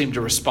people seemed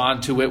to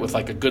respond to it with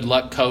like a good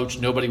luck coach.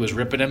 Nobody was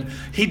ripping him.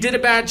 He did a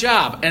bad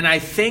job, and I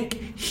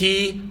think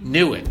he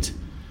knew it.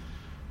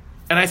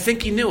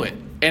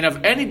 And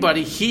of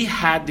anybody, he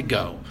had to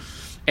go.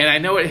 And I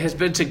know it has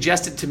been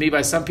suggested to me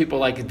by some people,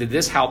 like, did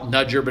this help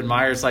nudge Urban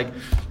Meyer? It's like, do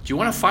you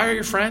want to fire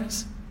your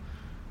friends?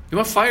 You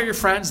want to fire your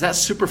friends? That's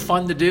super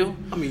fun to do.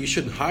 I mean, you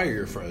shouldn't hire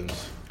your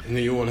friends, and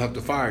then you won't have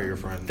to fire your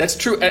friends. That's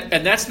true,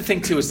 and that's the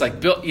thing too. Is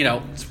like Bill,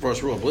 it's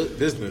first rule of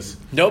business.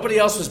 Nobody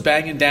else was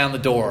banging down the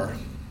door.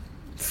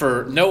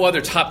 For no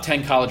other top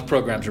 10 college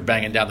programs are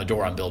banging down the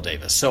door on Bill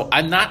Davis. So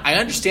I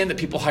understand that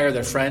people hire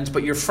their friends,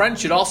 but your friend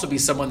should also be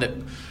someone that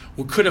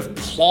could have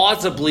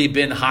plausibly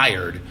been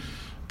hired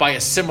by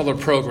a similar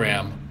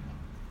program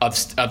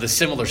of the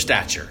similar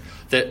stature.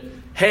 That,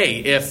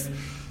 hey,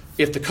 if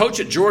the coach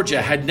at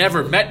Georgia had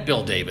never met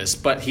Bill Davis,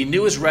 but he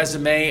knew his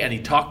resume and he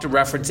talked to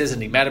references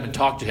and he met him and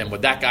talked to him,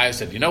 would that guy have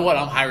said, you know what,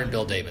 I'm hiring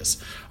Bill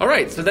Davis? All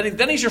right, so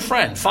then he's your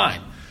friend,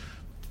 fine.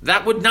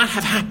 That would not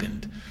have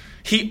happened.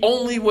 He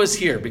only was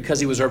here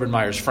because he was Urban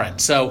Meyer's friend.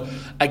 So,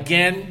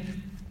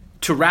 again,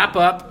 to wrap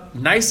up,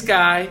 nice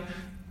guy,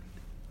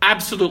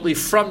 absolutely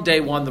from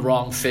day one the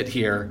wrong fit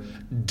here.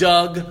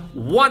 Doug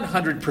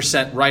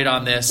 100% right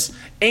on this,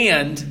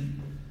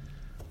 and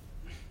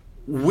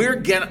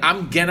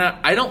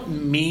I don't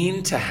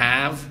mean to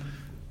have.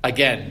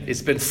 Again,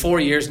 it's been 4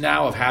 years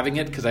now of having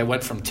it because I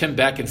went from Tim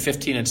Beck in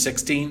 15 and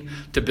 16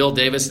 to Bill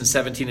Davis in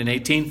 17 and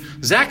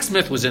 18. Zach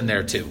Smith was in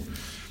there too.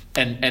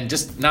 And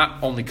just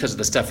not only because of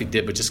the stuff he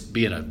did, but just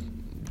being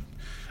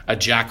a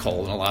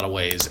jackhole in a lot of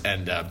ways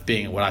and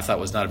being what I thought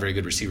was not a very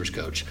good receivers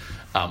coach.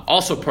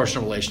 Also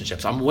personal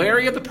relationships. I'm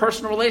wary of the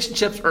personal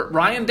relationships.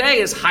 Ryan Day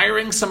is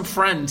hiring some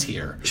friends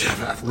here.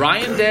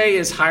 Ryan Day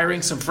is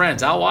hiring some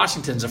friends. Al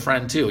Washington's a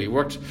friend too.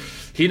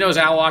 He knows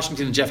Al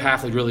Washington and Jeff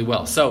Hafley really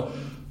well. So,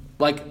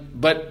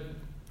 but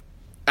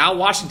Al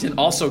Washington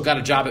also got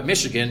a job at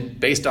Michigan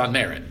based on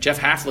merit. Jeff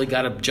Hafley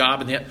got a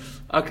job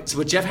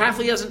but Jeff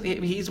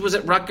Hafley he was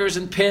at Rutgers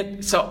and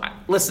Pitt. So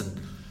listen,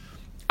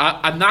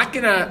 I'm not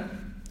gonna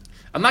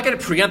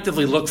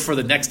preemptively look for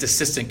the next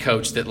assistant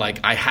coach that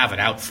I have it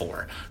out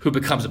for who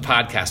becomes a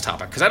podcast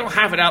topic because I don't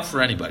have it out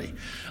for anybody.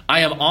 I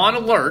am on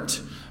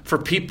alert for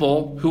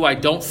people who I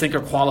don't think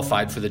are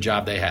qualified for the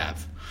job they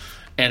have.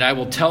 And I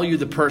will tell you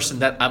the person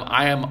that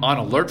I am on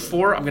alert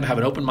for. I'm going to have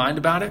an open mind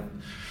about it.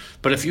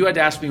 But if you had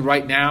to ask me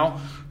right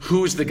now,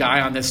 who's the guy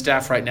on this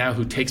staff right now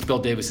who takes Bill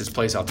Davis's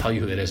place, I'll tell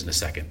you who that is in a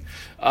second.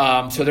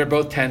 So they're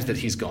both 10s that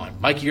he's gone.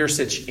 Mike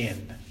Yurcich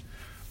in.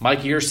 Mike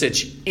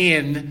Yurcich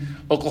in,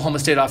 Oklahoma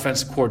State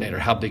offensive coordinator.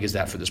 How big is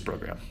that for this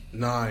program?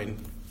 9,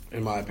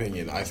 in my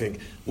opinion. I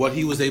think what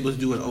he was able to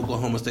do at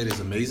Oklahoma State is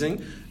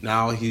amazing.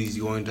 Now he's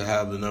going to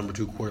have the number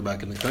 2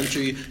 quarterback in the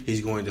country. He's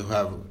going to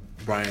have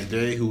Brian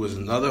Day, who is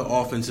another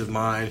offensive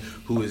mind,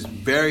 who is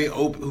very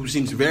open, who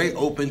seems very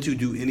open to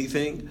do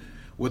anything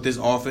with this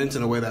offense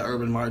in a way that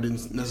Urban Meyer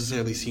didn't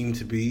necessarily seem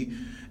to be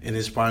in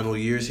his final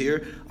years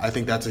here. I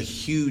think that's a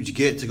huge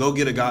get to go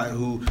get a guy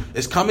who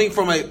is coming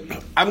from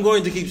I'm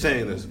going to keep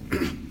saying this.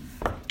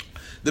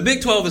 The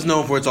Big 12 is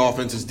known for its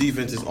offense. Its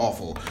defense is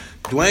awful.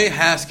 Dwayne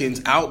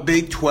Haskins out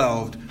Big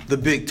 12'd the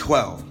Big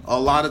 12 a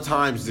lot of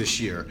times this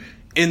year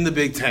in the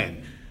Big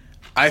 10.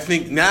 I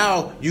think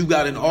now you've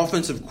got an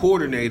offensive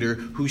coordinator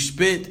who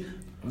spent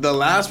the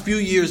last few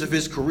years of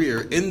his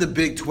career in the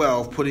Big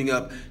 12 putting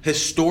up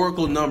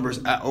historical numbers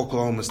at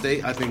Oklahoma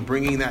State. I think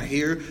bringing that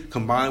here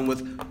combined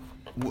with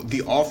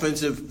the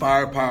offensive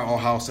firepower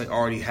Ohio State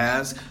already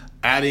has,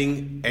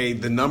 adding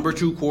the number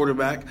 2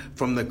 quarterback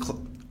from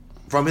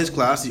his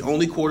class, the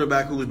only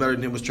quarterback who was better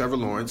than him was Trevor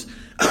Lawrence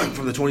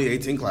from the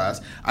 2018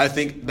 class. I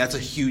think that's a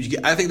huge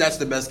get. I think that's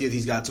the best get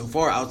he's got so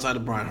far outside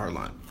of Brian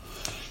Hartline.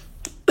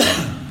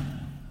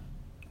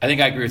 I think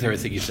I agree with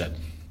everything you said.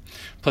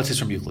 Plus, he's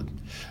from Euclid.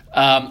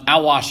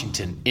 Al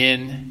Washington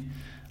in.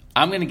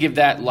 I'm going to give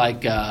that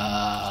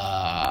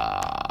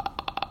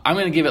I'm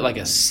going to give it like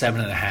a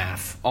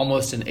 7.5,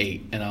 almost an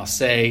 8. And I'll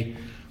say,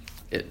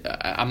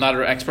 I'm not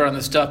an expert on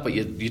this stuff, but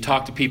you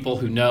talk to people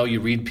who know,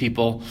 you read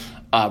people.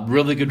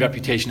 Really good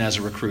reputation as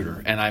a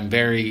recruiter. And I'm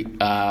very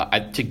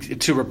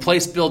to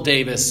replace Bill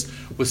Davis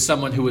with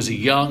someone who is a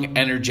young,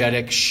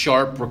 energetic,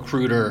 sharp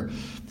recruiter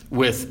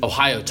with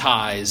Ohio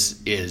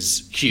ties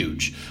is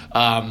huge.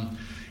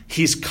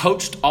 He's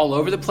coached all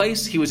over the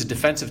place. He was a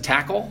defensive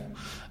tackle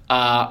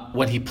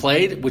when he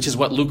played, which is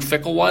what Luke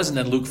Fickell was, and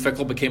then Luke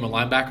Fickell became a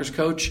linebackers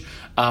coach.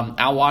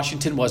 Al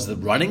Washington was the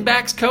running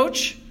backs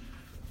coach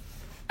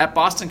at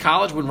Boston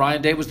College when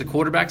Ryan Day was the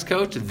quarterbacks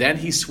coach. Then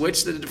he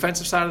switched to the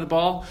defensive side of the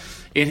ball.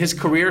 In his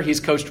career, he's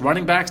coached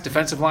running backs,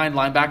 defensive line,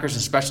 linebackers,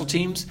 and special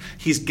teams.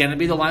 He's going to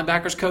be the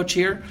linebackers coach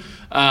here.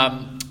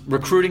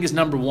 Recruiting is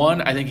number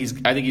 1. I think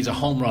he's a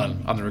home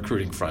run on the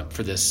recruiting front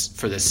for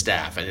this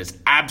staff, and it's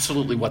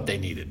absolutely what they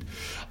needed.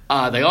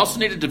 They also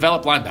need to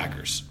develop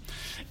linebackers,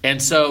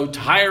 and so to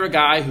hire a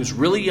guy who's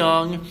really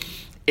young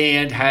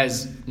and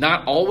has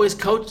not always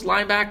coached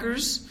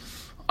linebackers,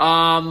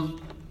 I'm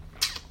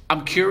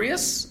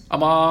curious.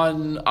 I'm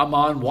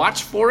on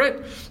watch for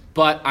it,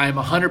 but I'm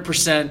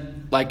 100%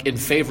 in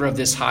favor of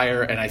this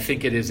hire, and I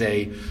think it is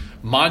a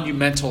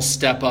monumental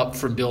step up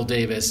from Bill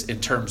Davis in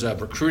terms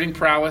of recruiting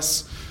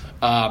prowess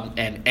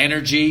and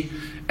energy.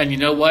 And you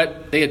know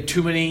what? They had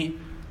too many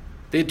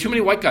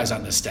white guys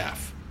on this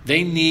staff.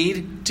 They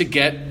need to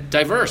get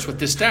diverse with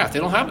this staff. They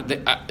don't have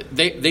it.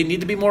 They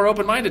need to be more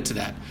open-minded to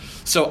that.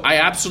 So I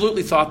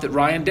absolutely thought that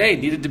Ryan Day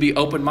needed to be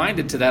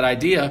open-minded to that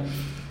idea.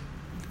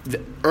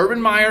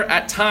 Urban Meyer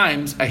at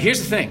times, here's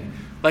the thing.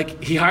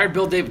 He hired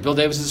Bill Davis. Bill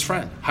Davis is his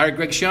friend. Hired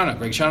Greg Schiano.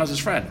 Greg Schiano's his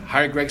friend.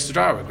 Hired Greg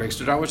Studara. Greg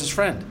Studara was his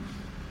friend.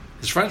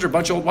 His friends are a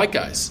bunch of old white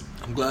guys.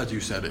 I'm glad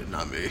you said it,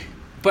 not me.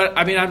 But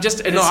I mean, I'm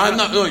just. No, I'm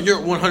not. No, you're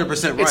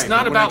 100% right. It's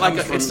not about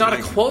it's not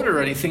a quote or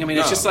anything. I mean,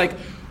 it's just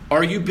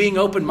are you being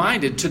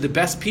open-minded to the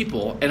best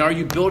people, and are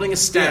you building a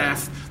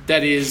staff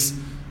that is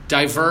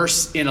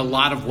diverse in a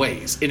lot of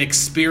ways, in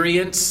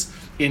experience,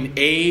 in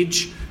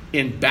age,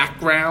 in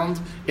background,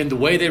 in the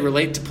way they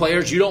relate to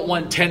players. You don't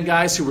want 10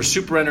 guys who were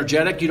super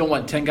energetic. You don't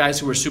want 10 guys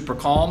who were super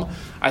calm.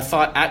 I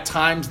thought at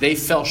times they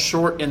fell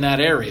short in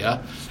that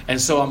area, and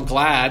so I'm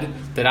glad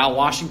that Al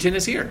Washington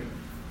is here.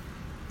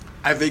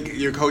 I think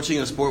you're coaching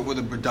a sport with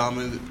a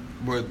predominant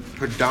where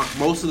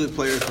most of the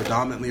players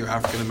predominantly are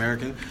African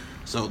American,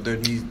 so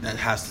that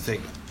has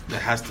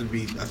to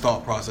be a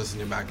thought process in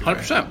your back of your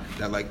 100%. head.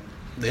 That like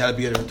they got to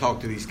be able to talk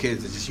to these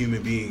kids as just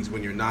human beings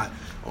when you're not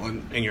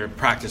in your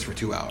practice for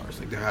 2 hours.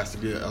 Like there has to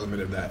be an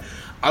element of that.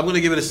 I'm going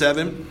to give it a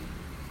 7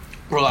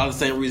 for a lot of the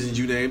same reasons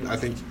you named. I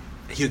think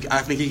he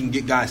can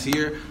get guys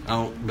here,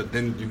 but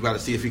then you've got to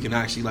see if he can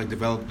actually like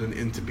develop them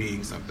into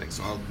being something.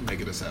 So I'll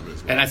make it a 7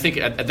 as well. And I think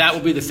that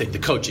will be the thing, the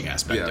coaching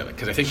aspect of it,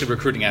 because I think the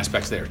recruiting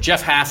aspect's there.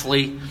 Jeff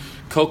Hafley,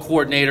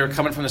 co-coordinator,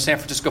 coming from the San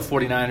Francisco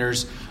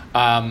 49ers,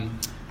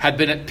 had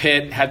been at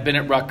Pitt, had been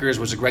at Rutgers,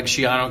 was a Greg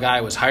Schiano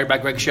guy, was hired by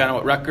Greg Schiano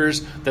at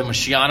Rutgers. Then when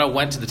Schiano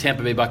went to the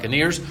Tampa Bay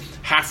Buccaneers,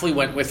 Hafley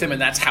went with him, and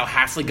that's how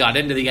Hafley got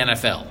into the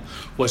NFL,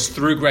 was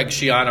through Greg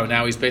Schiano.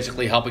 Now he's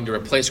basically helping to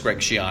replace Greg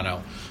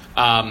Schiano.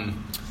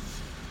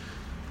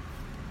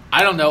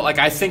 I don't know. Like,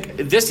 I think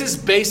this is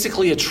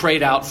basically a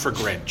trade out for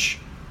Grinch.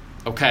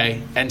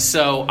 Okay? And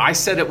so I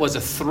said it was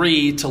a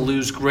 3 to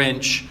lose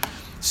Grinch.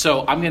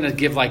 So I'm going to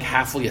give, like,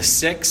 Hafley a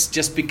 6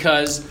 just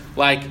because,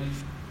 like,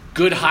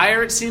 good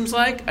hire, it seems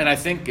like. And I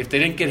think if they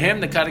didn't get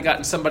him, they could have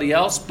gotten somebody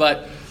else.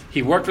 But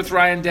he worked with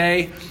Ryan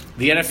Day.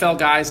 The NFL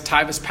guys,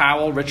 Tyvis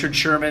Powell, Richard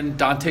Sherman,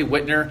 Dante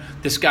Whitner.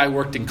 This guy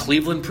worked in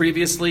Cleveland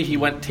previously. He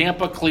went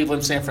Tampa,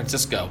 Cleveland, San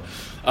Francisco.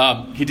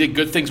 He did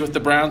good things with the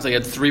Browns. They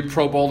had 3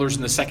 Pro Bowlers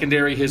in the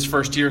secondary his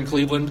first year in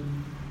Cleveland.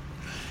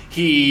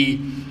 He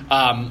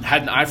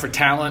had an eye for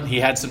talent. He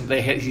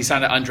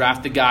signed an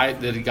undrafted guy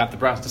that he got the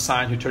Browns to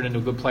sign, who turned into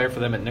a good player for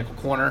them at nickel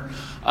corner.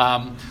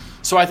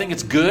 So I think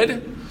it's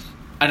good.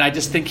 And I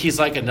just think he's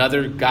like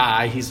another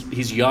guy.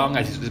 He's young.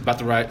 He's about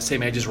the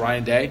same age as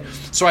Ryan Day.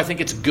 So I think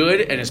it's good,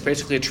 and it's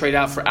basically a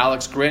trade-out for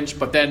Alex Grinch.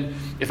 But then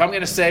if I'm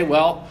going to say,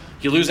 well,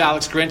 you lose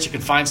Alex Grinch, you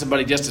can find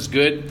somebody just as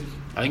good.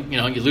 I think,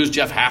 you lose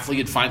Jeff Hafley,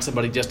 you'd find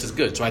somebody just as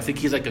good. So I think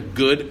he's like a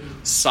good,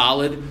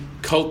 solid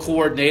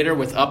co-coordinator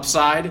with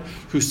upside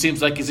who seems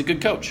like he's a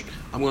good coach.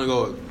 I'm going to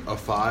go a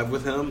 5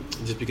 with him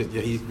just because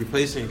he's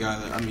replacing a guy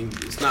that, I mean,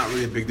 it's not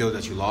really a big deal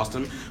that you lost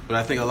him, but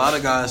I think a lot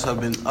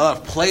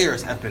of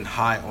players have been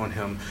high on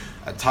him.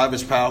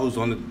 Tyvis Powell, who's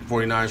on the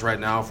 49ers right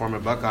now, former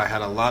Buckeye,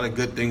 had a lot of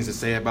good things to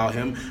say about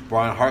him.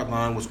 Brian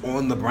Hartline was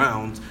on the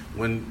Browns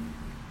when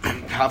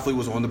Hafley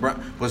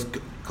was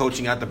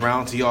coaching at the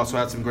Browns. He also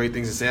had some great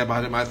things to say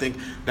about him. I think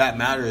that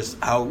matters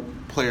how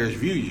players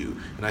view you.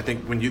 And I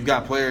think when you've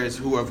got players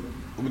who have,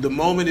 the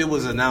moment it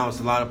was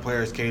announced, a lot of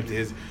players came to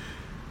his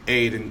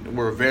aid and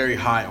were very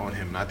high on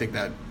him. And I think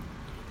that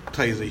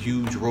plays a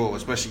huge role,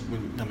 especially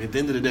when, at the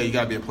end of the day, you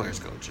got to be a player's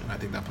coach. And I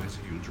think that plays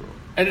a huge role.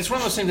 And it's one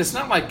of those things, it's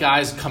not like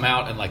guys come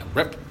out and like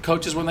rip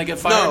coaches when they get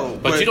fired. No,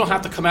 but you don't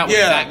have to come out with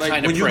that like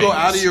kind of praise. when you go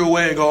out of your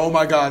way and go, oh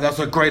my God, that's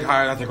a great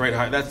hire,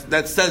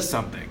 that says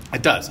something.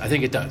 It does. I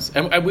think it does.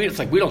 And it's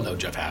like we don't know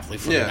Jeff Hafley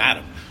from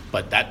Adam,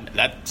 but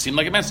that seemed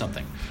like it meant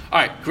something. All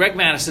right, Greg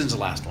Madison's the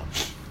last one.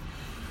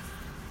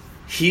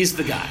 He's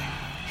the guy.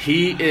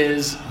 He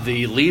is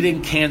the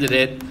leading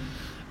candidate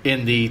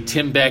in the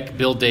Tim Beck,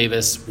 Bill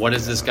Davis, what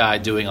is this guy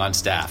doing on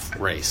staff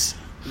race.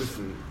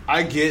 Listen,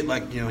 I get,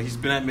 he's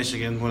been at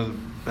Michigan, one of the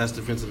best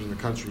defensives in the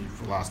country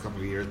for the last couple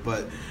of years,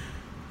 but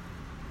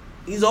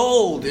he's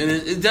old, and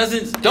it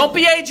doesn't... Don't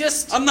be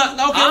ageist. I'm not...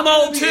 Okay, I'm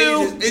old,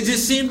 too. It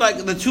just seemed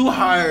like the 2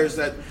 hires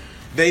that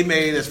they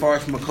made as far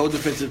as from a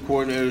co-defensive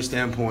coordinator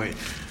standpoint,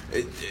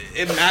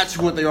 it matched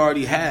what they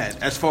already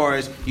had. As far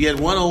as you had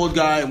one old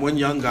guy and one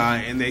young guy,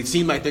 and they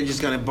seem like they're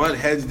just going to butt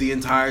heads the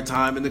entire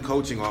time in the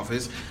coaching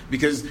office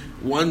because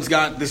one's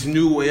got this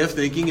new way of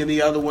thinking and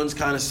the other one's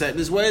kind of set in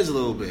his ways a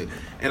little bit.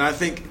 And I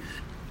think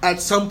at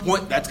some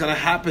point that's going to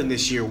happen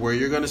this year where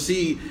you're going to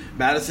see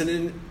Madison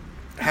and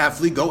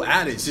Hafley go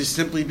at it just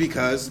simply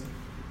because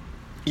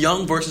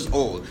young versus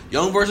old.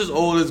 Young versus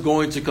old is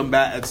going to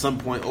combat at some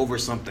point over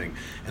something.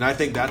 And I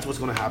think that's what's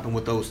going to happen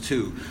with those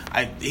two.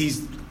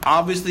 He's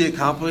obviously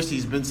accomplished.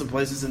 He's been some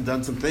places and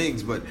done some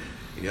things. But,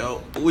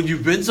 when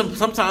you've been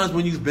sometimes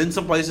when you've been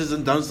some places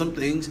and done some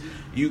things,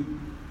 you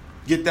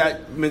get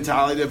that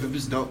mentality of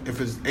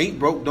if it ain't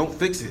broke, don't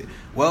fix it.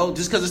 Well,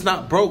 just because it's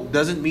not broke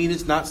doesn't mean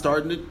it's not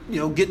starting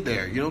to, get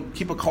there. You don't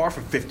keep a car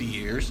for 50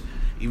 years.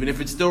 Even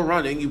if it's still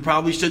running, you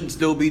probably shouldn't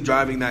still be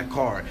driving that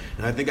car.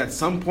 And I think at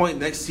some point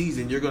next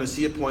season, you're going to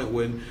see a point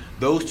when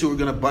those two are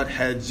going to butt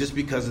heads just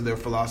because of their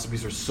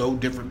philosophies are so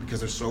different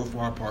because they're so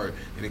far apart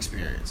in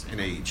experience and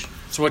age.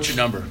 So what's your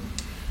number?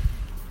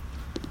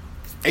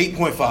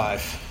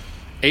 8.5.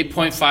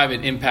 8.5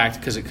 in impact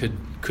because it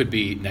could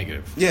be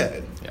negative.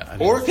 Yeah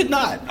or it could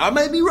not. I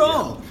may be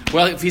wrong. Yeah.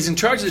 Well, if he's in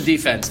charge of the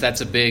defense,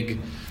 that's a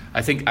big...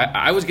 I think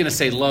I was going to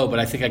say low, but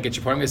I think I get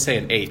your point. I'm going to say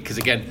an 8 because,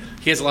 again,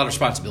 he has a lot of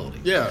responsibility.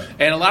 Yeah.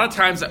 And a lot of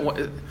times,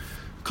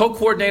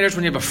 co-coordinators,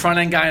 when you have a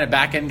front-end guy and a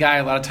back-end guy,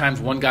 a lot of times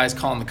one guy's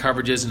calling the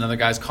coverages, another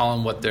guy's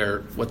calling what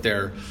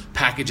their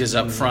package is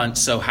up front.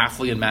 So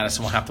Hafley and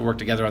Madison will have to work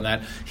together on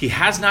that. He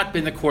has not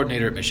been the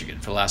coordinator at Michigan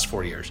for the last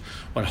 4 years.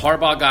 When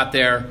Harbaugh got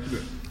there,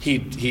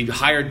 he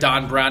hired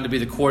Don Brown to be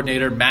the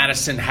coordinator.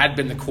 Madison had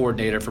been the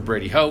coordinator for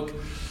Brady Hoke.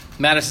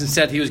 Madison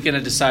said he was going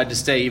to decide to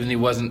stay even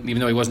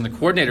though he wasn't the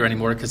coordinator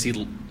anymore because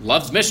he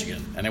loves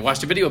Michigan. And I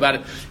watched a video about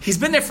it. He's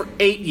been there for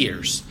 8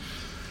 years.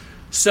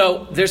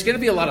 So there's going to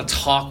be a lot of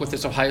talk with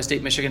this Ohio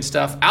State-Michigan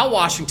stuff. Al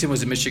Washington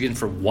was in Michigan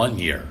for 1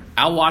 year.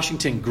 Al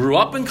Washington grew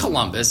up in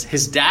Columbus.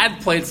 His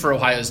dad played for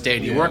Ohio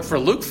State. He worked for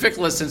Luke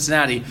Fickell at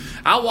Cincinnati.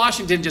 Al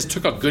Washington just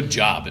took a good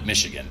job at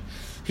Michigan.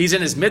 He's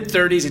in his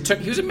mid-30s.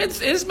 He was in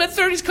his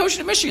mid-30s coaching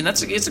at Michigan.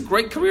 It's a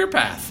great career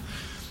path.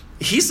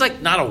 He's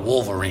like not a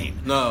Wolverine.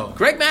 No.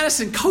 Greg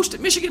Madison coached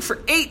at Michigan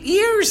for 8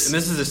 years. And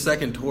this is his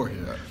second tour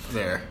here,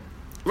 there.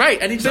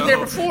 Right, and he's been there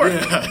before.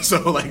 Yeah,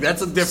 so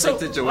that's a different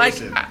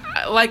situation.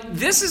 Like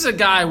this is a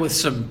guy with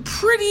some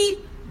pretty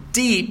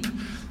deep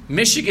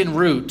Michigan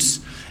roots,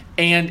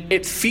 and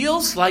it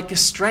feels like a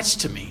stretch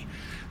to me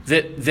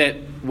that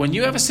when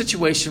you have a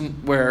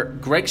situation where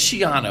Greg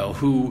Schiano,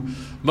 who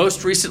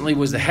most recently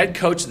was the head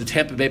coach of the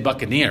Tampa Bay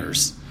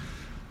Buccaneers,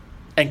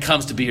 and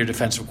comes to be your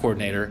defensive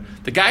coordinator,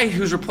 the guy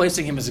who's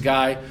replacing him is a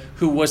guy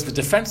who was the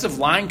defensive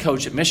line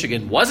coach at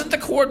Michigan, wasn't the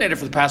coordinator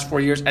for the past 4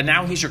 years, and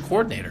now he's your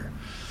coordinator.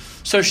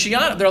 So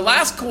Schiano, their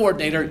last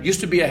coordinator used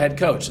to be a head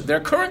coach. Their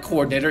current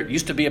coordinator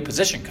used to be a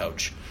position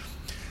coach.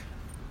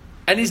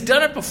 And he's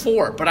done it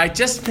before, but I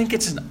just think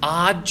it's an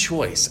odd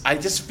choice. I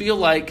just feel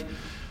like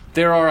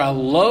there are a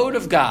load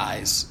of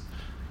guys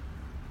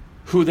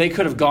who they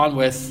could have gone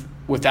with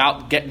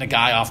without getting a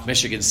guy off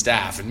Michigan's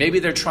staff. And maybe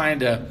they're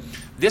trying to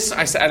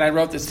I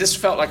wrote this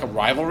felt like a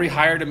rivalry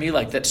hire to me,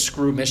 like that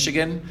screw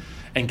Michigan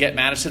and get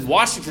Madison.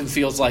 Washington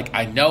feels like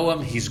I know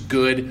him, he's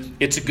good,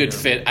 it's a good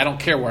fit. I don't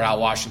care where Al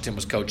Washington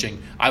was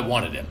coaching. I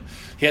wanted him.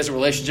 He has a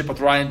relationship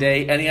with Ryan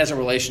Day, and he has a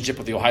relationship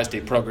with the Ohio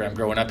State program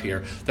growing up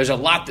here. There's a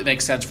lot that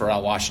makes sense for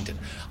Al Washington.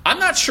 I'm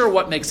not sure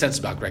what makes sense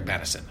about Greg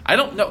Madison. I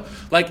don't know.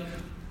 Like,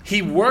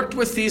 he worked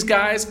with these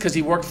guys because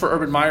he worked for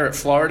Urban Meyer at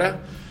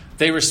Florida.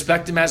 They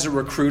respect him as a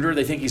recruiter.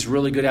 They think he's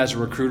really good as a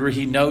recruiter.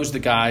 He knows the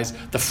guys.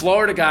 The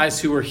Florida guys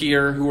who were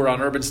here, who were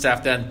on Urban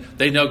staff then,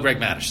 they know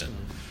Greg Madison.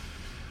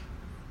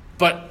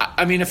 But,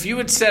 I mean, if you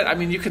had said,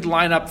 you could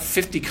line up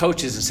 50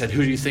 coaches and said,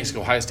 who do you think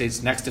Ohio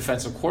State's next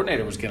defensive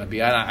coordinator was going to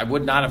be? I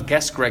would not have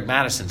guessed Greg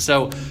Madison.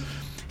 So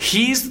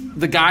he's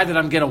the guy that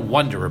I'm going to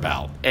wonder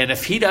about. And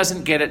if he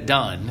doesn't get it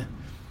done,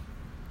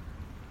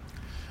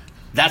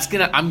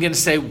 I'm going to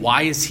say,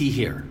 why is he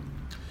here?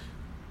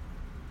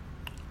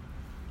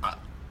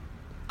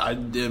 I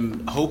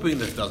am hoping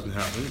this doesn't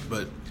happen,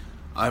 but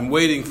I'm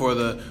waiting for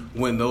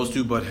when those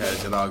two butt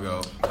heads, and I'll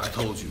go, I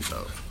told you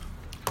so.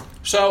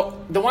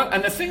 So the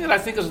thing that I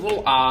think is a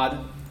little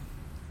odd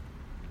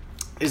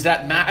is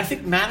that I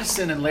think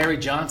Madison and Larry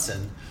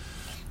Johnson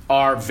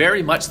are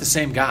very much the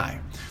same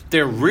guy.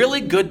 They're really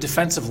good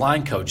defensive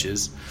line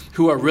coaches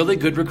who are really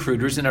good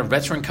recruiters and are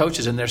veteran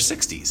coaches in their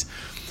 60s.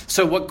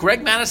 So what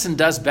Greg Madison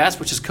does best,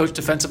 which is coach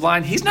defensive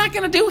line, he's not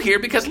going to do here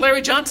because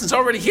Larry Johnson's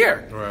already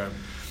here. Right.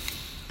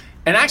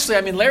 And actually,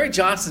 Larry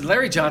Johnson,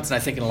 I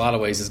think in a lot of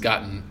ways has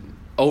gotten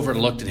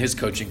overlooked in his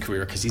coaching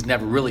career because he's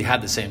never really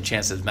had the same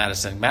chance as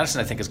Madison.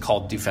 Madison, I think, has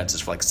called defenses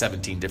for like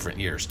 17 different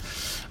years.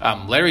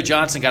 Larry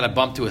Johnson got a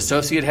bump to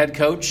associate head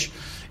coach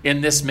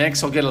in this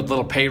mix. He'll get a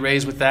little pay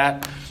raise with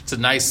that. It's a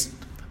nice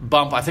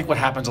bump. I think what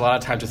happens a lot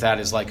of times with that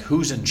is like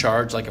who's in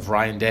charge, like if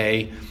Ryan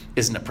Day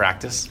isn't at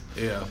practice.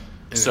 Yeah.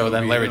 So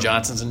then Larry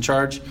Johnson's in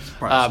charge.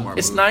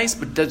 It's nice,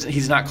 but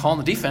he's not calling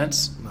the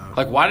defense. No.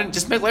 Like, why didn't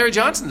just make Larry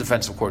Johnson the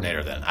defensive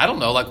coordinator then? I don't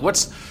know. Like,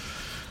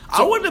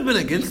 I wouldn't have been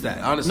against that,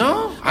 honestly.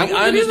 No, I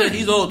understand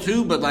he's old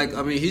too, but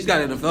he's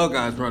got NFL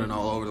guys running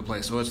all over the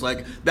place. So it's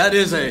like that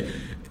is a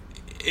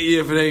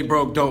if it ain't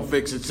broke, don't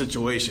fix it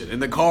situation,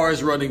 and the car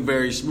is running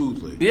very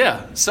smoothly.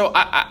 Yeah. So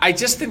I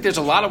just think there's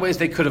a lot of ways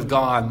they could have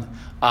gone.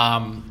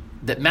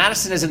 That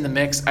Madison is in the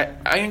mix.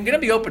 I'm going to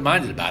be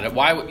open-minded about it.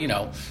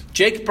 Why,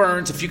 Jake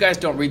Burns, if you guys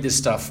don't read this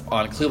stuff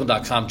on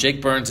Cleveland.com,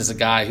 Jake Burns is a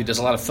guy who does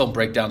a lot of film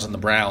breakdowns on the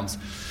Browns.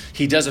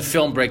 He does a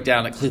film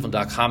breakdown at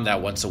Cleveland.com now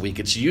once a week.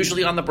 It's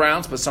usually on the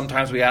Browns, but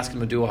sometimes we ask him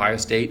to do Ohio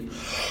State.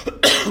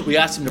 We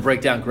asked him to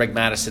break down Greg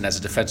Madison as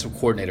a defensive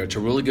coordinator. It's a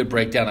really good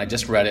breakdown. I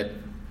just read it.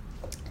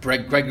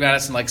 Greg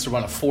Madison likes to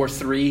run a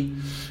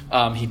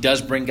 4-3. He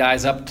does bring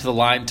guys up to the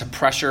line to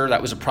pressure.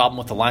 That was a problem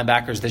with the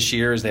linebackers this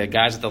year, is they had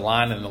guys at the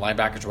line and the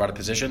linebackers were out of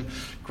position.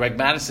 Greg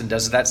Madison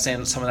does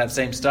some of that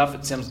same stuff.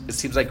 It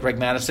seems like Greg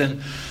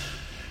Madison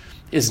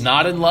is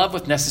not in love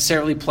with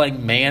necessarily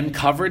playing man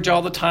coverage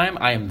all the time.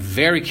 I am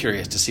very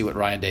curious to see what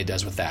Ryan Day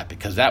does with that,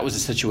 because that was a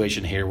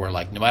situation here where,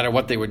 like, no matter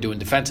what they were doing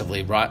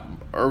defensively,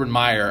 Urban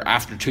Meyer,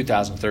 after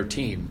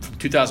 2013, from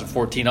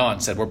 2014 on,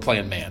 said, we're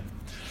playing man.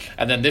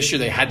 And then this year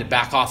they had to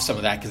back off some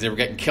of that because they were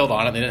getting killed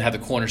on it. They didn't have the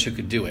corners who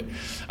could do it.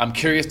 I'm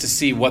curious to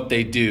see what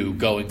they do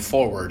going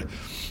forward.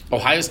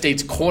 Ohio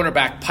State's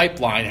cornerback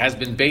pipeline has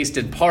been based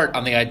in part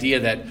on the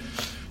idea that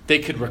they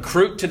could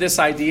recruit to this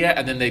idea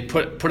and then they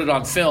put it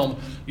on film.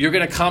 You're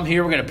going to come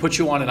here. We're going to put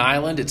you on an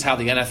island. It's how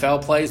the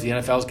NFL plays. The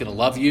NFL is going to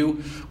love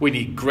you. We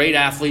need great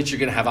athletes. You're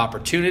going to have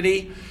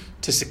opportunity.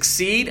 to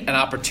succeed, an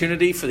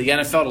opportunity for the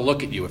NFL to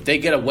look at you. If they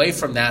get away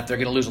from that, they're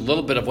going to lose a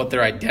little bit of what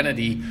their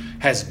identity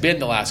has been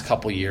the last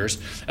couple years.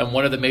 And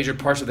one of the major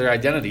parts of their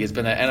identity has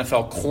been the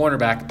NFL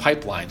cornerback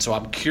pipeline. So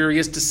I'm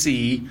curious to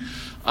see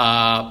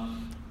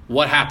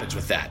what happens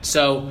with that.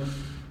 So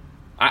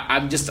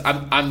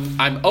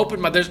I'm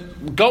open. There's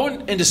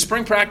going into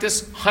spring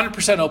practice,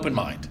 100% open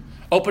mind.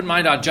 Open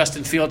mind on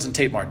Justin Fields and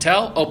Tate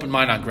Martell. Open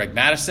mind on Greg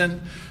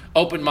Mattison.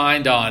 Open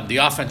mind on the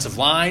offensive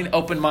line.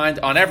 Open mind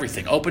on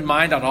everything. Open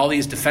mind on all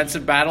these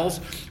defensive battles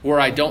where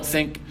I don't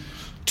think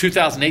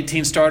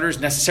 2018 starters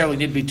necessarily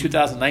need to be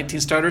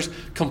 2019 starters.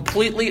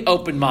 Completely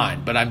open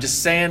mind. But I'm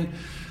just saying,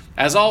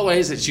 as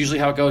always, it's usually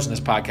how it goes in this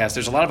podcast.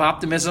 There's a lot of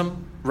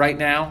optimism right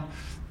now,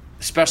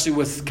 especially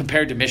with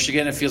compared to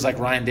Michigan. It feels like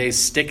Ryan Day's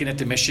sticking it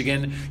to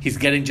Michigan. He's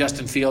getting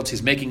Justin Fields.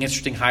 He's making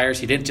interesting hires.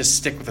 He didn't just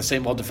stick with the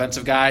same old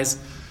defensive guys.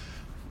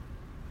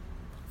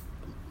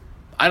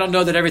 I don't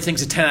know that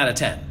everything's a 10 out of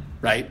 10,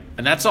 right?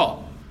 And that's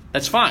all.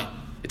 That's fine.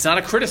 It's not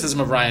a criticism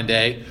of Ryan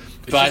Day.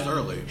 But just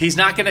early. He's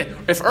not going to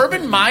 – if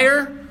Urban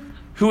Meyer,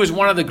 who is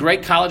one of the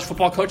great college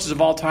football coaches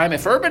of all time,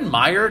 if Urban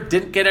Meyer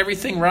didn't get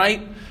everything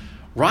right,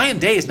 Ryan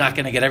Day is not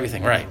going to get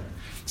everything right.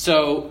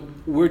 So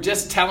we're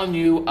just telling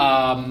you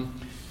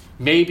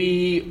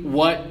maybe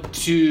what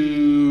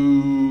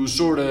to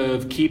sort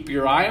of keep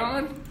your eye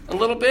on a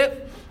little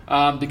bit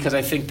because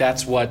I think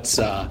that's what's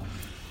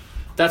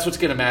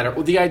going to matter.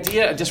 Well, the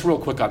idea, just real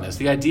quick on this,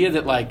 the idea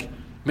that, like,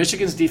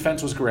 Michigan's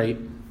defense was great,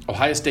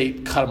 Ohio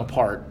State cut them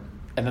apart,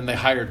 and then they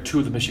hired 2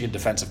 of the Michigan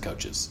defensive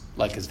coaches.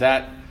 Like, is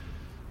that,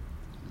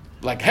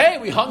 like, hey,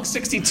 we hung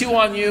 62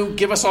 on you,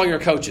 give us all your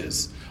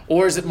coaches?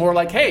 Or is it more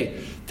like,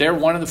 hey, they're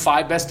one of the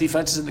 5 best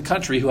defenses in the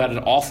country who had an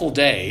awful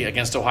day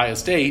against Ohio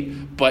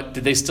State, but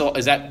did they still?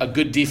 Is that a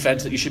good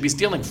defense that you should be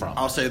stealing from?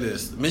 I'll say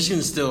this.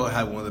 Michigan still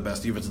had one of the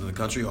best defenses in the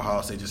country.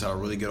 Ohio State just had a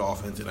really good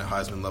offense and a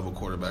Heisman-level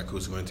quarterback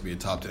who's going to be a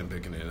top 10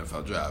 pick in the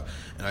NFL draft.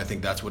 And I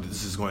think that's what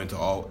this is going to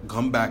all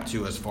come back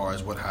to as far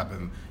as what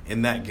happened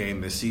in that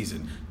game this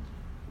season.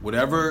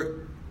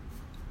 Whatever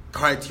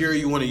criteria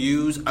you want to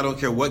use, I don't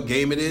care what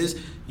game it is,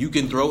 you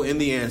can throw in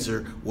the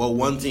answer, well,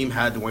 one team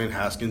had Dwayne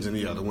Haskins and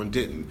the other one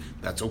didn't.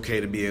 That's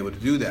okay to be able to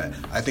do that.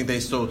 I think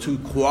they stole 2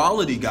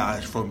 quality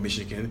guys from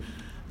Michigan.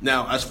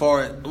 Now, as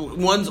far as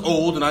one's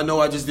old, and I know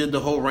I just did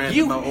the whole rant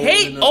about old. You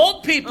hate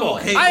old people.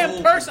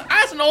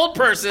 As an old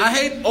person. I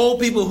hate old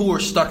people who are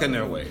stuck in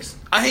their ways.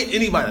 I hate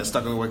anybody that's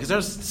stuck in their ways because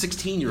there's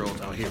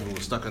 16-year-olds out here who are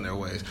stuck in their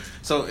ways.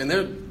 So, and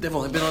they've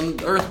only been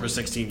on Earth for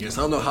 16 years.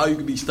 I don't know how you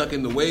can be stuck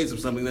in the ways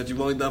of something that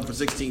you've only done for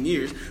 16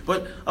 years.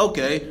 But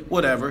okay,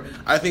 whatever.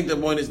 I think the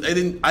point is they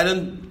didn't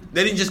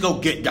just go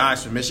get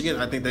guys from Michigan.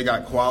 I think they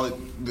got quality.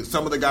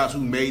 Some of the guys who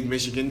made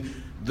Michigan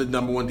the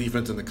number 1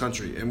 defense in the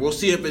country. And we'll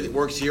see if it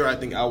works here. I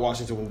think Al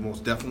Washington will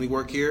most definitely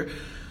work here.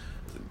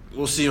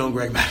 We'll see on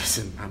Greg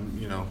Mattison.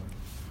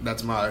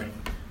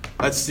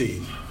 Let's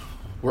see.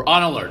 We're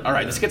on alert. All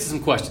right, let's get to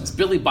some questions.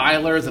 Billy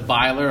Byler, the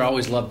Byler. I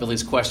always love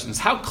Billy's questions.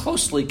 How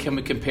closely can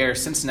we compare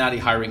Cincinnati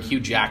hiring Hugh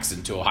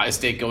Jackson to Ohio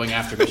State going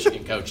after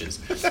Michigan coaches?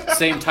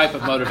 Same type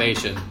of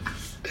motivation.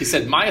 He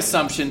said, my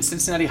assumption,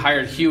 Cincinnati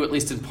hired Hugh at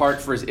least in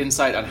part for his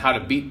insight on how to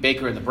beat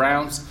Baker and the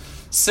Browns.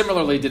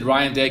 Similarly, did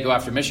Ryan Day go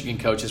after Michigan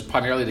coaches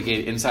primarily to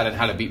gain insight on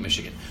how to beat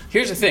Michigan?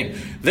 Here's the thing.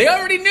 They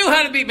already knew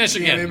how to beat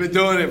Michigan. Yeah, they've been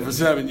doing it for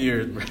 7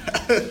 years.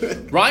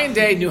 Ryan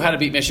Day knew how to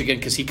beat Michigan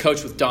because he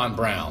coached with Don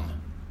Brown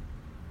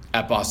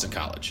at Boston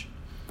College.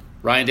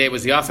 Ryan Day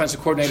was the offensive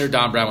coordinator.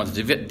 Don Brown was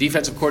the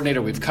defensive coordinator.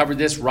 We've covered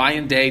this.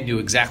 Ryan Day knew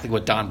exactly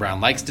what Don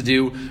Brown likes to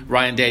do.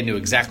 Ryan Day knew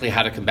exactly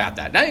how to combat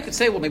that. Now you could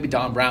say, well, maybe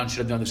Don Brown should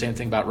have known the same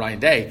thing about Ryan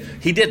Day.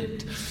 He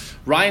didn't.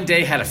 Ryan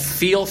Day had a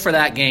feel for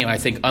that game, I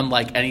think,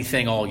 unlike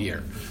anything all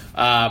year.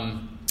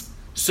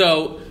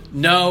 So,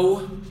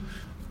 no,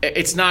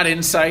 it's not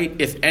insight.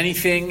 If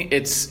anything,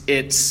 it's.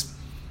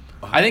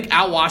 I think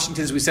Al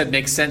Washington, as we said,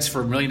 makes sense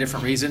for a million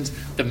different reasons.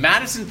 The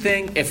Madison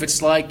thing, if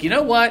it's like, you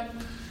know what,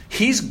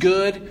 he's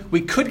good,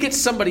 we could get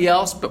somebody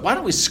else, but why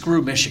don't we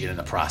screw Michigan in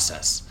the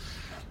process?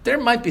 There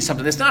might be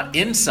something. It's not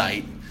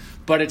insight,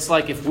 but it's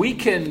like if we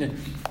can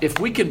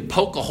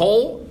poke a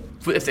hole,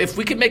 if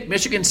we can make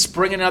Michigan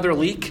spring another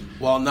leak,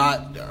 while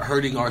not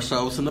hurting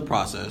ourselves in the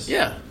process,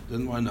 yeah,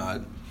 then why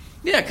not?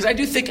 Yeah, because I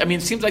do think,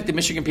 it seems like the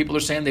Michigan people are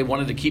saying they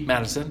wanted to keep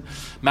Madison.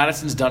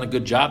 Madison's done a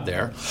good job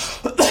there.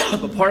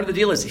 But part of the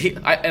deal is,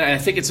 and I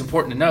think it's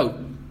important to note,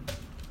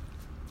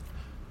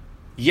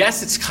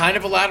 yes, it's kind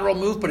of a lateral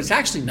move, but it's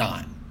actually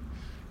not.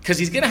 Because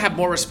he's going to have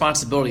more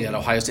responsibility at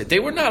Ohio State. They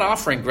were not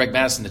offering Greg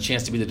Mattison the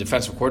chance to be the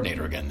defensive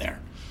coordinator again there.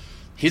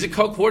 He's a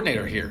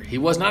co-coordinator here. He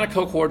was not a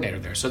co-coordinator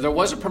there. So there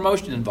was a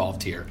promotion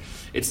involved here.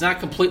 It's not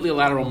completely a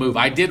lateral move.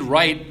 I did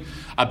write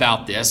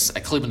about this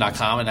at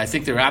Cleveland.com, and I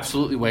think there are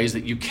absolutely ways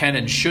that you can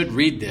and should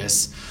read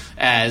this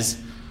as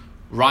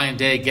Ryan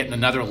Day getting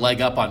another leg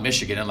up on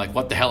Michigan and like,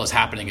 what the hell is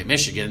happening at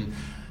Michigan?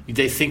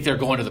 They think they're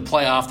going to the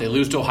playoff. They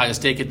lose to Ohio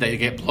State. They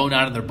get blown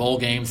out in their bowl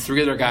game. 3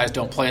 of their guys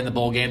don't play in the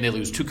bowl game. They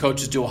lose 2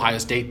 coaches to Ohio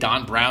State.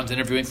 Don Brown's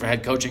interviewing for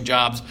head coaching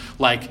jobs.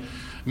 Like,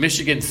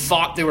 Michigan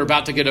thought they were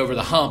about to get over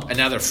the hump, and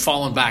now they're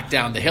falling back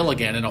down the hill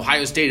again, and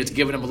Ohio State is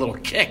giving them a little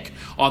kick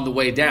on the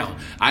way down.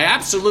 I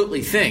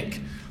absolutely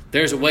think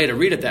there's a way to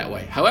read it that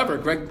way. However,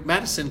 Greg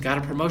Madison got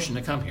a promotion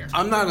to come here.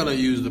 I'm not going to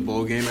use the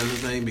bowl game as a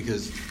thing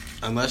because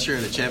unless you're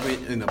in the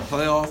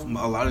playoff,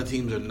 a lot of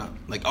teams are not.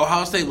 Like,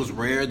 Ohio State was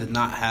rare to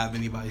not have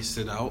anybody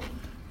sit out.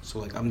 So,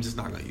 like, I'm just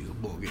not going to use a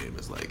bowl game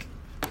as, like,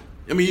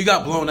 I mean, you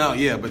got blown out,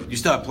 yeah, but you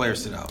still have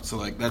players sit out. So,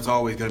 like, that's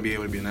always going to be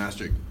able to be an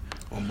asterisk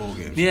on bowl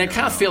games. Yeah, I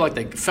kind of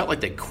felt like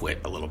they quit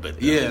a little bit.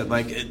 Though. Yeah,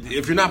 like,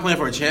 if you're not playing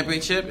for a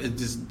championship, it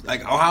just,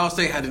 like, Ohio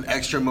State had an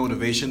extra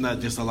motivation that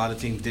just a lot of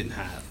teams didn't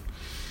have.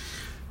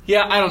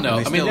 Yeah, I don't know.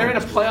 I mean, they're in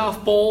a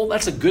playoff bowl.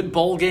 That's a good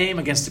bowl game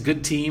against a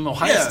good team.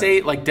 Ohio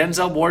State, like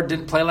Denzel Ward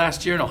didn't play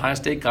last year, and Ohio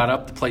State got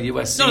up to play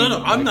USC.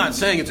 No. I'm not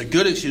saying it's a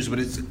good excuse, but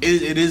it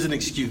is an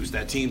excuse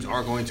that teams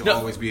are going to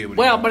always be able to.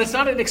 Well, but it's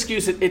not an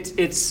excuse.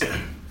 It's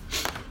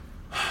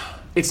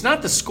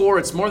not the score.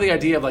 It's more the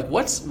idea of, like,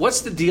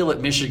 what's the deal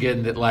at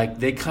Michigan that, like,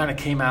 they kind of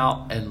came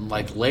out and,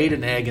 like, laid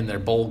an egg in their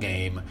bowl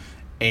game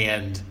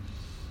and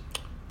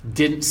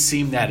didn't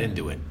seem that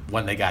into it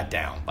when they got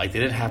down. Like, they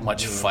didn't have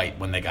much fight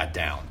when they got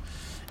down.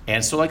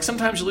 And so, like,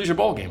 sometimes you lose your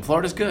bowl game.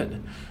 Florida's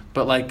good.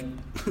 But, like,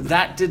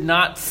 that did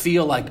not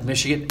feel like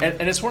Michigan.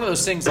 And it's one of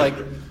those things, like,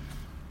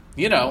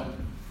 you know,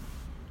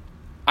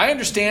 I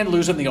understand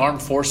losing the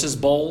Armed Forces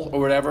Bowl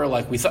or whatever.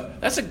 Like, we thought,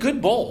 that's a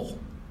good bowl.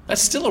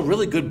 That's still a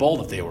really good bowl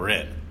that they were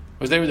in.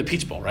 They were the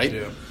Peach Bowl, right?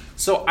 Yeah.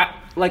 So,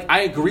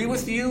 I agree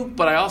with you,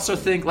 but I also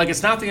think, like,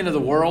 it's not the end of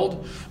the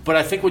world, but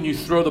I think when you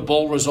throw the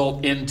bowl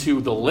result into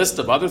the list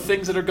of other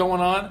things that are going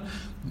on,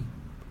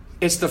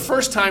 it's the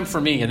first time for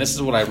me, and this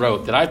is what I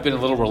wrote, that I've been a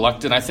little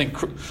reluctant. I think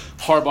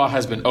Harbaugh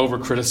has been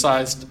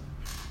over-criticized.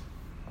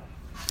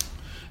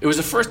 It was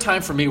the first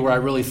time for me where I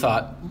really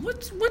thought,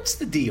 what's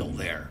the deal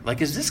there?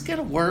 Like, is this going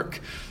to work?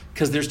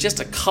 Because there's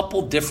just a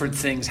couple different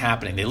things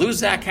happening. They lose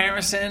Zach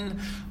Harrison.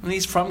 I mean,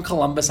 he's from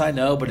Columbus, I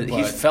know, but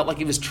he felt like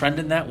he was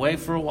trending that way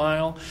for a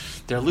while.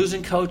 They're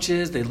losing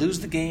coaches. They lose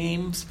the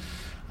games.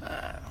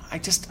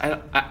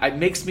 It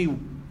makes me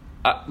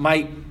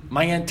my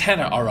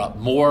antenna are up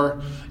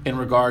more in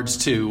regards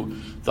to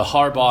the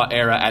Harbaugh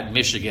era at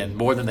Michigan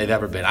more than they've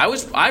ever been.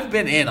 I've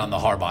been in on the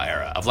Harbaugh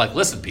era of, like,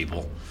 listen,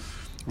 people,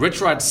 Rich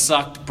Rod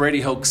sucked.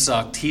 Brady Hoke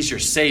sucked. He's your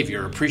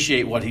savior.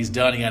 Appreciate what he's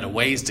done. He had a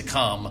ways to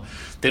come.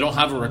 They don't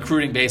have a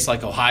recruiting base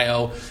like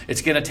Ohio.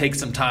 It's going to take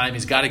some time.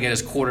 He's got to get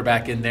his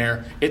quarterback in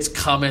there. It's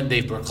coming.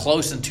 They were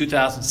close in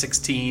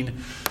 2016.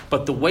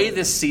 But the way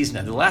this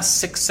season, the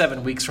last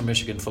 6-7 weeks for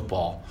Michigan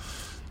football,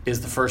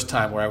 is the first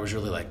time where I was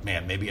really like,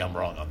 man, maybe I'm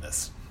wrong on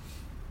this.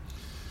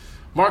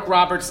 Mark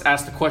Roberts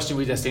asked the question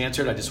we just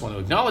answered. I just want to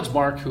acknowledge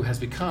Mark, who has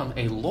become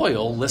a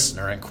loyal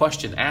listener and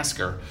question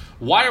asker.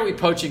 Why are we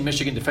poaching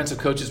Michigan defensive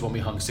coaches when we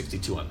hung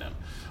 62 on them?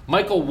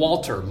 Michael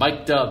Walter,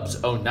 Mike Dubs,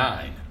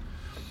 09.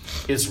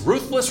 Is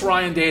ruthless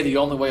Ryan Day the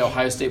only way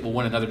Ohio State will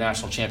win another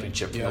national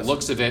championship? From the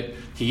looks of it,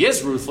 he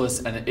is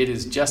ruthless, and it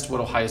is just what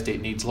Ohio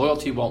State needs.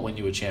 Loyalty won't win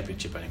you a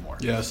championship anymore.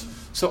 Yes.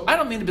 So I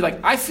don't mean to be like,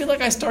 I feel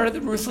like I started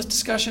the ruthless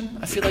discussion.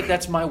 I feel like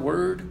that's my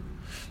word.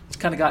 It's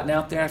kind of gotten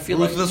out there. I feel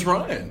Ruthless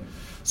Ryan.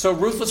 So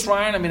Ruthless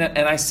Ryan, I mean,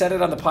 and I said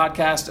it on the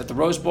podcast at the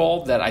Rose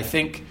Bowl that I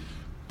think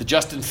the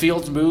Justin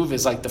Fields move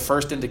is like the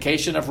first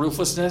indication of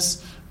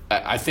ruthlessness.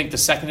 I think the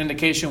second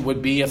indication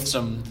would be if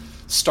some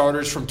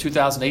starters from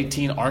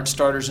 2018 aren't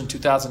starters in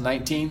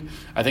 2019.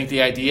 I think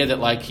the idea that,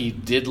 like, he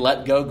did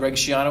let go Greg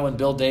Schiano and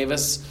Bill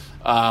Davis,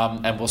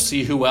 and we'll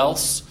see who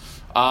else,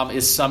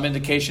 is some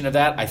indication of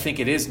that. I think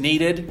it is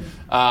needed.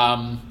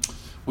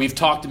 We've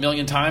talked a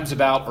million times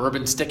about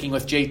Urban sticking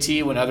with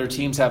JT when other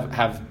teams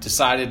have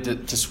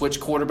decided to switch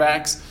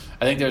quarterbacks.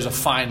 I think there's a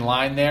fine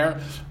line there.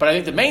 But I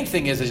think the main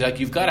thing is like,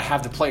 you've got to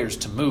have the players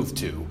to move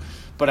to.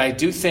 But I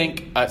do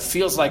think it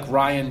feels like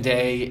Ryan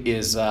Day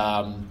is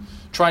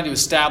trying to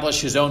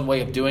establish his own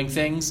way of doing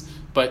things.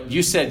 But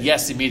you said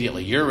yes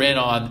immediately. You're in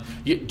on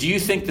 – do you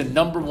think the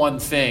number one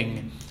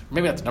thing –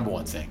 maybe not the number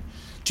one thing.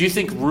 Do you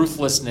think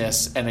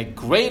ruthlessness and a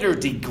greater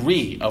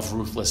degree of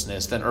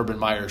ruthlessness than Urban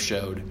Meyer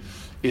showed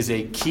is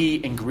a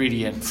key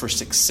ingredient for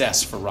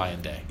success for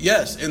Ryan Day?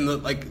 Yes, and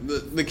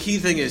the key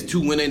thing is to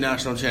win a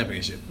national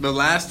championship. The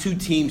last two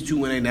teams to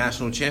win a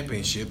national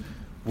championship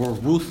were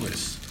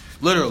ruthless.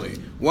 Literally,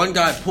 one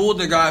guy pulled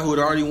the guy who had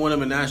already won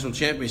him a national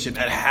championship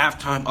at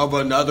halftime of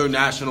another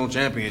national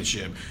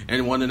championship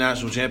and won the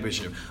national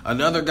championship.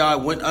 Another guy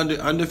went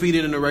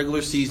undefeated in the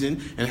regular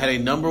season and had a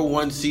number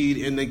one seed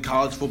in the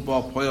college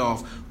football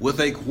playoff with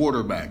a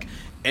quarterback,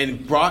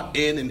 and brought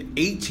in an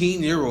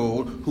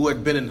 18-year-old who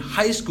had been in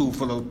high school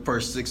for the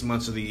first 6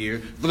 months of the year.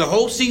 For the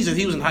whole season,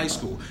 he was in high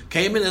school.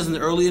 Came in as an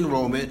early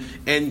enrollment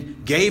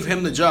and gave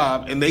him the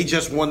job, and they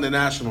just won the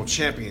national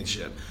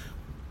championship.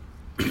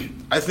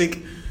 I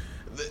think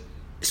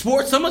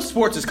some of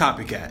sports is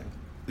copycat.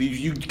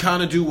 You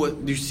kind of do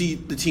what you see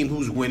the team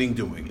who's winning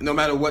doing. No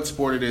matter what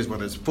sport it is,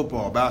 whether it's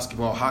football,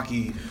 basketball,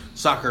 hockey,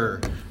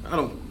 soccer,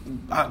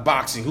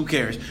 boxing. Who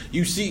cares?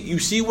 You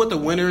see what the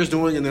winner is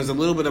doing, and there's a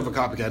little bit of a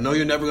copycat. No,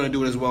 you're never going to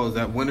do it as well as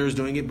that winner is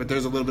doing it, but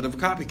there's a little bit of a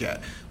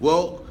copycat.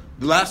 Well,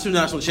 the last 2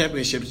 national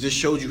championships just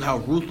showed you how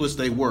ruthless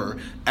they were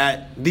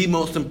at the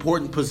most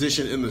important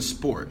position in the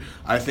sport.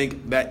 I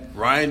think that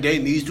Ryan Day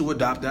needs to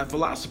adopt that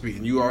philosophy,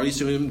 and you already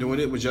see him doing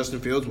it with Justin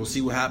Fields. We'll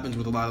see what happens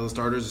with a lot of the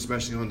starters,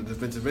 especially on the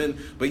defensive end.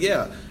 But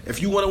yeah,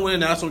 if you want to win a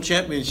national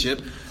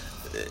championship,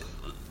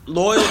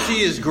 loyalty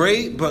is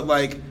great, but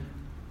like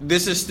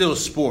this is still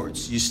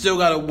sports. You still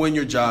got to win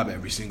your job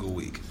every single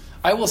week.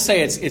 I will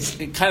say it's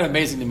kind of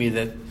amazing to me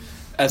that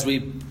as we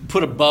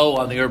put a bow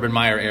on the Urban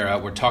Meyer era,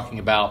 we're talking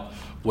about,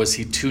 was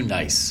he too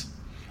nice?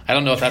 I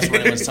don't know if that's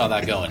where anyone saw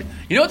that going.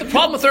 You know what the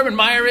problem with Urban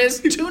Meyer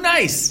is? Too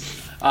nice.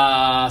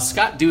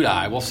 Scott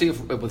Dudai. We'll see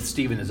if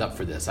Steven is up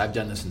for this. I've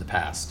done this in the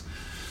past.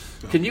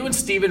 Can you and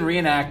Steven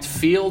reenact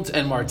Fields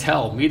and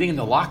Martell meeting in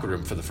the locker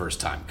room for the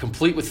first time,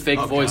 complete with fake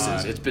voices?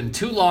 God. It's been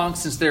too long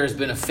since there has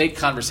been a fake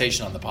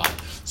conversation on the pod.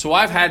 So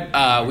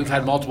we've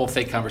had multiple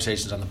fake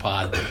conversations on the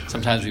pod.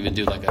 Sometimes we even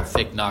do like a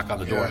fake knock on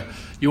the door.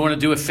 You want to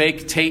do a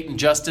fake Tate and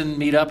Justin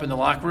meet up in the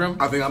locker room?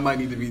 I think I might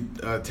need to be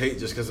Tate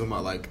just because of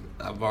my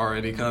I've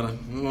already kind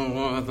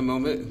of at the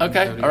moment.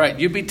 Okay, all right.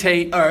 You be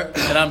Tate, all right,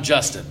 and I'm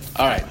Justin.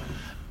 All right.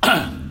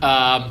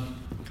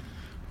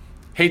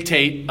 Hey,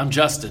 Tate, I'm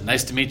Justin.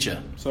 Nice to meet you.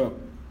 So,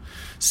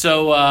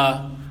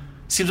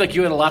 seems like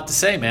you had a lot to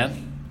say,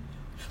 man.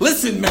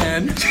 Listen,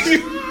 man.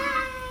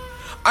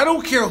 I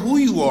don't care who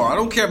you are. I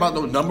don't care about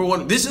the number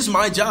one. This is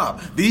my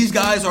job. These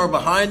guys are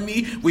behind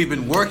me. We've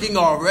been working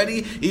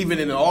already, even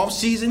in the off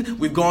season.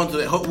 We've gone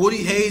to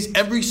Woody Hayes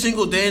every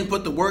single day and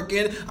put the work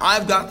in.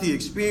 I've got the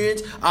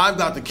experience. I've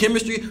got the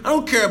chemistry. I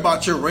don't care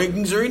about your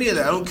rankings or any of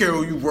that. I don't care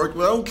who you've worked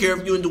with. I don't care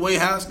if you and Dwayne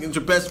Haskins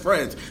are best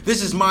friends.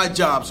 This is my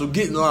job, so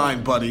get in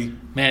line, buddy.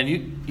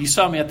 Man, you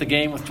saw me at the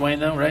game with Dwayne,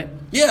 though, right?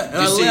 Yeah, and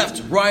I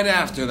left right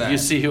after that. You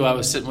see who I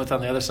was sitting with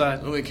on the other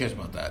side? Nobody cares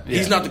about that. Yeah.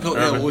 He's not the coach.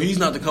 Well, he's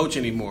not the coach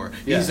anymore.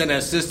 Yeah. He's an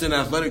assistant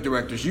athletic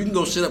director. So you can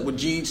go sit up with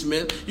Gene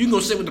Smith. You can go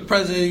sit with the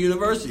president of the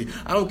university.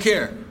 I don't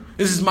care.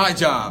 This is my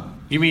job.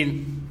 You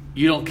mean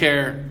you don't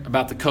care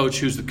about the coach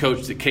who's the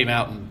coach that came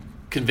out and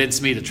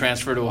convinced me to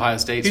transfer to Ohio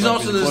State? He's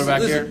also the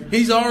quarterback here.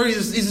 He's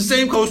the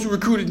same coach who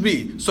recruited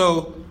me.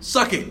 So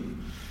suck it.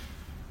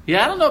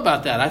 Yeah, I don't know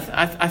about that.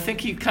 I think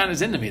he kind of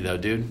is into me, though,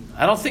 dude.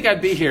 I don't think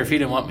I'd be here if he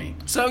didn't want me.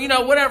 So,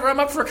 whatever. I'm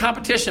up for a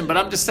competition, but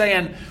I'm just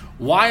saying,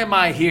 why am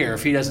I here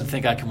if he doesn't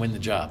think I can win the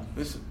job?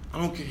 Listen, I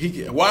don't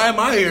care. Why am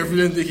I here if he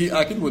didn't think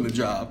I can win the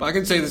job? I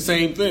can say the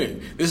same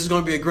thing. This is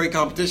going to be a great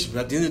competition,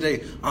 but at the end of the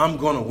day, I'm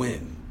going to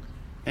win.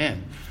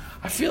 Man,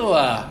 I feel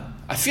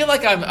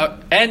like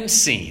I'm end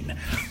scene.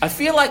 I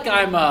feel like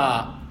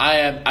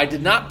I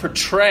did not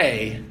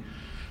portray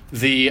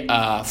the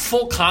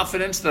full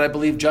confidence that I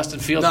believe Justin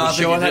Fields would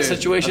show in that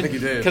situation. I think he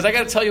did. Because I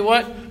got to tell you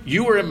what,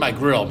 you were in my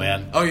grill,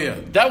 man. Oh yeah,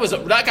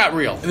 that got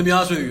real. And to be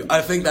honest with you,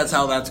 I think that's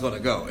how that's going to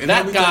go. And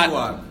that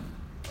got.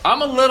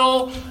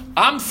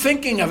 I'm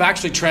thinking of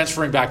actually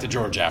transferring back to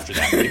Georgia after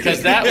that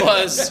because that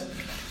was.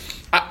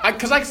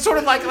 Because I sort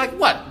of like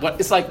what?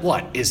 It's like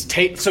what is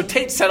Tate? So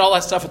Tate said all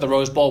that stuff at the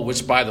Rose Bowl,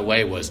 which by the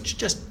way was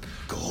just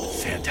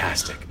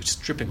fantastic. It was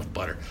just dripping with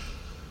butter.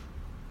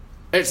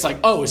 It's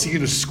like, what's he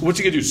gonna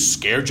do?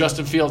 Scare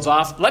Justin Fields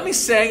off? Let me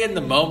say, in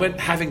the moment,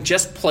 having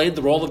just played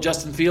the role of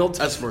Justin Fields,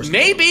 that's first.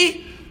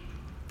 Maybe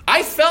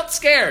I felt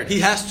scared.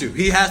 He has to.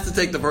 He has to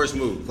take the first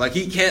move. Like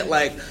he can't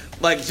like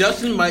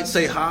Justin might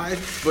say hi,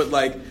 but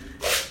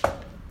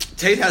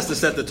Tate has to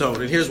set the tone,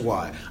 and here's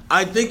why.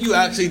 I think you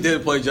actually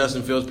did play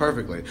Justin Fields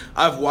perfectly.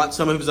 I've watched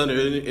some of his other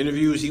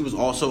interviews. He was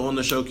also on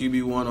the show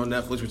QB1 on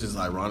Netflix, which is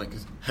ironic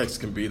because Hex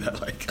can be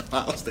that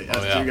Ohio State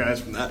has two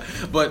guys from that.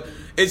 But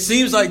it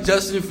seems like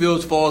Justin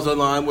Fields falls in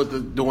line with the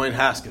Dwayne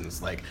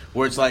Haskins,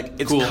 where it's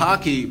it's cool.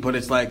 Cocky, but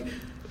it's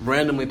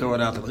randomly throw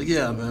it out there.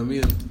 Yeah, man, me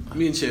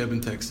and Shay have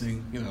been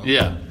texting,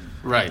 Yeah.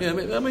 Right.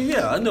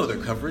 Yeah, I know their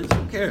coverage.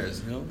 Who cares?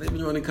 They've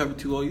been running cover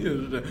 2 all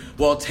year.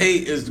 Well,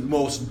 Tate is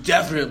most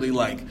definitely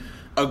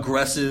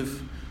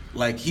aggressive.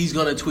 He's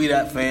gonna tweet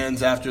at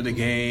fans after the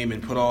game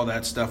and put all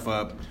that stuff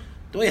up.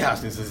 Dwayne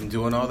Haskins isn't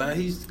doing all that.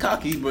 He's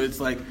cocky, but it's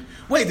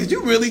wait, did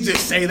you really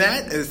just say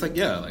that? And it's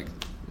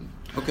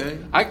okay.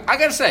 I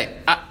gotta say,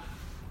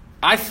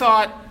 I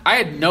thought I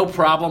had no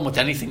problem with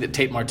anything that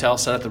Tate Martell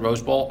said at the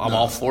Rose Bowl. I'm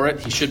all for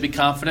it. He should be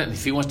confident, and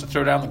if he wants to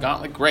throw down the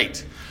gauntlet,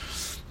 great.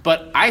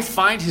 But I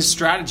find his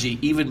strategy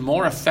even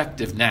more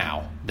effective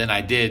now than I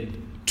did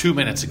 2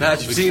 minutes ago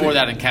before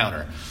that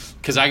encounter.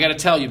 Because I got to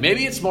tell you,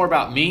 maybe it's more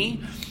about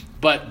me,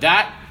 but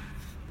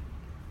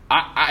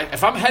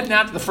if I'm heading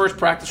out to the first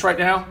practice right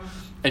now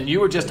and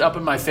you were just up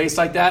in my face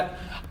like that,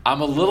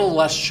 I'm a little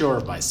less sure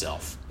of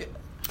myself.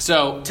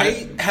 So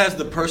Tate has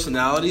the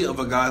personality of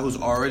a guy who's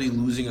already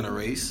losing in a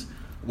race,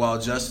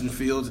 while Justin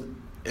Fields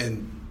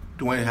and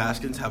Dwayne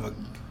Haskins have a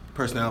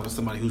personality of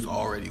somebody who's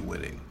already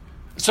winning.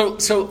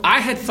 So I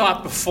had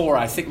thought before,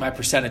 I think my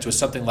percentage was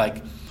something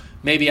like,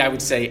 maybe I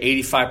would say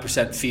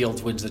 85%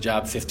 Fields wins the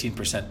job,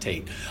 15%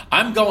 Tate.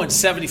 I'm going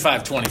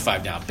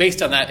 75-25 now,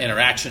 based on that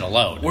interaction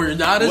alone. Where you're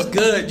not as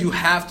good, you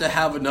have to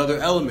have another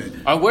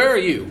element. Where are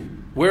you?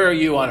 Where are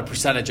you on a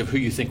percentage of who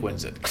you think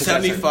wins it?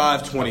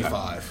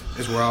 75-25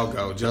 is where I'll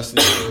go.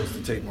 Justin Fields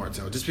to Tate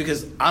Martell. Just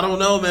because I don't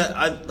know,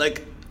 man.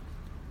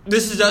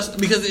 This is just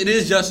because it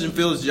is Justin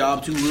Fields'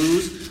 job to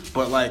lose,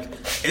 but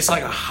it's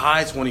like a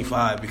high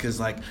 25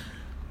 because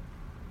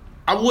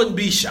I wouldn't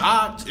be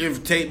shocked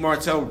if Tate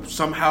Martell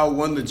somehow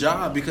won the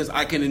job because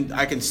I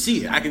can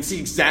see it. I can see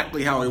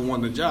exactly how he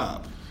won the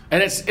job.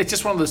 And it's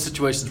just one of those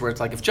situations where it's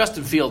like if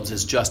Justin Fields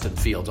is Justin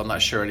Fields, I'm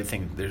not sure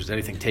there's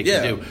anything Tate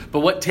can do. But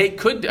what Tate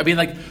could,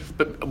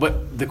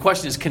 but the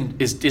question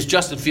is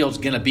Justin Fields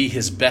going to be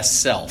his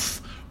best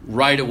self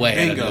right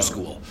away at a new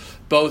school,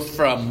 both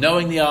from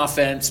knowing the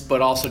offense,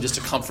 but also just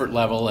a comfort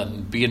level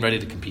and being ready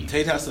to compete.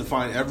 Tate has to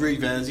find every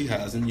advantage he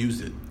has and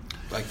use it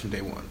from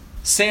day one.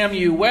 Sam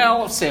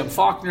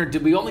Faulkner,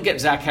 did we only get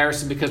Zach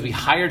Harrison because we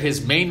hired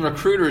his main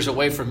recruiters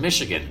away from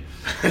Michigan?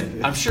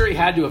 I'm sure he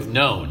had to have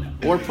known.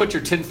 Or put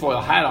your tinfoil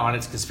hat on,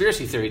 it's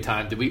conspiracy theory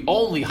time. Did we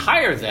only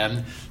hire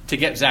them to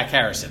get Zach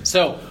Harrison?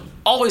 So,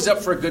 always up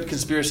for a good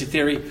conspiracy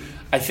theory.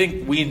 I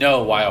think we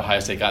know why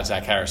Ohio State got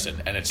Zach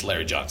Harrison, and it's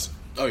Larry Johnson.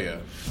 Oh, yeah.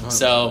 100%.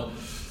 So,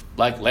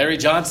 Larry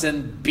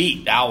Johnson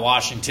beat Al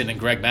Washington and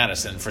Greg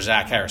Madison for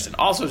Zach Harrison.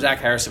 Also, Zach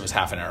Harrison was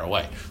half an hour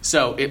away.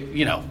 So,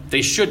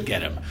 they should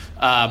get him.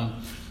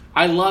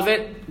 I love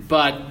it,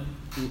 but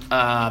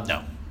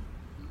no.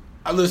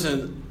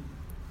 Listen,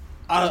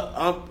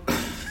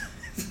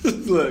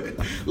 look,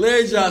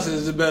 Larry Johnson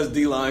is the best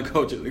D-line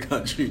coach in the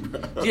country,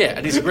 bro. Yeah,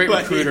 and he's a great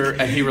recruiter,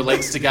 and he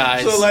relates to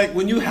guys. So,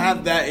 when you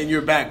have that in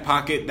your back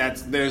pocket,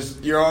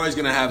 you're always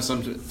going to have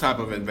some type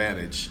of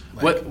advantage.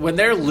 When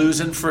they're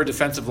losing for a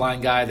defensive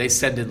line guy, they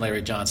send in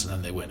Larry Johnson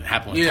and they win. It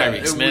happened with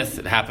Tyreek Smith.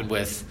 It happened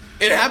with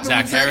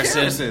Zach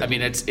Harrison. I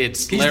mean,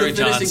 it's Larry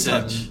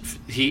Johnson.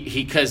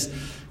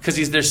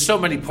 Because there's so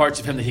many parts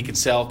of him that he can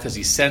sell because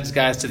he sends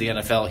guys to the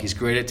NFL. He's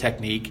great at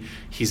technique.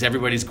 He's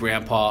everybody's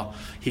grandpa.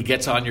 He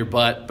gets on your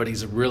butt, but he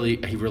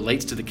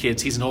relates to the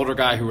kids. He's an older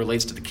guy who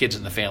relates to the kids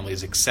in the family.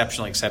 He's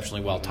exceptionally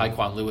well.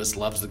 Taekwon Lewis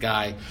loves the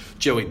guy.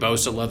 Joey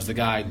Bosa loves the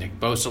guy. Nick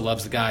Bosa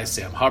loves the guy.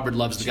 Sam Hubbard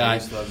loves the guy.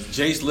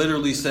 Jace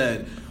literally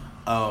said,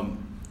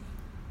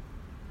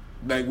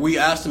 we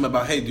asked him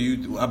about,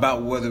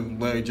 about whether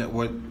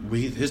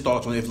his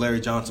thoughts on if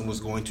Larry Johnson was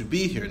going to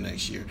be here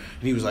next year,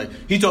 and he was like,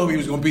 he told me he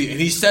was going to be, and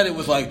he said it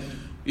was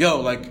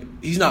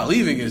he's not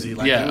leaving, is he? It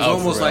was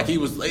almost like he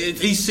was.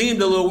 He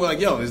seemed a little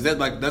is that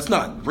that's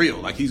not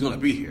real? He's going to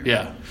be here.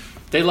 Yeah,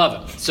 they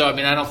love him. So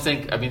I don't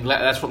think.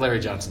 That's what Larry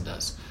Johnson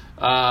does.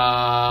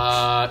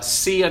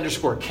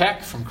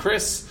 C_Keck from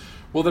Chris.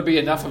 Will there be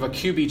enough of a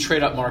QB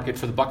trade-up market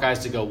for the Buckeyes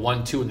to go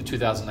 1-2 in the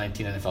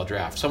 2019 NFL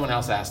Draft? Someone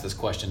else asked this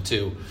question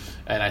too,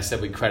 and I said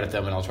we credit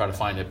them, and I'll try to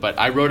find it. But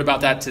I wrote about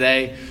that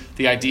today,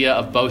 the idea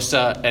of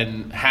Bosa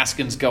and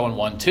Haskins going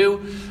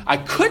 1-2. I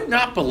could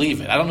not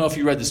believe it. I don't know if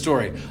you read the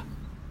story.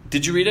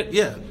 Did you read it?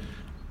 Yeah.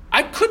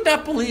 I could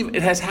not believe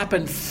it has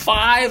happened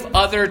 5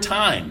 other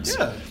times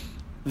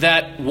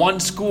that one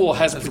school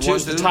has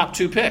produced the top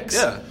 2 picks.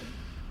 Yeah.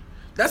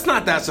 That's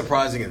not that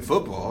surprising in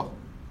football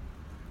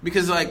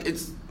because,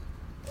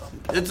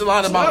 it's a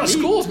lot of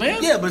schools,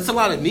 man. Yeah, but it's a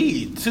lot of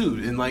need, too.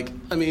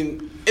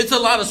 And, it's a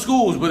lot of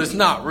schools, but it's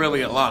not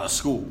really a lot of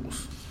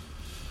schools.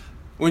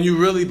 When you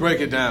really break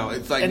it down,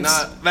 it's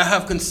not that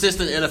have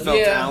consistent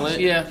NFL talent.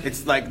 Yeah.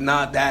 It's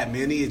not that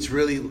many. It's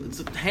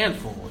a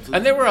handful.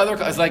 And there were other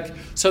guys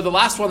so the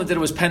last one that did it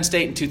was Penn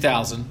State in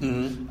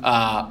 2000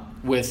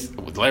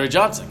 with Larry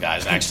Johnson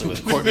guys, actually,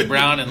 with Courtney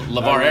Brown and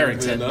LeVar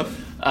Arrington.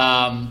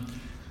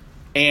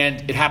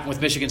 And it happened with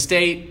Michigan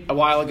State a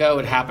while ago.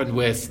 It happened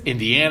with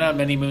Indiana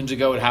many moons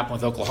ago. It happened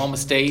with Oklahoma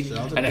State.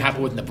 And it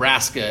happened with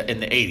Nebraska in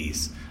the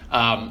 80s.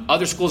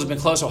 Other schools have been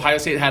close. Ohio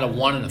State had a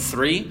 1 and a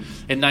 3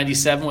 in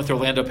 97 with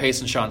Orlando Pace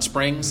and Sean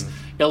Springs.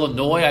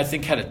 Illinois, I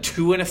think, had a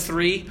 2 and a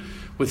 3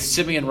 with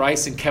Simeon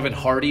Rice and Kevin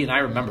Hardy, and I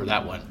remember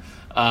that one.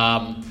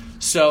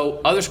 So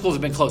other schools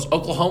have been close.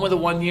 Oklahoma the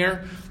one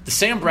year. The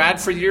Sam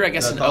Bradford year, I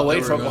guess, in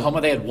 08 for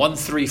Oklahoma, they had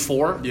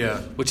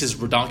 1-3-4, which is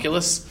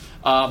redonkulous.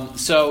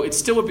 So it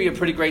still would be a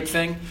pretty great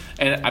thing.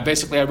 And I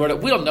wrote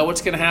it, we don't know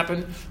what's going to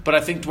happen, but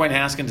I think Dwayne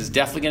Haskins is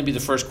definitely going to be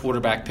the first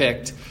quarterback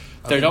picked.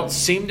 There don't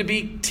seem to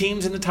be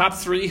teams in the top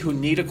 3 who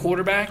need a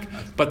quarterback,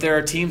 but there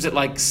are teams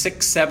at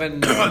 6,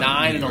 7,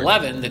 9, and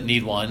 11 that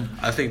need one.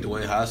 I think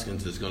Dwayne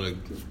Haskins is going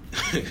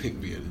to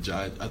be a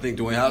Giant. I think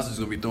Dwayne Haskins is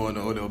going to be throwing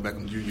to Odell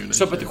Beckham Jr. next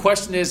year. But the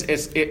question is,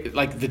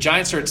 the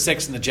Giants are at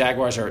 6 and the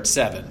Jaguars are at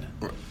 7.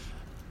 Right.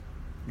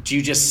 Do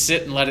you just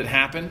sit and let it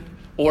happen?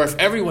 Or if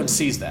everyone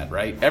sees that,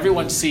 right?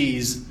 Everyone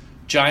sees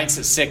Giants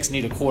at 6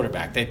 need a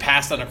quarterback. They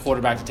passed on a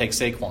quarterback to take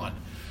Saquon.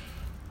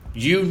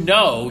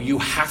 You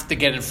have to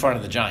get in front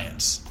of the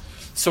Giants.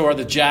 So are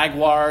the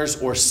Jaguars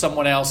or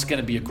someone else going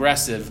to be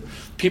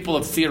aggressive? People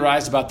have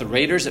theorized about the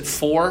Raiders at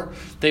 4.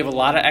 They have a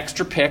lot of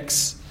extra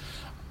picks.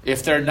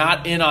 If they're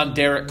not in on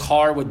Derek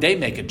Carr, would they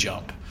make a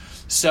jump?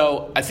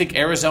 So I think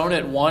Arizona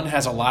at 1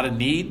 has a lot of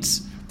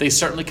needs. They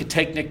certainly could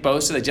take Nick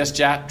Bosa. They just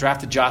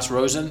drafted Josh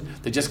Rosen.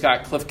 They just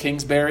got Cliff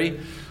Kingsbury.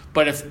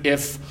 But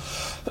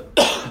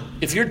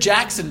if you're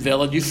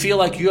Jacksonville and you feel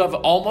like you have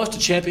almost a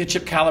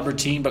championship caliber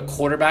team, but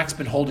quarterback's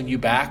been holding you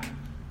back,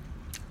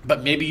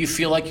 but maybe you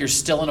feel like you're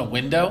still in a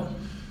window,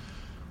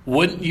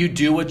 wouldn't you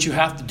do what you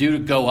have to do to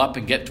go up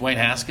and get Dwayne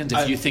Haskins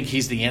if you think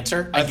he's the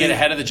answer and get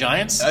ahead of the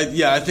Giants?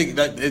 I think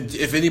that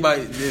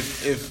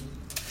if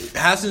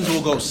Haskins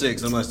will go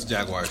 6 unless the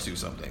Jaguars do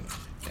something.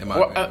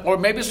 Or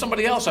maybe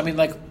somebody else. I mean,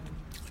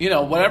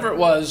 whatever it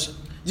was.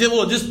 Yeah,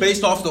 well, just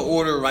based off the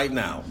order right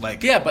now.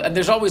 But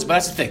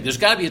that's the thing. There's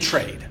got to be a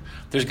trade.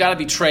 There's got to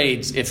be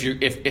trades.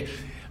 If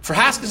for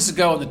Haskins to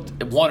go in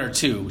the 1 or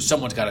 2,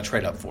 someone's got to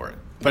trade up for it.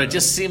 But it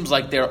just seems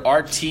like there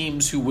are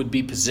teams who would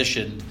be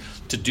positioned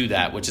to do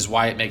that, which is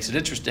why it makes it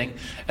interesting.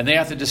 And they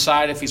have to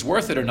decide if he's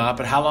worth it or not,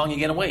 but how long are you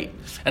going to wait?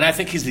 And I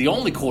think he's the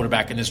only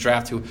quarterback in this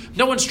draft who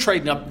no one's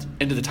trading up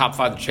into the top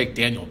 5 to take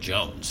Daniel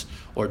Jones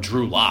or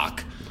Drew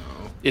Lock.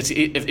 So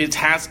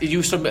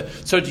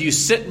do you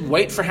sit and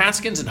wait for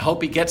Haskins and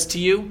hope he gets to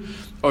you,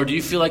 or do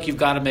you feel like you've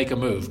got to make a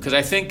move? Because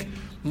I think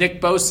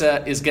Nick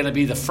Bosa is going to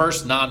be the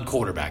first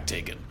non-quarterback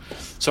taken.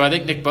 So I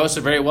think Nick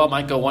Bosa very well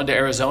might go 1 to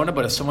Arizona,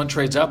 but if someone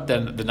trades up,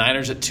 then the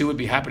Niners at 2 would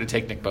be happy to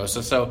take Nick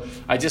Bosa. So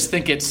I just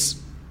think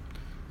it's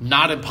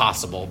not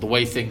impossible, the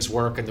way things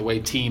work and the way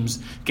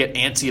teams get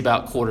antsy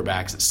about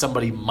quarterbacks, that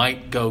somebody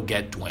might go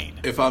get Dwayne.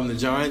 If I'm the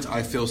Giants,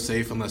 I feel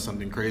safe unless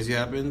something crazy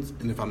happens.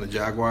 And if I'm the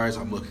Jaguars,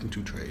 I'm looking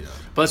to trade up.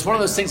 But it's one of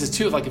those things,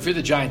 too, like if you're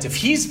the Giants, if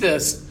he's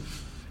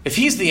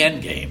the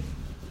end game,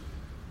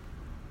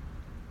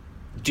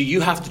 do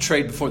you have to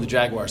trade before the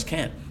Jaguars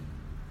can?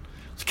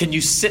 Can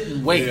you sit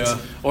and wait? Yeah.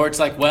 Or it's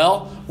like,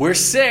 well, we're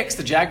 6,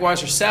 the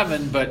Jaguars are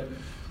 7, but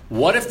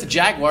what if the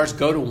Jaguars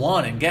go to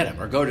 1 and get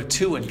him, or go to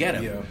 2 and get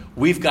him? Yeah.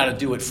 We've got to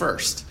do it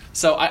first.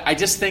 So I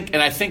just think,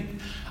 and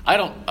I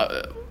don't,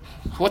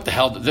 what the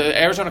hell? The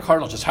Arizona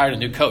Cardinals just hired a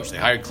new coach. They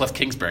hired Cliff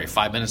Kingsbury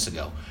 5 minutes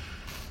ago.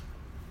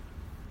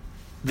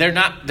 They're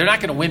not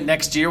going to win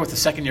next year with a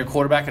second-year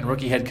quarterback and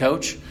rookie head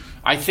coach.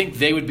 I think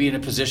they would be in a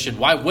position,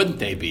 why wouldn't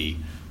they be,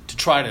 to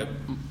try to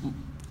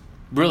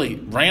really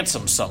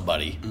ransom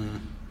somebody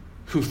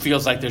who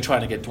feels like they're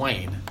trying to get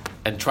Dwayne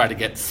and try to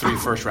get 3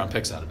 first-round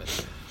picks out of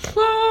it.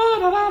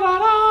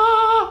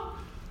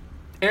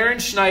 Aaron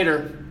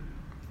Schneider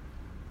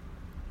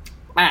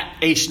at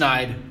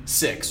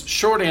ASchneid6.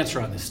 Short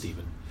answer on this,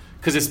 Stephen,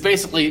 because it's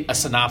basically a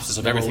synopsis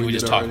of everything we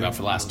just talked about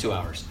for the last 2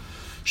 hours.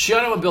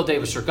 Shiano and Bill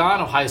Davis are gone.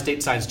 Ohio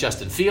State signs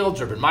Justin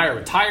Fields. Urban Meyer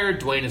retired.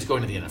 Dwayne is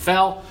going to the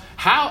NFL.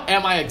 How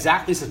am I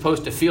exactly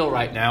supposed to feel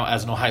right now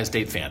as an Ohio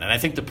State fan? And I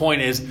think the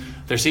point is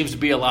there seems to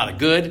be a lot of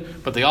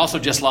good, but they also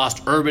just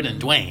lost Urban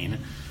and Dwayne.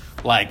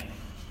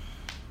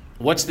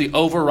 What's the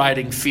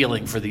overriding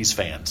feeling for these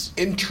fans?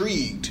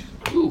 Intrigued.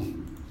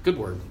 Ooh, good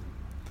word.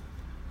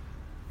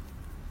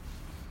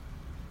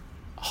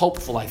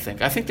 Hopeful, I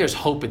think. I think there's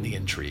hope in the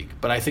intrigue,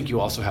 but I think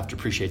you also have to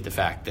appreciate the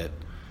fact that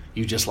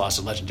you just lost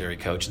a legendary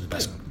coach and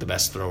the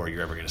best thrower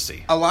you're ever going to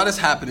see. A lot is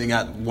happening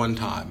at one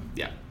time.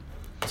 Yeah.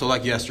 So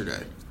like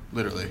yesterday,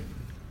 literally.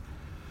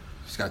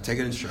 Just got to take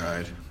it in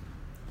stride.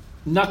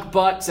 Nuck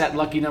Butts at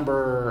lucky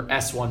number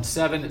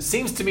S17. It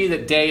seems to me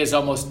that Day is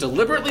almost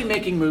deliberately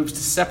making moves to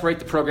separate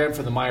the program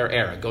from the Meyer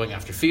era, going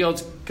after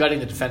Fields, gutting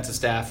the defensive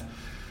staff,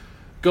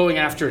 going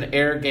after an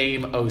air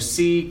game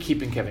OC,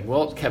 keeping Kevin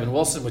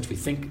Wilson, which we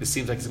think it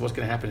seems like is what's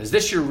going to happen. Is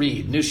this your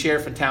read? New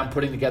sheriff in town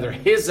putting together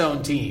his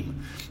own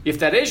team. If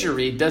that is your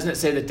read, doesn't it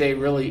say that Day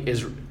really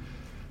is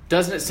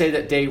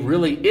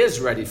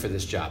ready for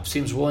this job?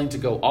 Seems willing to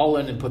go all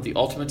in and put the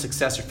ultimate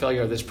success or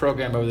failure of this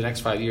program over the next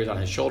 5 years on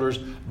his shoulders.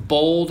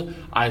 Bold.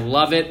 I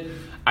love it.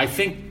 I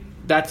think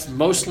that's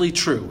mostly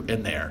true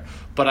in there.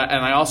 But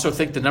I also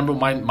think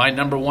my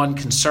number one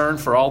concern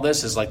for all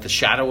this is like the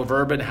shadow of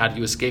Urban. How do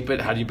you escape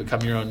it? How do you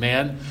become your own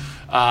man?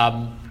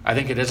 I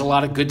think it is a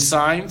lot of good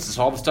signs. It's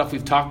all the stuff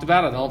we've talked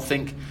about. I don't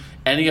think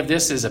any of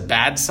this is a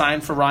bad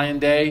sign for Ryan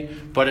Day,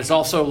 but it's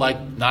also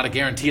not a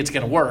guarantee it's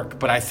going to work.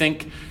 But I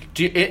think,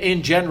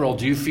 in general,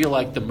 do you feel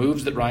like the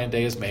moves that Ryan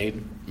Day has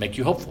made make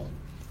you hopeful?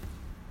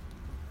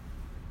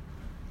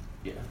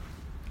 Yeah.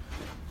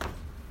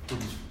 We're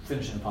just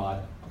finishing the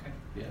pod. Okay.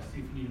 Yeah. See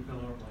if you need a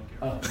pillow or blanket.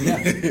 Oh,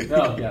 yeah.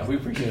 No, yeah, we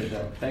appreciate it,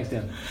 though. Thanks,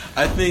 Dan.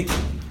 I think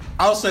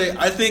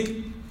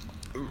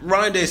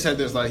Ryan Day said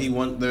there's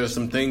there's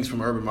some things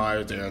from Urban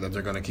Meyer there that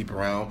they're going to keep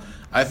around.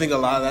 I think a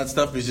lot of that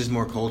stuff is just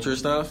more culture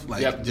stuff,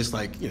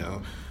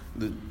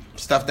 the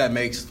stuff that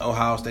makes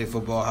Ohio State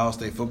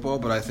football.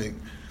 But I think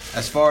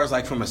as far as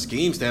from a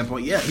scheme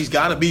standpoint, yeah, he's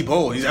got to be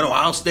bold. He's at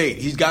Ohio State.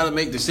 He's got to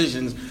make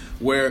decisions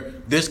where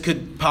this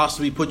could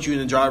possibly put you in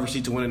the driver's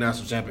seat to win a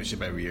national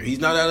championship every year. He's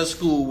not at a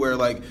school where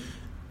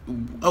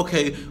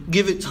okay,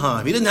 give it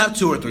time. He doesn't have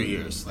 2 or 3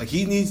 years.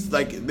 He needs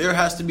there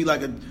has to be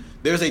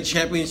there's a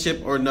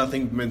championship or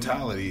nothing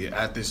mentality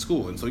at this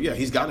school. And so, yeah,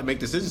 he's got to make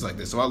decisions like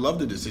this. So I love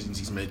the decisions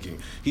he's making.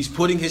 He's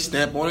putting his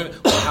stamp on it,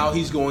 on how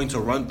he's going to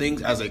run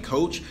things as a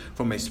coach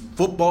from a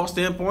football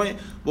standpoint.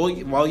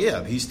 Well,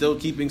 yeah, he's still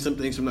keeping some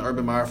things from the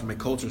Urban Meyer from a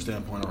culture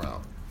standpoint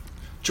around.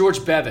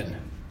 George Bevan,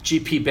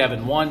 GP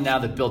Bevan 1, now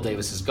that Bill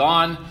Davis is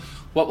gone.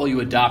 What will you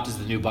adopt as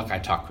the new Buckeye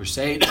Talk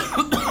Crusade?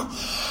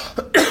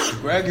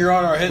 Greg, you're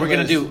on our hit list.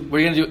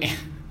 We're gonna do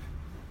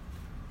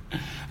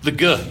the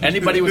good.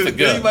 Anybody with a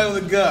good. Anybody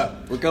with a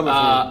good. We're coming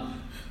for you.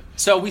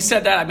 So we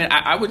said that. I mean,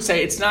 I would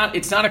say it's not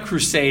a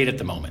crusade at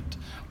the moment.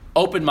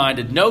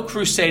 Open-minded, no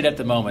crusade at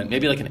the moment.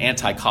 Maybe like an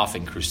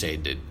anti-coughing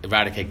crusade to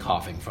eradicate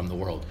coughing from the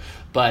world.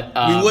 But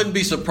we wouldn't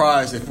be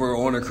surprised if we're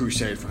on a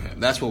crusade for him.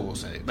 That's what we'll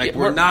say. Like,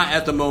 we're not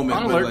at the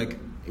moment, but like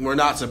we're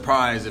not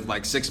surprised if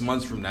like 6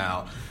 months from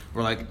now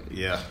we're like,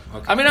 yeah.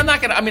 Okay. I mean, I'm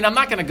not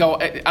gonna go.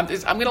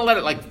 I'm gonna let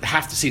it like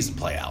half the season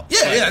play out.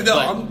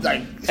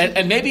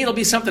 And maybe it'll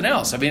be something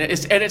else. I mean,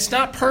 it's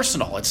not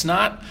personal. It's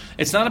not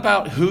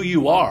about who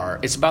you are.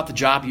 It's about the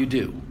job you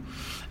do.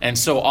 And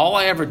so all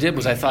I ever did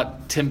was I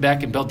thought Tim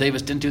Beck and Bill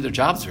Davis didn't do their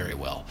jobs very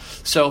well.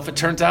 So if it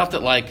turns out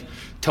that like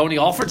Tony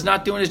Alford's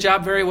not doing his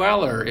job very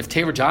well, or if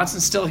Taylor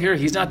Johnson's still here,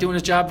 he's not doing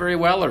his job very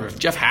well, or if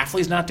Jeff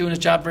Hafley's not doing his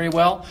job very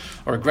well,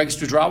 or Greg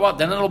Studrawa,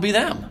 then it'll be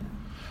them.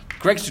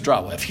 Greg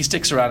Studrawa, if he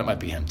sticks around, it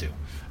might be him too.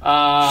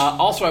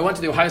 Also, I went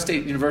to the Ohio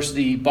State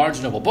University Barnes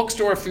 & Noble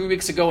bookstore a few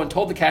weeks ago and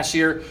told the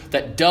cashier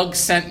that Doug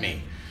sent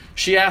me.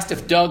 She asked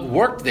if Doug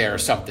worked there or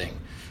something.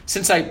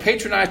 Since I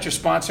patronized your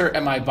sponsor,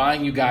 am I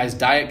buying you guys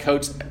Diet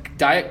Cokes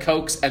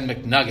and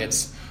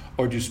McNuggets,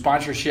 or do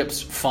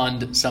sponsorships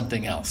fund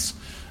something else?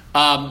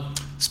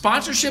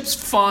 Sponsorships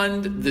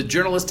fund the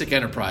journalistic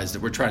enterprise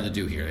that we're trying to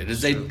do here. It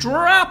is a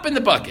drop in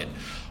the bucket,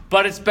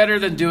 but it's better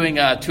than doing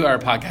a 2-hour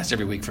podcast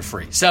every week for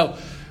free. So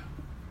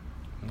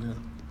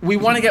we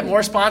want to get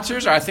more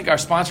sponsors. I think our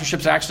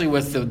sponsorships actually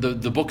with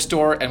the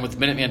bookstore and with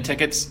Minuteman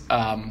Tickets,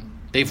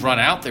 they've run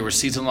out. They were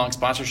season-long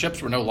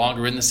sponsorships. We're no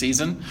longer in the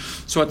season.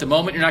 So at the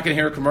moment, you're not going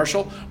to hear a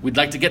commercial. We'd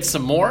like to get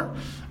some more.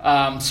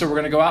 So we're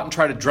going to go out and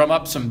try to drum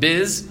up some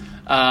biz.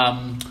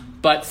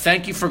 But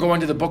thank you for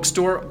going to the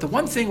bookstore. The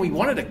one thing we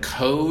wanted a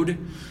code,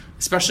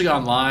 especially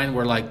online,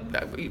 where like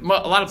a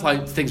lot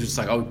of things, it's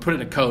like, oh, put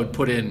in a code,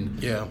 put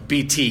in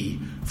BT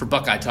for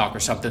Buckeye Talk or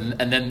something,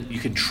 and then you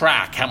can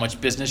track how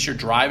much business you're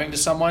driving to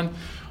someone.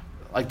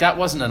 Like that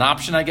wasn't an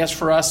option, I guess,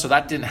 for us. So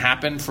that didn't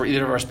happen for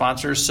either of our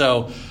sponsors.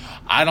 So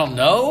I don't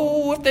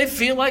know if they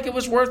feel like it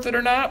was worth it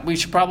or not. We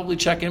should probably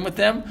check in with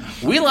them.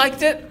 We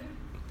liked it.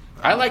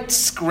 I liked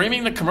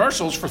screaming the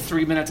commercials for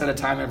 3 minutes at a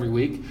time every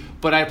week.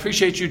 But I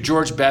appreciate you,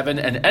 George Bevan,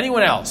 and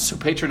anyone else who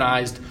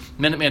patronized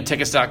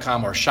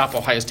MinutemanTickets.com or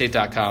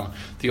ShopOhioState.com,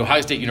 the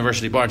Ohio State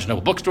University Barnes &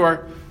 Noble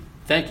bookstore.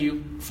 Thank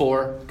you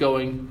for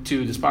going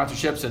to the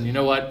sponsorships. And you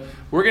know what?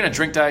 We're going to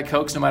drink Diet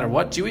Cokes no matter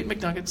what. Do you eat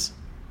McNuggets?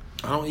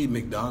 I don't eat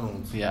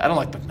McDonald's. Yeah, I don't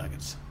like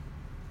McNuggets.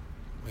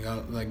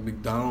 Like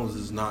McDonald's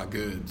is not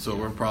good, so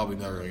we're probably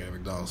never going to get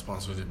McDonald's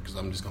sponsorship because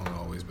I'm just going to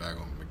always bag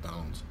on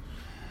McDonald's.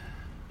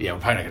 Yeah, we're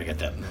probably not going to get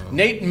that. No.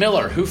 Nate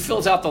Miller, who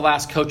fills out the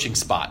last coaching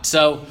spot.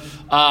 So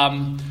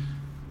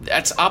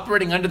that's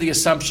operating under the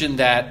assumption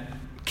that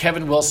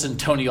Kevin Wilson,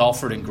 Tony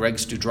Alford, and Greg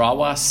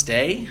Studrawa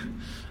stay,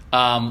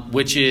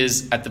 which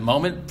is at the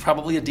moment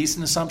probably a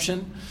decent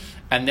assumption.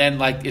 And then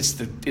like it's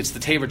the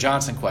Taylor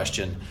Johnson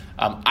question.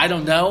 I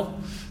don't know.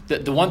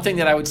 The one thing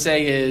that I would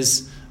say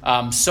is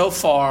so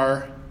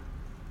far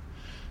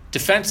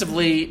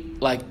defensively,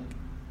 like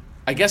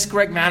I guess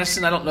Greg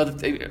Madison, I don't know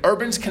that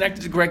Urban's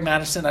connected to Greg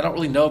Madison. I don't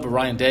really know of a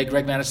Ryan Day,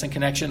 Greg Madison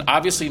connection.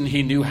 Obviously,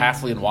 he knew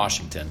Hafley in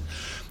Washington.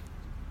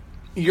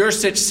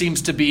 Yurcich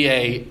seems to be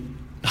a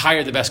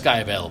hire the best guy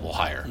available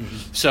hire.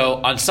 Mm-hmm. So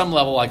on some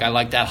level, like I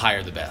like that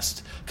hire the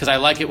best because I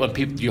like it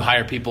when you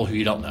hire people who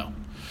you don't know.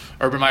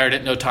 Urban Meyer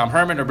didn't know Tom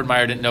Herman. Urban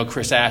Meyer didn't know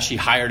Chris Ash. He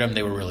hired them.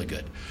 They were really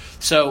good.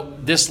 So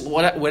this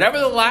whatever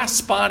the last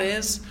spot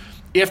is,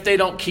 if they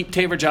don't keep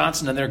Taylor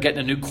Johnson and they're getting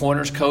a new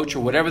corners coach or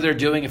whatever they're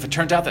doing, if it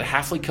turns out that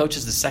Hafley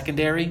coaches the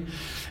secondary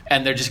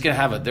and they're just going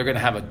to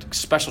have a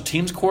special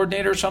teams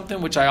coordinator or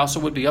something, which I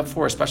also would be up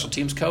for, a special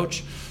teams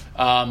coach.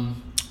 I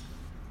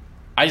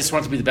just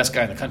want him to be the best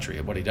guy in the country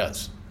at what he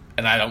does.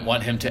 And I don't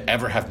want him to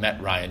ever have met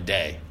Ryan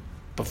Day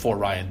before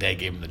Ryan Day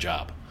gave him the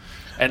job.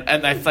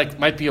 And I like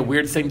might be a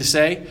weird thing to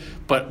say,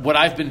 but what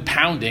I've been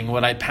pounding,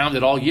 what I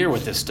pounded all year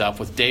with this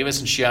stuff, with Davis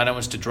and Schiano and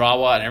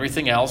Studrawa and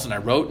everything else, and I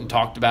wrote and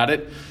talked about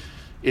it,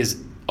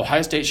 is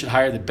Ohio State should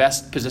hire the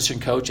best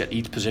position coach at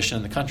each position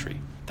in the country.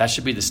 That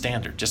should be the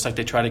standard, just like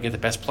they try to get the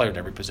best player at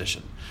every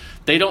position.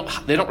 They don't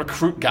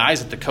recruit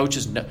guys that the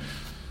coaches know.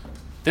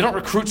 They don't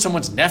recruit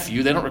someone's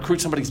nephew. They don't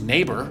recruit somebody's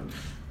neighbor.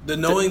 The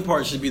knowing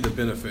part should be the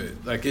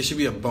benefit. Like, it should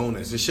be a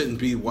bonus. It shouldn't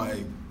be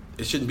why.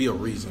 It shouldn't be a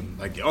reason.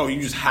 Like, oh,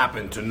 you just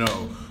happen to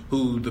know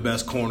who the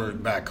best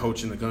cornerback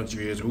coach in the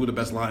country is or who the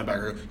best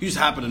linebacker. You just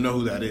happen to know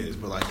who that is.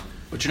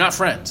 But you're not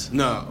friends.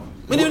 No.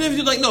 But even if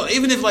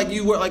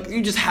you were like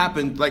you just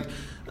happened, like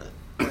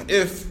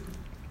if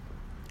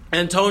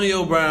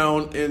Antonio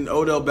Brown and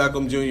Odell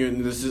Beckham Jr.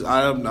 and this is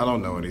I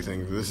don't know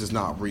anything. This is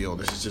not real.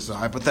 This is just a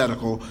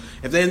hypothetical.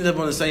 If they ended up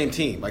on the same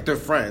team, like they're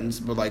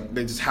friends, but like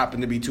they just happen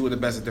to be two of the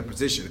best at their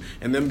position,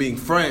 and them being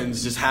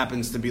friends just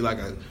happens to be like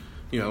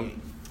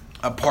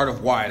a part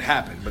of why it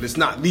happened, but it's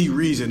not the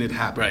reason it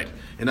happened. Right.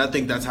 And I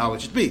think that's how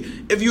it should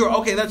be. If you're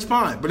okay, that's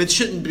fine, but it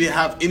shouldn't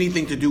have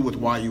anything to do with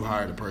why you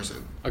hired a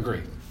person.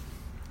 Agree.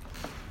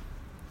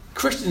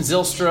 Christian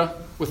Zylstra,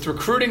 with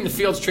recruiting, the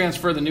Fields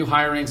transfer, the new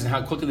hirings, and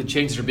how quickly the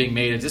changes are being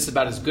made, is this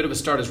about as good of a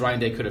start as Ryan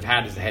Day could have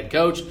had as the head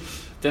coach?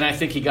 Then I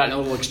think he got in a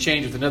little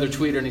exchange with another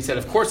tweeter, and he said,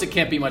 of course it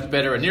can't be much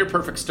better. A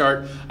near-perfect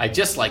start. I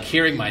just like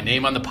hearing my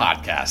name on the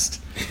podcast.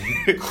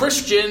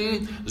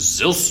 Christian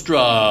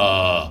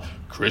Zylstra.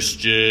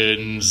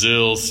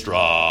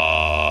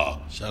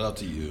 Shout out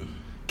to you.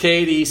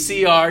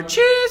 KDCR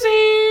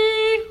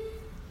Cheesy.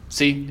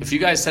 See, if you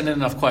guys send in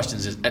enough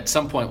questions, at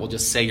some point we'll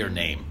just say your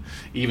name,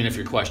 even if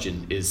your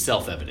question is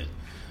self-evident.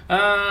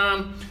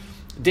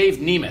 Dave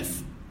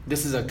Nemeth.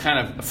 This is a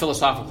kind of a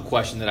philosophical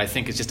question that I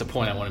think is just a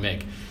point I want to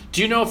make.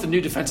 Do you know if the new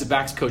defensive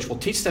backs coach will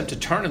teach them to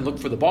turn and look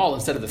for the ball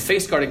instead of the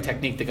face guarding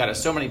technique that got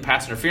us so many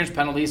pass interference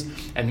penalties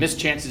and missed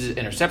chances at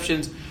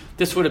interceptions?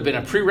 This would have been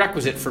a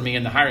prerequisite for me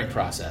in the hiring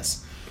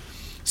process.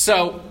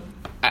 So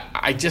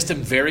I just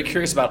am very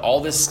curious about all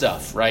this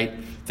stuff, right?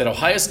 That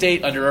Ohio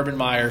State under Urban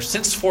Meyer,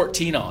 since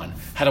 14 on,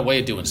 had a way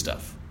of doing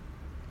stuff.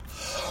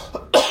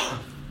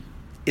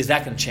 Is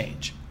that going to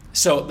change?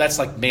 So that's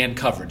like man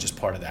coverage is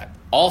part of that.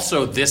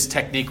 Also, this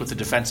technique with the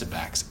defensive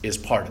backs is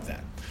part of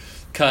that.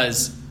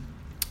 Because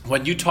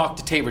when you talked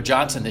to Tabor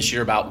Johnson this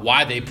year about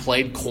why they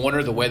played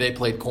corner the way they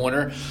played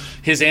corner,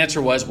 his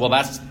answer was, well,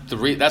 that's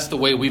the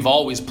way we've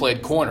always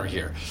played corner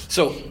here.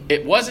 So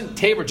it wasn't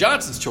Tabor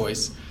Johnson's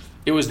choice.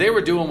 It was they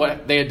were doing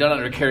what they had done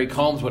under Kerry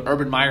Combs, what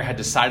Urban Meyer had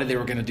decided they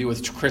were going to do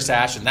with Chris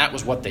Ash, and that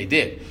was what they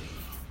did.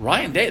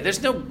 Ryan Day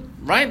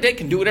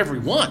can do whatever he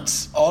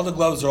wants. All the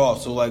gloves are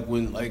off. So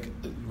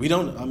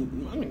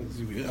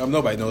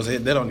nobody knows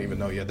it. They don't even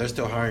know yet. They're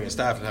still hiring a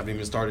staff and haven't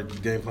even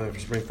started game planning for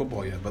spring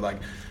football yet. But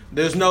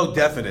there's no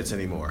definites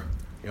anymore.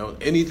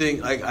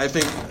 Anything. I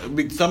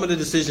think some of the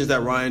decisions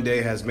that Ryan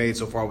Day has made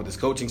so far with his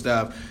coaching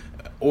staff,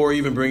 or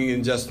even bringing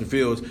in Justin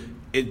Fields,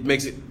 it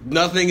makes it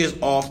nothing is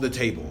off the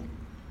table.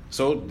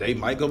 So they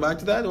might go back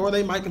to that, or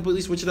they might completely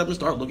switch it up and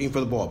start looking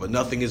for the ball. But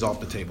nothing is off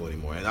the table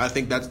anymore. And I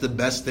think that's the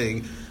best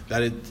thing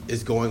that it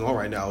is going on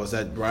right now, is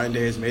that Ryan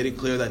Day has made it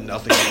clear that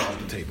nothing is off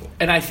the table.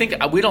 And I think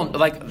we don't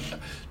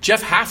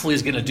Jeff Hafley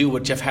is going to do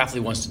what Jeff Hafley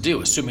wants to do,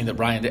 assuming that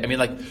Ryan Day. I mean,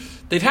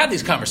 they've had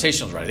these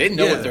conversations already. They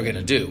know what they're going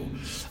to do.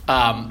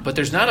 But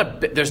there's not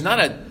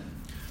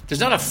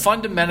a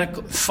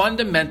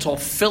fundamental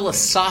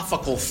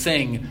philosophical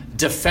thing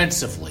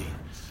defensively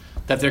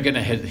that they're going to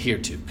adhere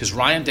to, because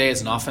Ryan Day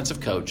is an offensive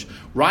coach.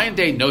 Ryan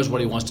Day knows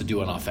what he wants to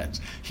do on offense.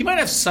 He might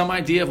have some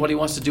idea of what he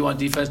wants to do on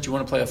defense. Do you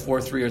want to play a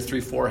 4-3 or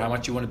 3-4? How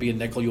much you want to be a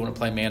nickel? You want to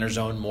play man or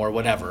zone more,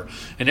 whatever.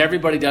 And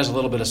everybody does a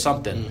little bit of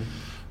something. Mm-hmm.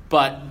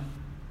 But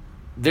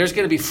there's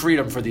going to be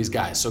freedom for these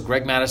guys. So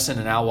Greg Madison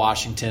and Al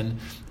Washington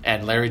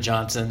and Larry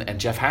Johnson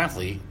and Jeff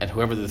Hafley and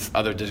whoever the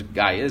other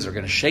guy is are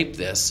going to shape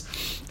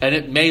this. And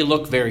it may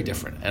look very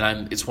different.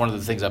 And it's one of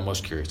the things I'm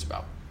most curious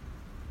about.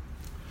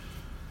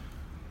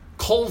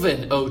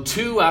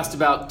 Colvin02 asked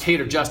about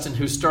Tate or Justin,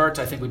 who starts.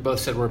 I think we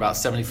both said we're about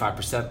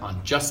 75%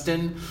 on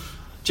Justin.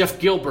 Jeff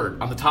Gilbert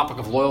on the topic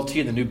of loyalty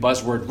and the new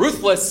buzzword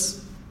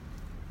ruthless.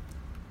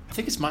 I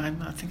think it's my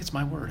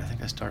word. I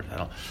think I started. I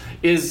don't.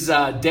 Is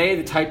Day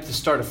the type to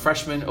start a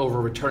freshman over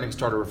a returning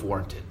starter if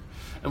warranted?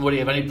 And would he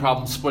have any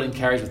problem splitting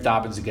carries with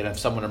Dobbins again if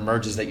someone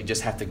emerges that you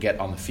just have to get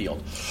on the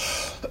field?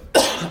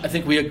 I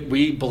think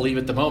we believe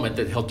at the moment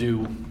that he'll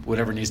do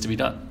whatever needs to be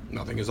done.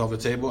 Nothing is off the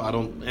table.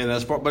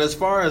 But as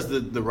far as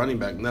the running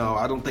back, no,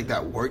 I don't think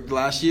that worked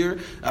last year.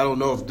 I don't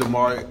know if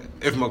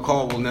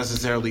McCall will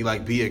necessarily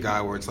be a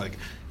guy where it's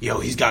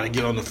he's got to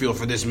get on the field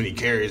for this many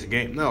carries a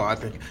game. No, I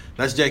think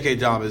that's J.K.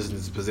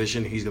 Dobbins'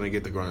 position. He's going to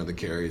get the grunt of the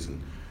carries,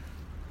 and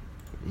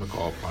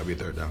McCall probably a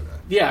third down guy.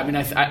 Yeah, I mean,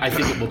 I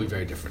think it will be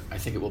very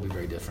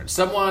different.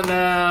 Someone,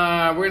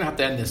 we're going to have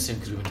to end this soon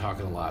because we've been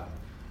talking a lot.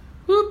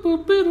 Boop,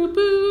 boop, boop, boop,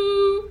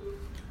 boop.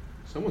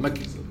 Someone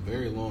sent a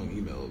very long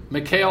email.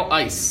 Mikhail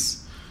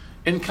Ice.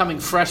 Incoming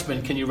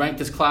freshman, can you rank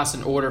this class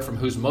in order from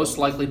who's most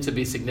likely to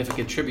be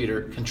significant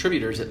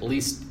contributors at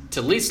least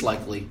to least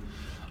likely?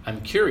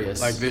 I'm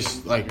curious.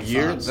 This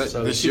year?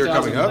 This year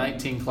coming up?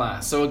 2019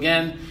 class. So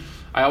again,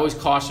 I always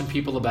caution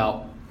people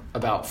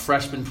about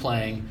freshmen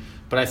playing,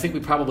 but I think we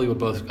probably would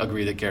both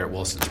agree that Garrett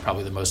Wilson is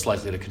probably the most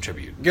likely to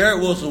contribute.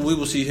 Garrett Wilson, we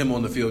will see him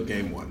on the field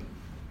game one.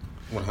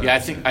 100%. Yeah,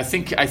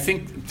 I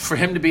think for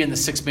him to be in the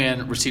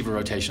 6-man receiver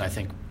rotation, I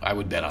think I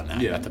would bet on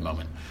that at the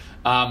moment.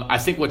 I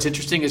think what's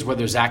interesting is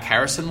whether Zach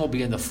Harrison will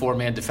be in the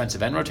 4-man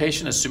defensive end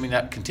rotation, assuming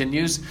that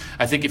continues.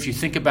 I think if you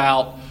think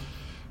about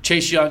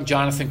Chase Young,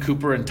 Jonathan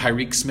Cooper, and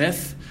Tyreek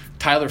Smith,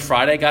 Tyler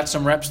Friday got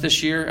some reps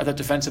this year at the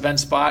defensive end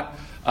spot.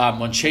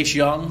 When Chase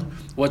Young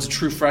was a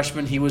true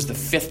freshman, he was the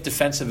 5th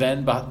defensive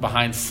end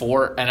behind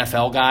 4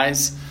 NFL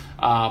guys.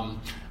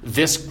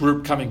 This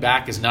group coming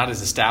back is not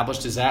as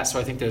established as that, so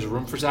I think there's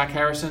room for Zach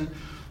Harrison.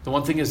 The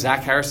one thing is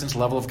Zach Harrison's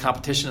level of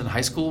competition in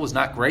high school was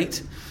not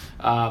great.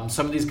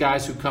 Some of these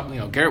guys who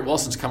come, Garrett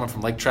Wilson's coming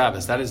from Lake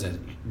Travis. That is a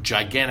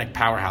gigantic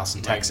powerhouse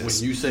in Texas.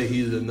 When you say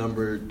he's the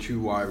number 2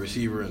 wide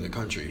receiver in the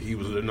country, he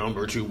was the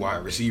number 2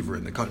 wide receiver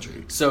in the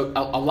country. So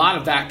a lot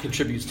of that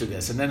contributes to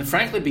this. And then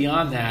frankly,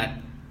 beyond that,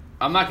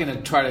 I'm not going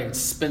to try to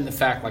spin the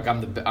fact like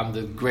I'm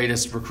the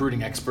greatest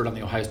recruiting expert on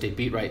the Ohio State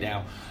beat right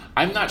now.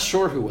 I'm not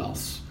sure who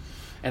else.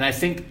 And I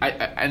think,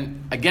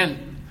 and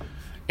again,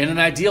 in an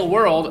ideal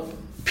world,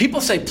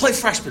 people say, play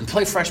freshmen.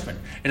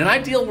 In an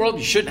ideal world,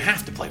 you shouldn't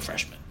have to play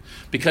freshmen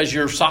because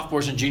your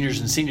sophomores and juniors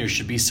and seniors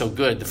should be so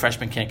good the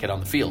freshmen can't get on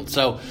the field.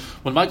 So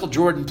when Michael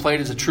Jordan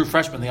played as a true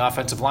freshman in the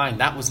offensive line,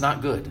 that was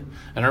not good.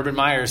 And Urban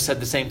Meyer said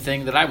the same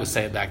thing that I was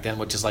saying back then,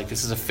 which is like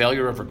this is a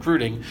failure of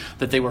recruiting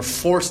that they were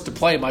forced to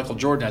play Michael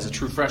Jordan as a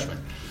true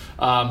freshman.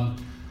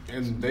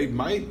 And they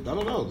might, I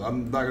don't know,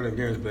 I'm not going to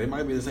guarantee, but they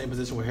might be in the same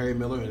position with Harry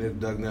Miller, and if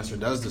Doug Nestor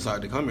does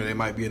decide to come here, they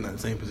might be in that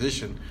same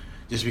position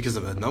just because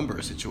of a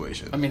number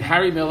situation. I mean,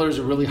 Harry Miller is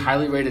a really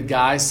highly rated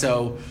guy,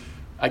 so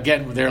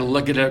again, they're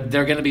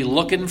going to be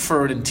looking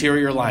for an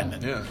interior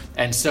lineman. Yeah.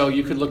 And so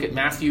you could look at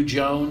Matthew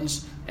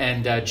Jones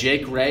and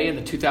Jake Ray in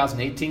the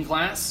 2018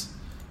 class.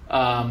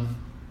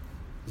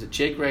 Is it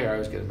Jake Ray, or I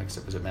always get it mixed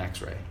up? Is it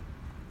Max Ray?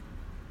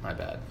 My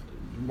bad.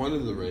 One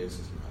of the Rays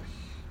is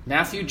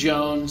Matthew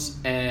Jones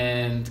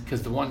and,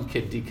 because the one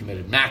kid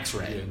decommitted, Max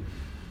Ray.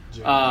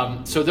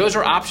 Yeah. So those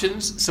are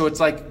options. So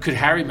it's like, could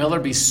Harry Miller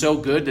be so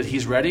good that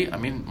he's ready? I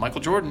mean, Michael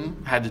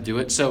Jordan had to do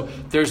it. So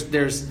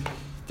there's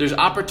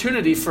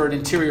opportunity for an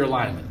interior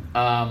lineman.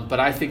 But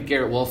I think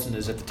Garrett Wilson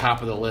is at the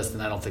top of the list,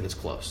 and I don't think it's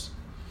close.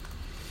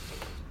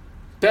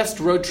 Best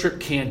road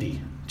trip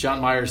candy. John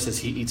Myers says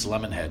he eats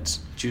lemon heads.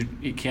 Do you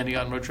eat candy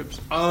on road trips?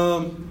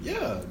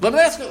 Yeah.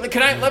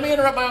 Let me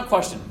interrupt my own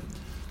question.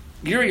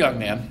 You're a young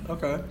man.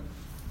 Okay.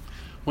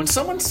 When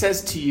someone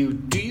says to you,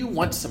 do you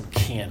want some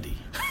candy?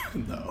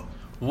 No.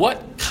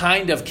 What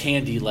kind of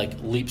candy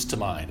leaps to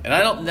mind? And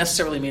I don't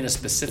necessarily mean a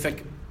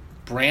specific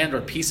brand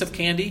or piece of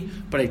candy,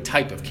 but a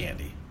type of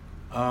candy.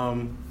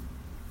 I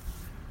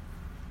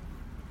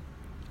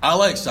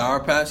like Sour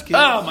Patch Kids.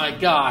 Oh my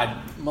God.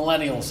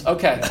 Millennials.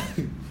 Okay.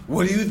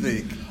 What do you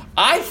think?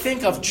 I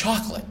think of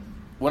chocolate.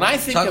 When I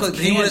think of candy.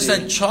 He would have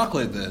said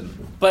chocolate then.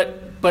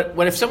 But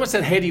when if someone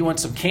said, hey, do you want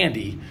some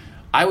candy?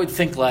 I would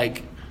think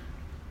like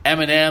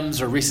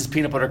M&M's or Reese's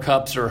Peanut Butter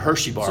Cups or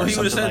Hershey bars. So he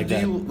would have something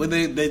said, like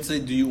that. they'd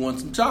say, do you want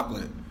some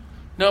chocolate?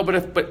 No,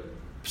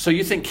 so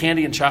you think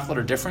candy and chocolate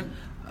are different?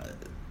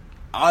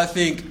 I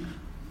think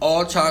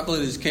all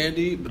chocolate is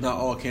candy, but not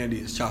all candy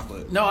is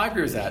chocolate. No, I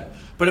agree with that.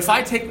 But if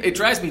it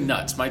drives me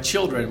nuts. My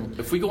children,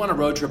 if we go on a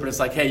road trip and it's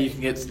like, hey, you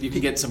can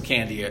get some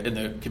candy in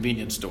the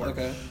convenience store.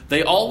 Okay.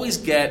 They always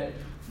get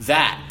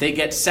that. They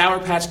get Sour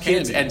Patch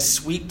Kids and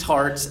Sweet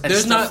Tarts and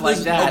stuff like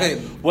that. Okay.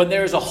 When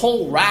there's a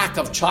whole rack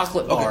of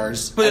chocolate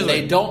bars and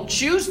they don't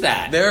choose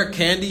that. There are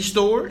candy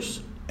stores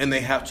and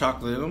they have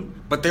chocolate in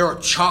them, but there are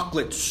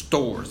chocolate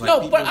stores.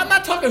 No, but I'm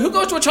not talking. Who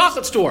goes to a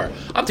chocolate store?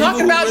 I'm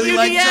talking about really UDF.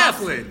 like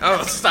chocolate.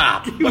 Oh,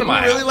 stop! What am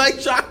I? Really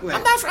like chocolate.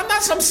 I'm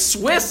not some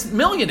Swiss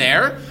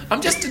millionaire. I'm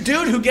just a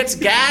dude who gets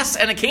gas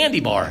and a candy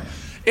bar.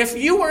 If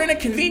you were in a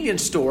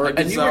convenience store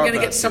and you were going to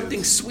get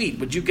something sweet,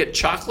 would you get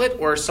chocolate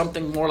or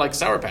something more like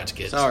Sour Patch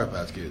Kids? Sour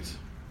Patch Kids,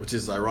 which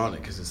is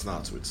ironic because it's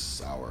not. It's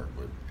sour.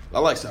 But I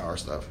like sour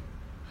stuff.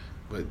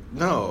 But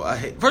no,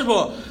 first of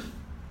all,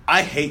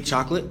 I hate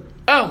chocolate.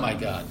 Oh my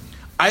God.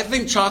 I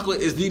think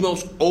chocolate is the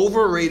most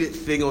overrated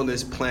thing on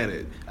this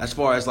planet as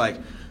far as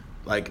like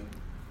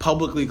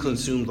publicly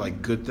consumed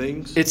good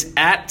things. It's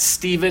at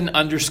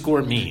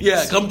Steven_memes.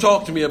 Yeah, come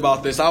talk to me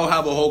about this. I'll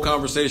have a whole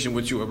conversation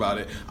with you about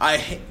it.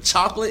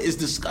 Chocolate is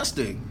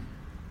disgusting.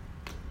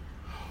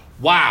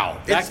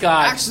 Wow, that it's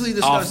guy actually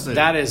disgusting.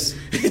 That is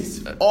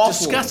it's awful.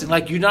 Disgusting.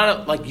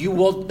 You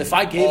will. If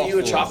I gave you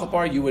a chocolate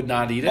bar, you would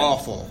not eat it.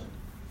 Awful.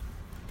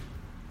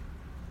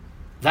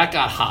 That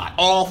got hot.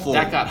 Awful.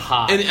 That got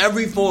hot. In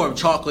every form.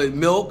 Chocolate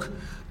milk,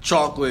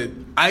 chocolate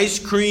ice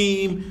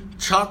cream.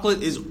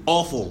 Chocolate is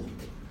awful.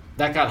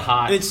 That got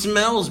hot. It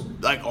smells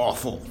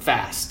awful.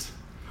 Fast.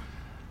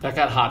 That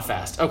got hot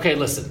fast. Okay,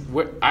 listen.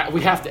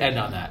 We have to end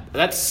on that.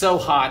 That's so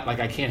hot,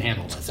 I can't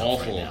handle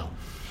myself right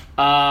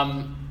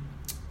now.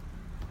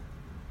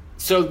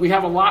 So we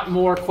have a lot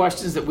more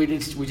questions that we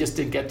just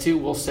didn't get to.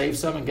 We'll save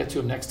some and get to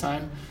them next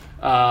time.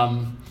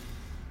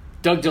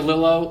 Doug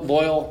DeLillo,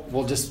 loyal.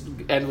 We'll just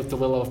end with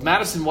DeLillo. If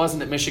Madison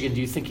wasn't at Michigan,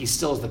 do you think he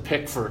still is the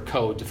pick for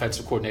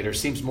defensive coordinator?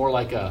 Seems more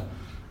like a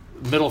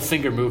middle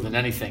finger move than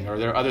anything, or are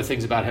there other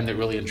things about him that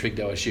really intrigued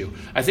OSU?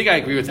 I think I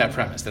agree with that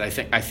premise, that I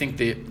think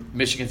the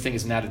Michigan thing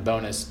is an added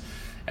bonus.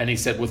 And he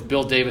said, with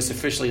Bill Davis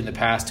officially in the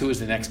past, who is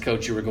the next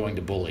coach you were going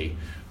to bully?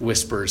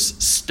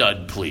 Whispers,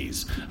 stud,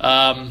 please.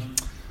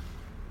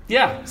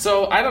 Yeah,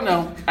 so I don't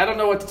know. I don't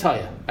know what to tell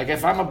you.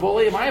 If I'm a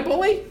bully, am I a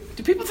bully?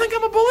 Do people think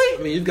I'm a bully? I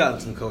mean, you've gotten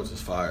some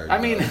coaches fired.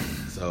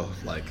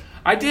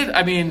 I did.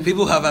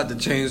 People have had to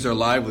change their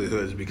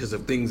livelihoods because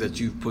of things that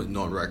you've put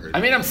on record.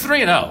 I'm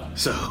 3-0.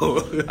 So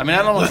I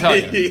don't want to tell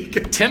you.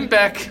 Tim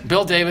Beck,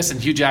 Bill Davis,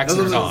 and Hugh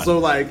Jackson are gone.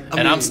 So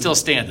I'm still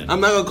standing.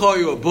 I'm not gonna call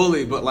you a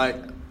bully, but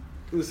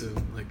listen,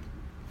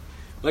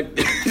 there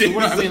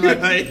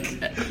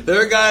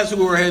are guys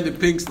who were handed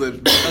pink slips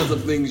because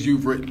of things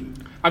you've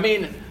written. I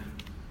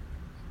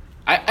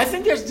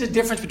think there's a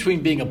difference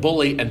between being a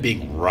bully and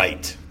being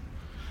right.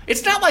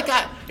 It's not like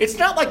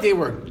they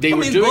were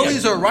doing.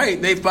 Bullies are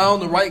right. They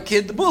found the right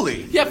kid to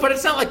bully. Yeah, but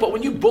it's not like. But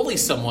when you bully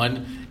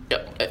someone,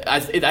 I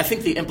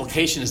think the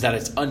implication is that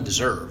it's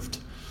undeserved.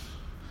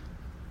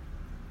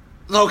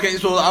 Okay,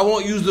 so I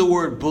won't use the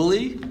word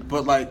bully,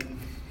 but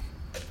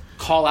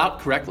call out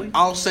correctly?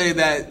 I'll say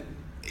that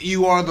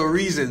you are the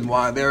reason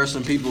why there are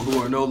some people who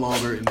are no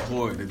longer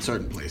employed in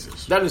certain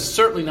places. That is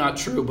certainly not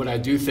true, but I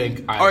do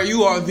think Or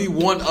you are the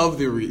one of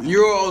the reasons.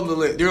 You're on the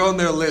list. You're on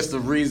their list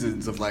of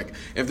reasons of like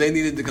if they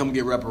needed to come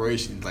get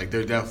reparations, like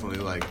they're definitely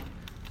like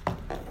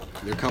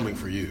they're coming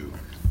for you.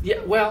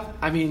 Yeah, well,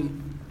 I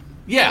mean,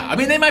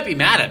 they might be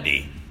mad at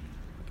me,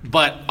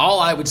 but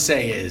all I would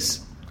say is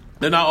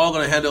they're not all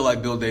going to handle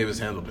like Bill Davis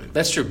handled it.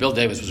 that's true. Bill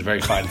Davis was a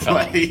very fine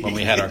fellow when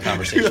we had our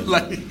conversation.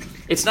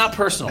 It's not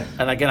personal,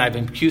 and again, I've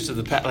been accused of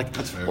the past. Like,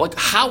 That's fair.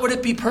 How would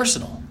it be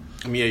personal?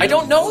 I mean, yeah, I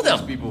don't know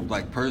them. People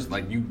like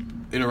you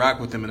interact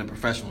with them in a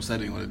professional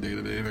setting on a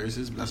day-to-day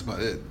basis. But that's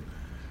about it.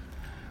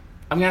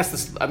 I'm gonna ask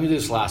this. I'm gonna do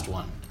this last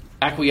one.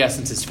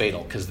 Acquiescence is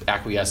fatal because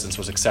acquiescence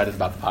was excited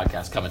about the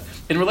podcast coming.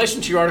 In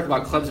relation to your article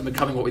about Clemson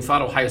becoming what we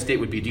thought Ohio State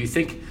would be, do you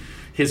think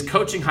his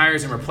coaching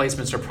hires and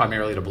replacements are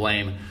primarily to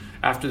blame?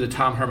 After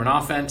Tom Herman,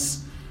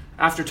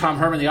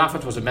 the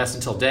offense was a mess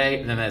until day,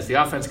 and then as the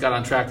offense got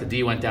on track, the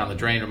D went down the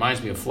drain.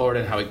 Reminds me of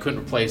Florida and how he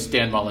couldn't replace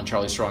Dan Mullen,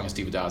 Charlie Strong, and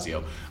Steve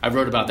Adazio. I've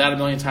wrote about that a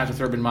million times with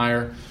Urban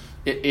Meyer.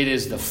 It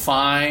is the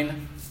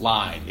fine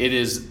line. It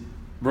is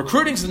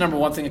recruiting is the number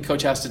one thing a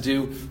coach has to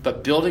do,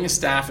 but building a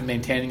staff and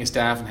maintaining a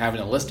staff and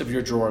having a list of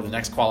your drawer of the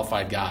next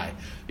qualified guy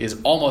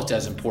is almost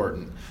as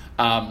important.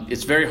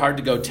 It's very hard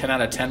to go 10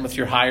 out of 10 with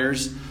your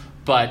hires,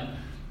 but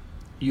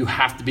you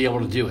have to be able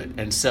to do it.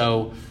 And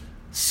so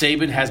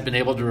Saban has been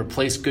able to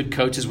replace good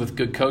coaches with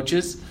good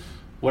coaches.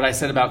 What I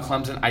said about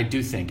Clemson, I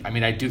do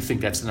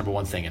think that's the number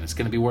one thing, and it's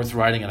going to be worth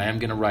writing, and I am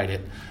going to write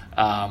it.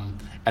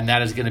 And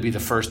that is going to be the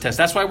first test.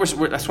 That's why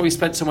we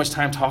spent so much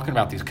time talking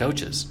about these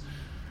coaches.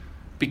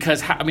 Because,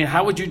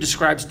 how would you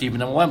describe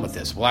Stephen, and we'll end with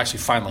this. We'll actually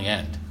finally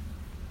end.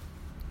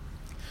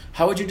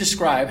 How would you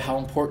describe how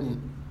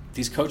important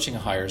these coaching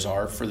hires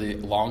are for the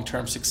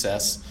long-term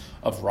success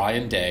of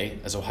Ryan Day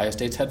as Ohio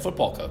State's head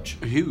football coach?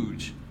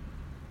 Huge.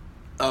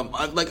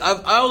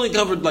 I only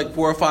covered like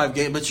 4 or 5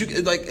 games, but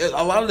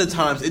a lot of the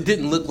times it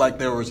didn't look like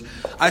there was.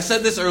 I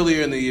said this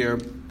earlier in the year.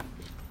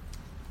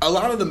 A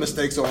lot of the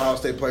mistakes Ohio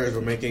State players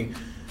were making,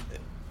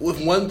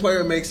 if one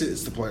player makes it,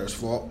 it's the player's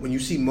fault. When you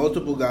see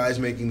multiple guys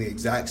making the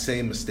exact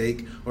same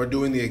mistake or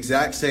doing the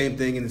exact same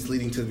thing and it's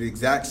leading to the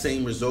exact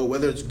same result,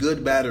 whether it's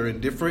good, bad, or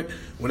indifferent,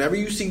 whenever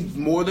you see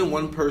more than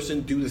one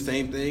person do the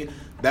same thing,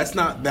 that's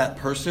not that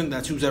person.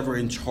 That's who's ever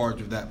in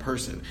charge of that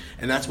person.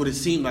 And that's what it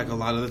seemed like a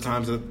lot of the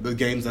times of the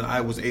games that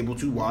I was able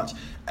to watch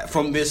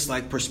from this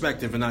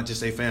perspective and not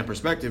just a fan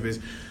perspective is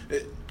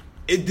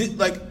it did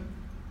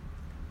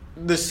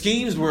the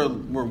schemes were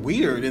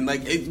weird and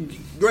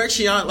Greg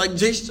Schiano,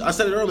 I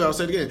said it earlier, I'll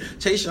say it again.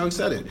 Chase Young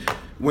said it.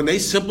 When they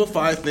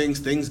simplify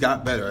things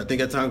got better. I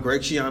think at times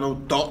Greg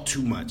Schiano thought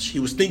too much. He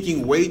was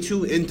thinking way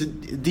too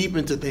deep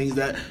into things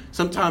that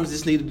sometimes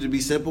just needed to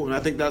be simple. And I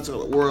think that's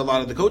where a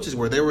lot of the coaches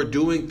were. They were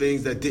doing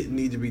things that didn't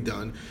need to be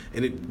done,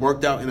 and it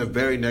worked out in a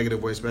very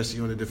negative way, especially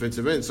on the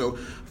defensive end. So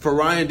for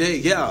Ryan Day,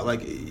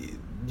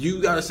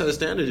 you got to set a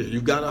standard here. You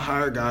got to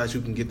hire guys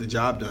who can get the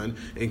job done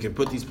and can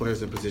put these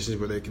players in positions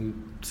where they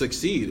can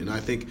succeed. And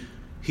I think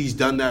he's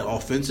done that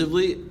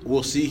offensively.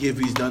 We'll see if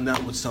he's done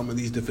that with some of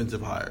these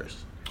defensive hires.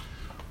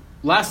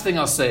 Last thing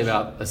I'll say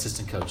about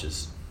assistant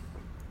coaches.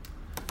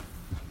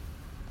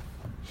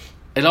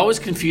 It always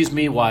confused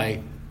me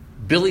why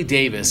Billy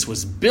Davis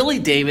was Billy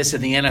Davis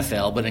in the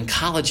NFL, but in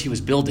college he was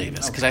Bill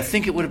Davis, because I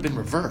think it would have been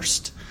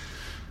reversed.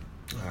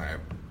 All right.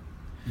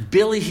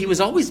 Billy, he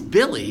was always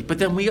Billy, but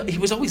then he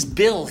was always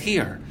Bill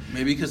here.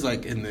 Maybe because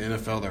in the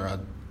NFL there are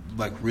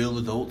real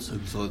adults,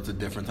 and so it's a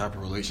different type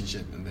of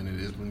relationship than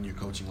it is when you're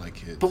coaching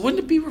kids. But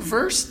wouldn't it be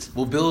reversed?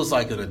 Well, Bill's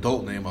an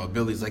adult name, or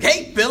Billy's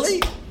hey,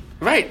 Billy!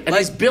 Right, and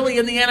he's Billy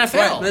in the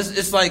NFL. Right,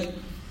 it's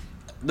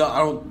no, I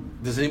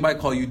don't. Does anybody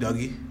call you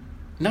Dougie?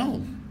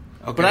 No.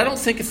 Okay. But I don't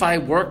think if I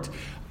worked,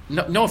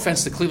 no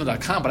offense to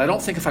Cleveland.com, but I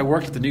don't think if I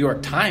worked at the New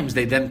York Times,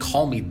 they'd then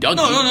call me Dougie.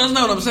 No, that's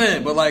not what I'm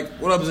saying. But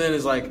what I'm saying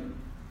is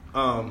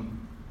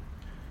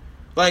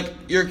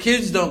your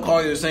kids don't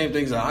call you the same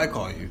things that I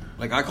call you.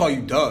 I call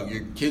you Doug.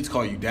 Your kids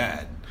call you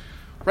Dad.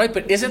 Right,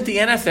 but isn't the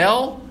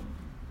NFL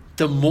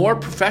the more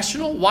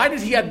professional? Why did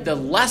he have the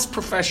less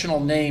professional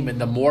name in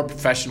the more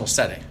professional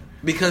setting?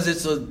 Because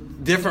it's a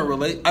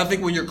different I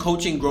think when you're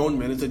coaching grown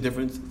men, it's a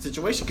different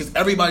situation because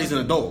everybody's an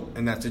adult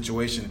in that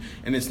situation,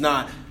 and it's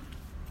not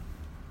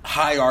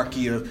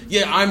hierarchy of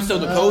I'm still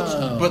the coach,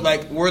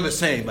 but we're the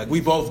same.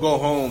 We both go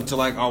home to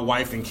our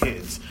wife and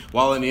kids.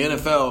 While in the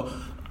NFL,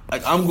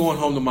 I'm going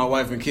home to my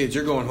wife and kids.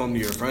 You're going home to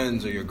your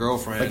friends or your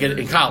girlfriend.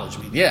 In college,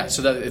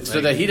 So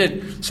that he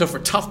did. So for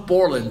Tough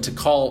Borland to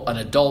call an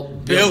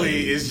adult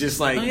Billy is just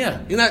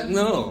you're not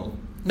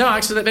No,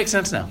 actually, that makes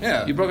sense now.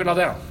 Yeah. You broke it all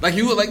down.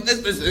 You were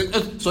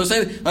this. So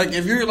say,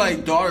 if your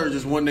daughter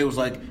just one day was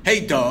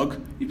hey,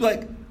 Doug, you'd be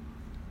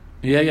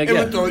it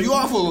would throw you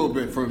off a little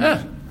bit for a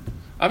minute.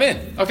 I'm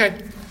in.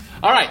 Okay.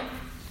 All right.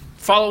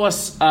 Follow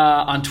us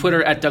on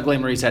Twitter at Doug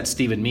Lesmerises, at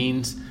Stephen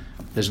Means.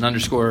 There's an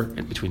underscore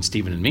in between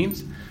Stephen and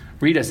Means.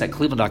 Read us at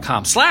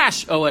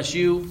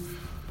cleveland.com/OSU.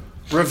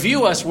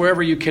 Review us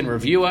wherever you can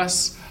review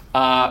us.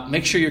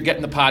 Make sure you're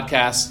getting the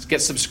podcast.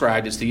 Get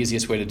subscribed. It's the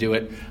easiest way to do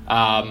it. When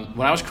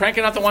I was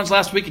cranking out the ones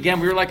last week, again,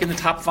 we were like in the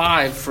top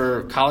 5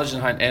 for college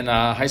and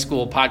high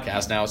school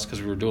podcasts. Now it's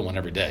because we were doing one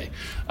every day.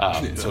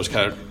 So it's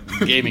kind of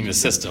gaming the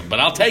system. But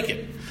I'll take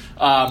it.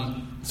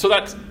 So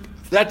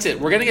that's it.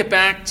 We're going to get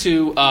back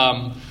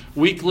to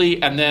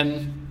weekly, and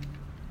then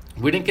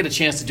we didn't get a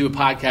chance to do a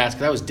podcast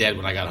because I was dead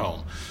when I got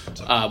home.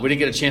 We didn't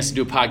get a chance to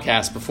do a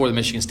podcast before the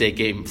Michigan State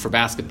game for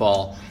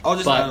basketball.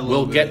 But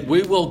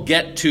we will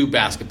get to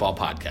basketball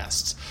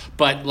podcasts.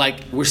 But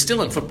we're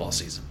still in football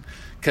season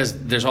because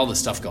there's all this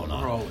stuff going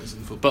on. We're always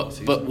in football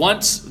season. But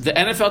once the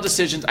NFL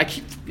decisions, I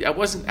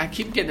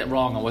keep getting it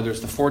wrong on whether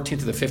it's the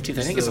 14th or the 15th.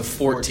 I think it's the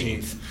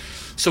 14th.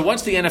 So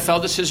once the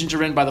NFL decisions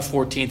are in by the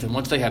 14th, and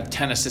once they have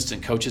 10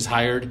 assistant coaches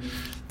hired,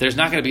 there's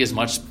not going to be as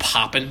much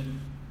popping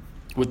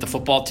with the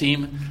football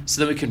team,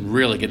 so then we can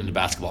really get into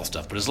basketball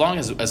stuff. But as long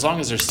as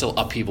there's still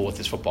upheaval with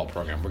this football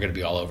program, we're going to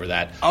be all over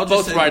that,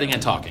 both writing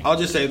and talking. I'll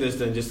just say this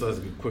then, just as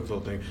a quick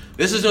little thing.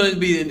 This is going to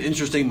be an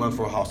interesting month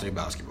for Ohio State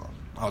basketball.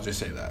 I'll just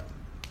say that.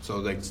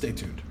 So stay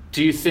tuned.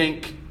 Do you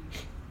think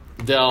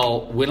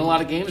they'll win a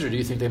lot of games, or do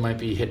you think they might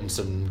be hitting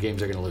some games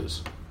they're going to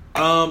lose?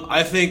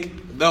 I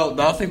think they'll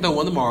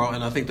win tomorrow,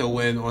 and I think they'll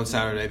win on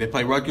Saturday. They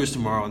play Rutgers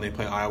tomorrow, and they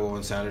play Iowa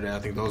on Saturday. I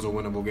think those are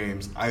winnable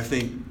games. I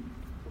think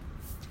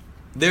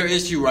their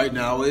issue right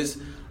now is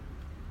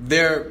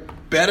they're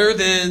better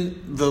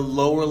than the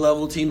lower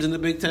level teams in the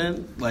Big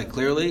Ten,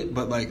 clearly,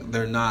 but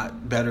they're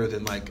not better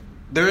than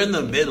they're in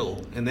the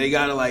middle, and they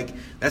gotta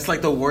that's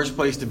the worst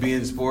place to be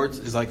in sports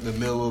is the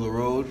middle of the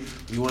road.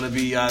 You want to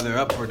be either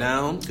up or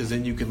down because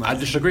then you can. I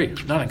disagree.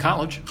 Not in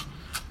college.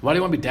 Why do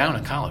you want to be down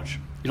in college?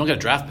 You don't get a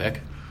draft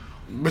pick.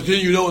 But then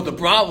you know what the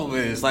problem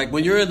is.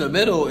 When you're in the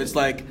middle, it's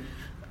when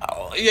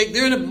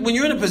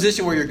you're in a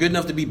position where you're good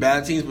enough to be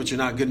bad teams, but you're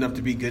not good enough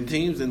to be good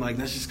teams, then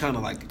that's just kind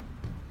of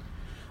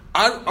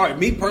all right,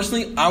 me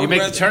personally, I would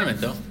make the tournament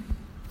though.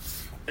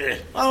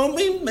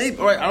 Maybe.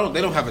 All right,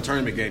 they don't have a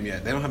tournament game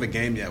yet. They don't have a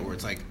game yet where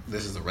it's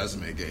this is a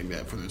resume game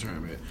yet for the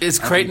tournament. Is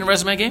Creighton a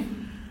resume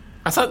game?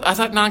 I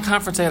thought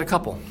non-conference they had a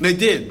couple. They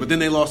did, but then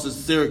they lost to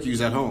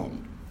Syracuse at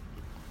home.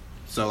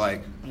 So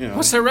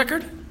what's their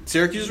record?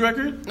 Syracuse's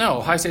record? No,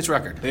 Ohio State's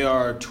record. They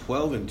are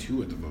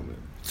 12-2 at the moment.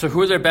 So who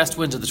are their best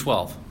wins of the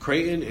 12?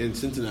 Creighton and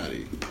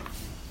Cincinnati.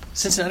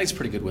 Cincinnati's a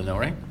pretty good win, though,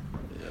 right?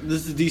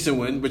 This is a decent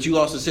win, but you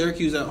lost to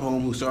Syracuse at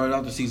home, who started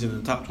out the season in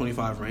the top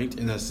 25 ranked,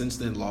 and has since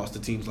then lost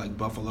to teams like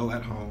Buffalo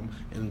at home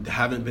and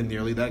haven't been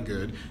nearly that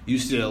good.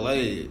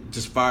 UCLA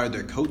just fired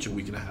their coach a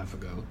week and a half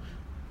ago.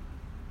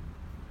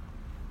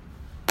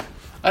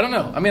 I don't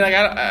know. I mean,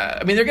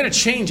 they're going to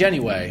change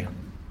anyway.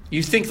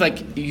 You think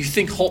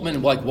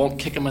Holtman won't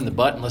kick them in the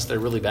butt unless they're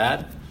really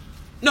bad?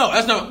 No,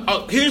 that's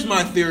not. Here's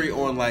my theory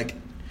on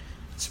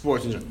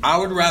sports in general. I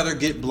would rather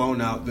get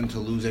blown out than to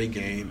lose a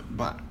game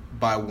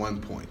by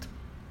 1 point,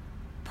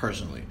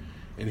 personally.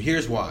 And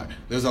here's why.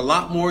 There's a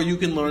lot more you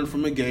can learn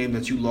from a game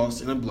that you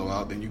lost in a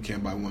blowout than you can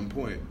by 1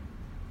 point.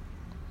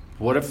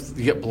 What if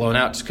you get blown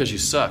out just because you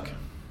suck?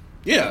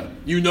 Yeah,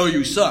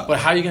 you suck. But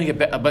how are you going to get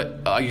better?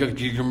 But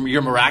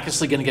you're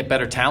miraculously going to get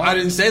better talent? I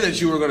didn't say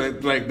that you were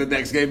going to, the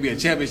next game be a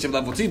championship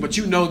level team, but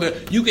you know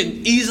that you can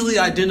easily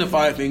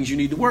identify things you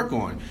need to work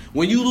on.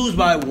 When you lose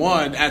by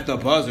 1 at the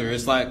buzzer,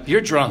 it's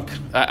you're drunk.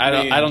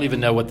 I don't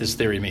even know what this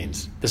theory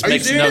means. This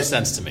makes no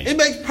sense to me. It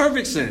makes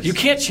perfect sense. You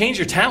can't change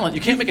your talent.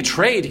 You can't make a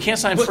trade. You can't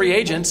sign free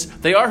agents.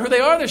 They are who they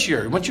are this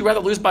year. Wouldn't you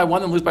rather lose by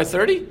 1 than lose by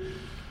 30?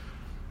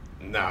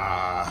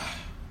 Nah.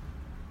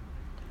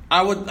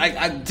 I would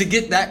to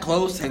get that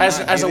close.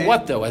 As a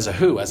what though? As a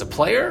who? As a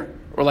player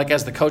or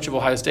as the coach of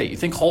Ohio State? You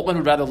think Holtman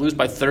would rather lose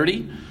by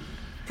 30?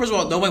 First of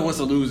all, nobody wants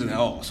to lose at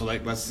all. So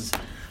let's just.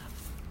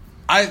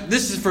 I don't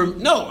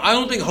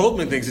think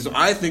Holtman thinks this.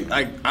 I think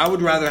I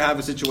would rather have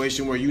a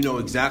situation where you know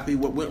exactly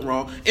what went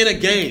wrong in a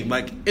game,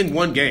 in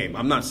one game.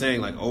 I'm not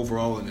saying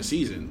overall in the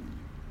season.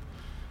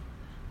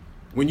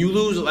 When you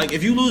lose,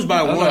 if you lose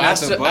by 1 at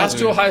the buzzer, ask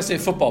to Ohio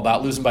State football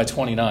about losing by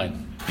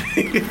 29.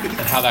 And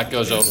how that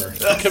goes over.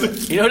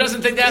 You know who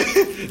doesn't think that?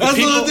 That's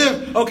a little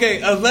different.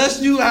 Okay,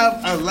 unless you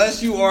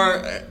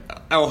are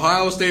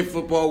Ohio State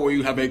football where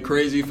you have a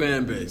crazy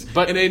fan base.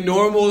 But in a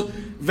normal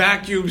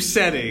vacuum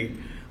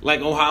setting, like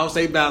Ohio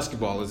State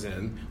basketball is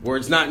in, where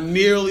it's not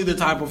nearly the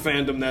type of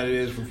fandom that it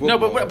is for football.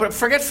 No, but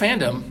forget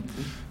fandom.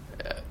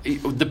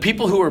 The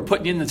people who are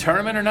putting you in the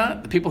tournament or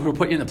not, the people who are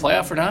putting you in the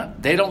playoff or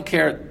not, they don't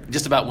care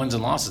just about wins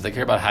and losses. They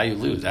care about how you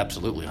lose.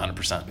 Absolutely,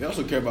 100%. They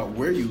also care about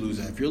where you lose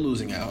at. If you're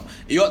losing out,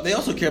 they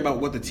also care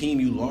about what the team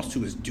you lost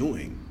to is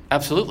doing.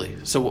 Absolutely.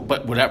 So,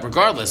 but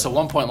regardless, a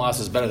 1 point loss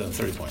is better than a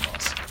 30-point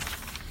loss.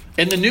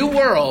 In the new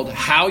world,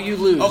 how you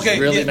lose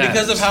really matters.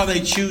 Because of how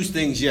they choose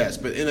things, yes.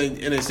 But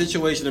in a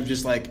situation of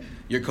just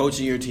you're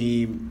coaching your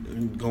team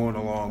and going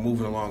along,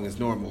 moving along as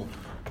normal,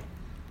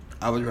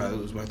 I would rather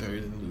lose by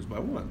 30 than lose by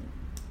 1.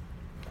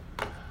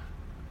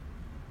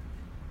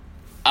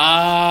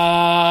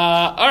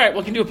 All right,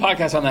 we can do a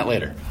podcast on that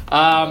later.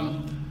 I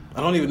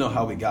don't even know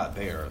how we got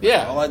there.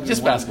 Yeah,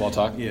 just basketball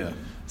talk. Yeah.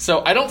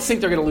 So I don't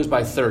think they're going to lose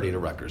by 30 to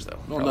Rutgers, though.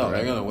 No,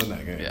 they're going to win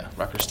that game. Yeah,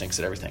 Rutgers stinks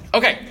at everything.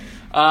 Okay,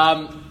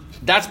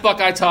 that's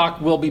Buckeye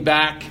Talk. We'll be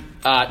back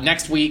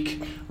next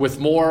week with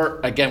more.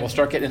 Again, we'll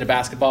start getting into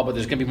basketball, but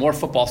there's going to be more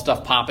football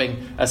stuff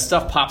popping. As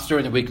stuff pops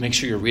during the week, make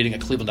sure you're reading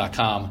at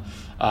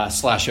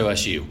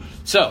cleveland.com/OSU.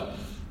 So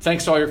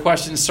thanks to all your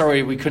questions.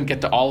 Sorry we couldn't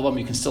get to all of them.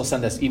 You can still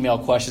send us email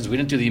questions. We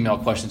didn't do the email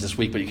questions this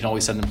week, but you can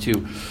always send them to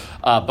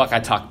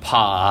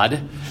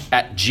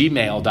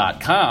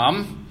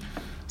BuckeyeTalkPod@gmail.com.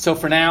 So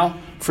for now,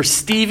 for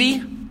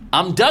Stevie,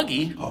 I'm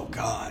Dougie. Oh,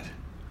 God.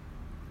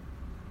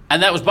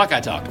 And that was Buckeye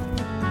Talk.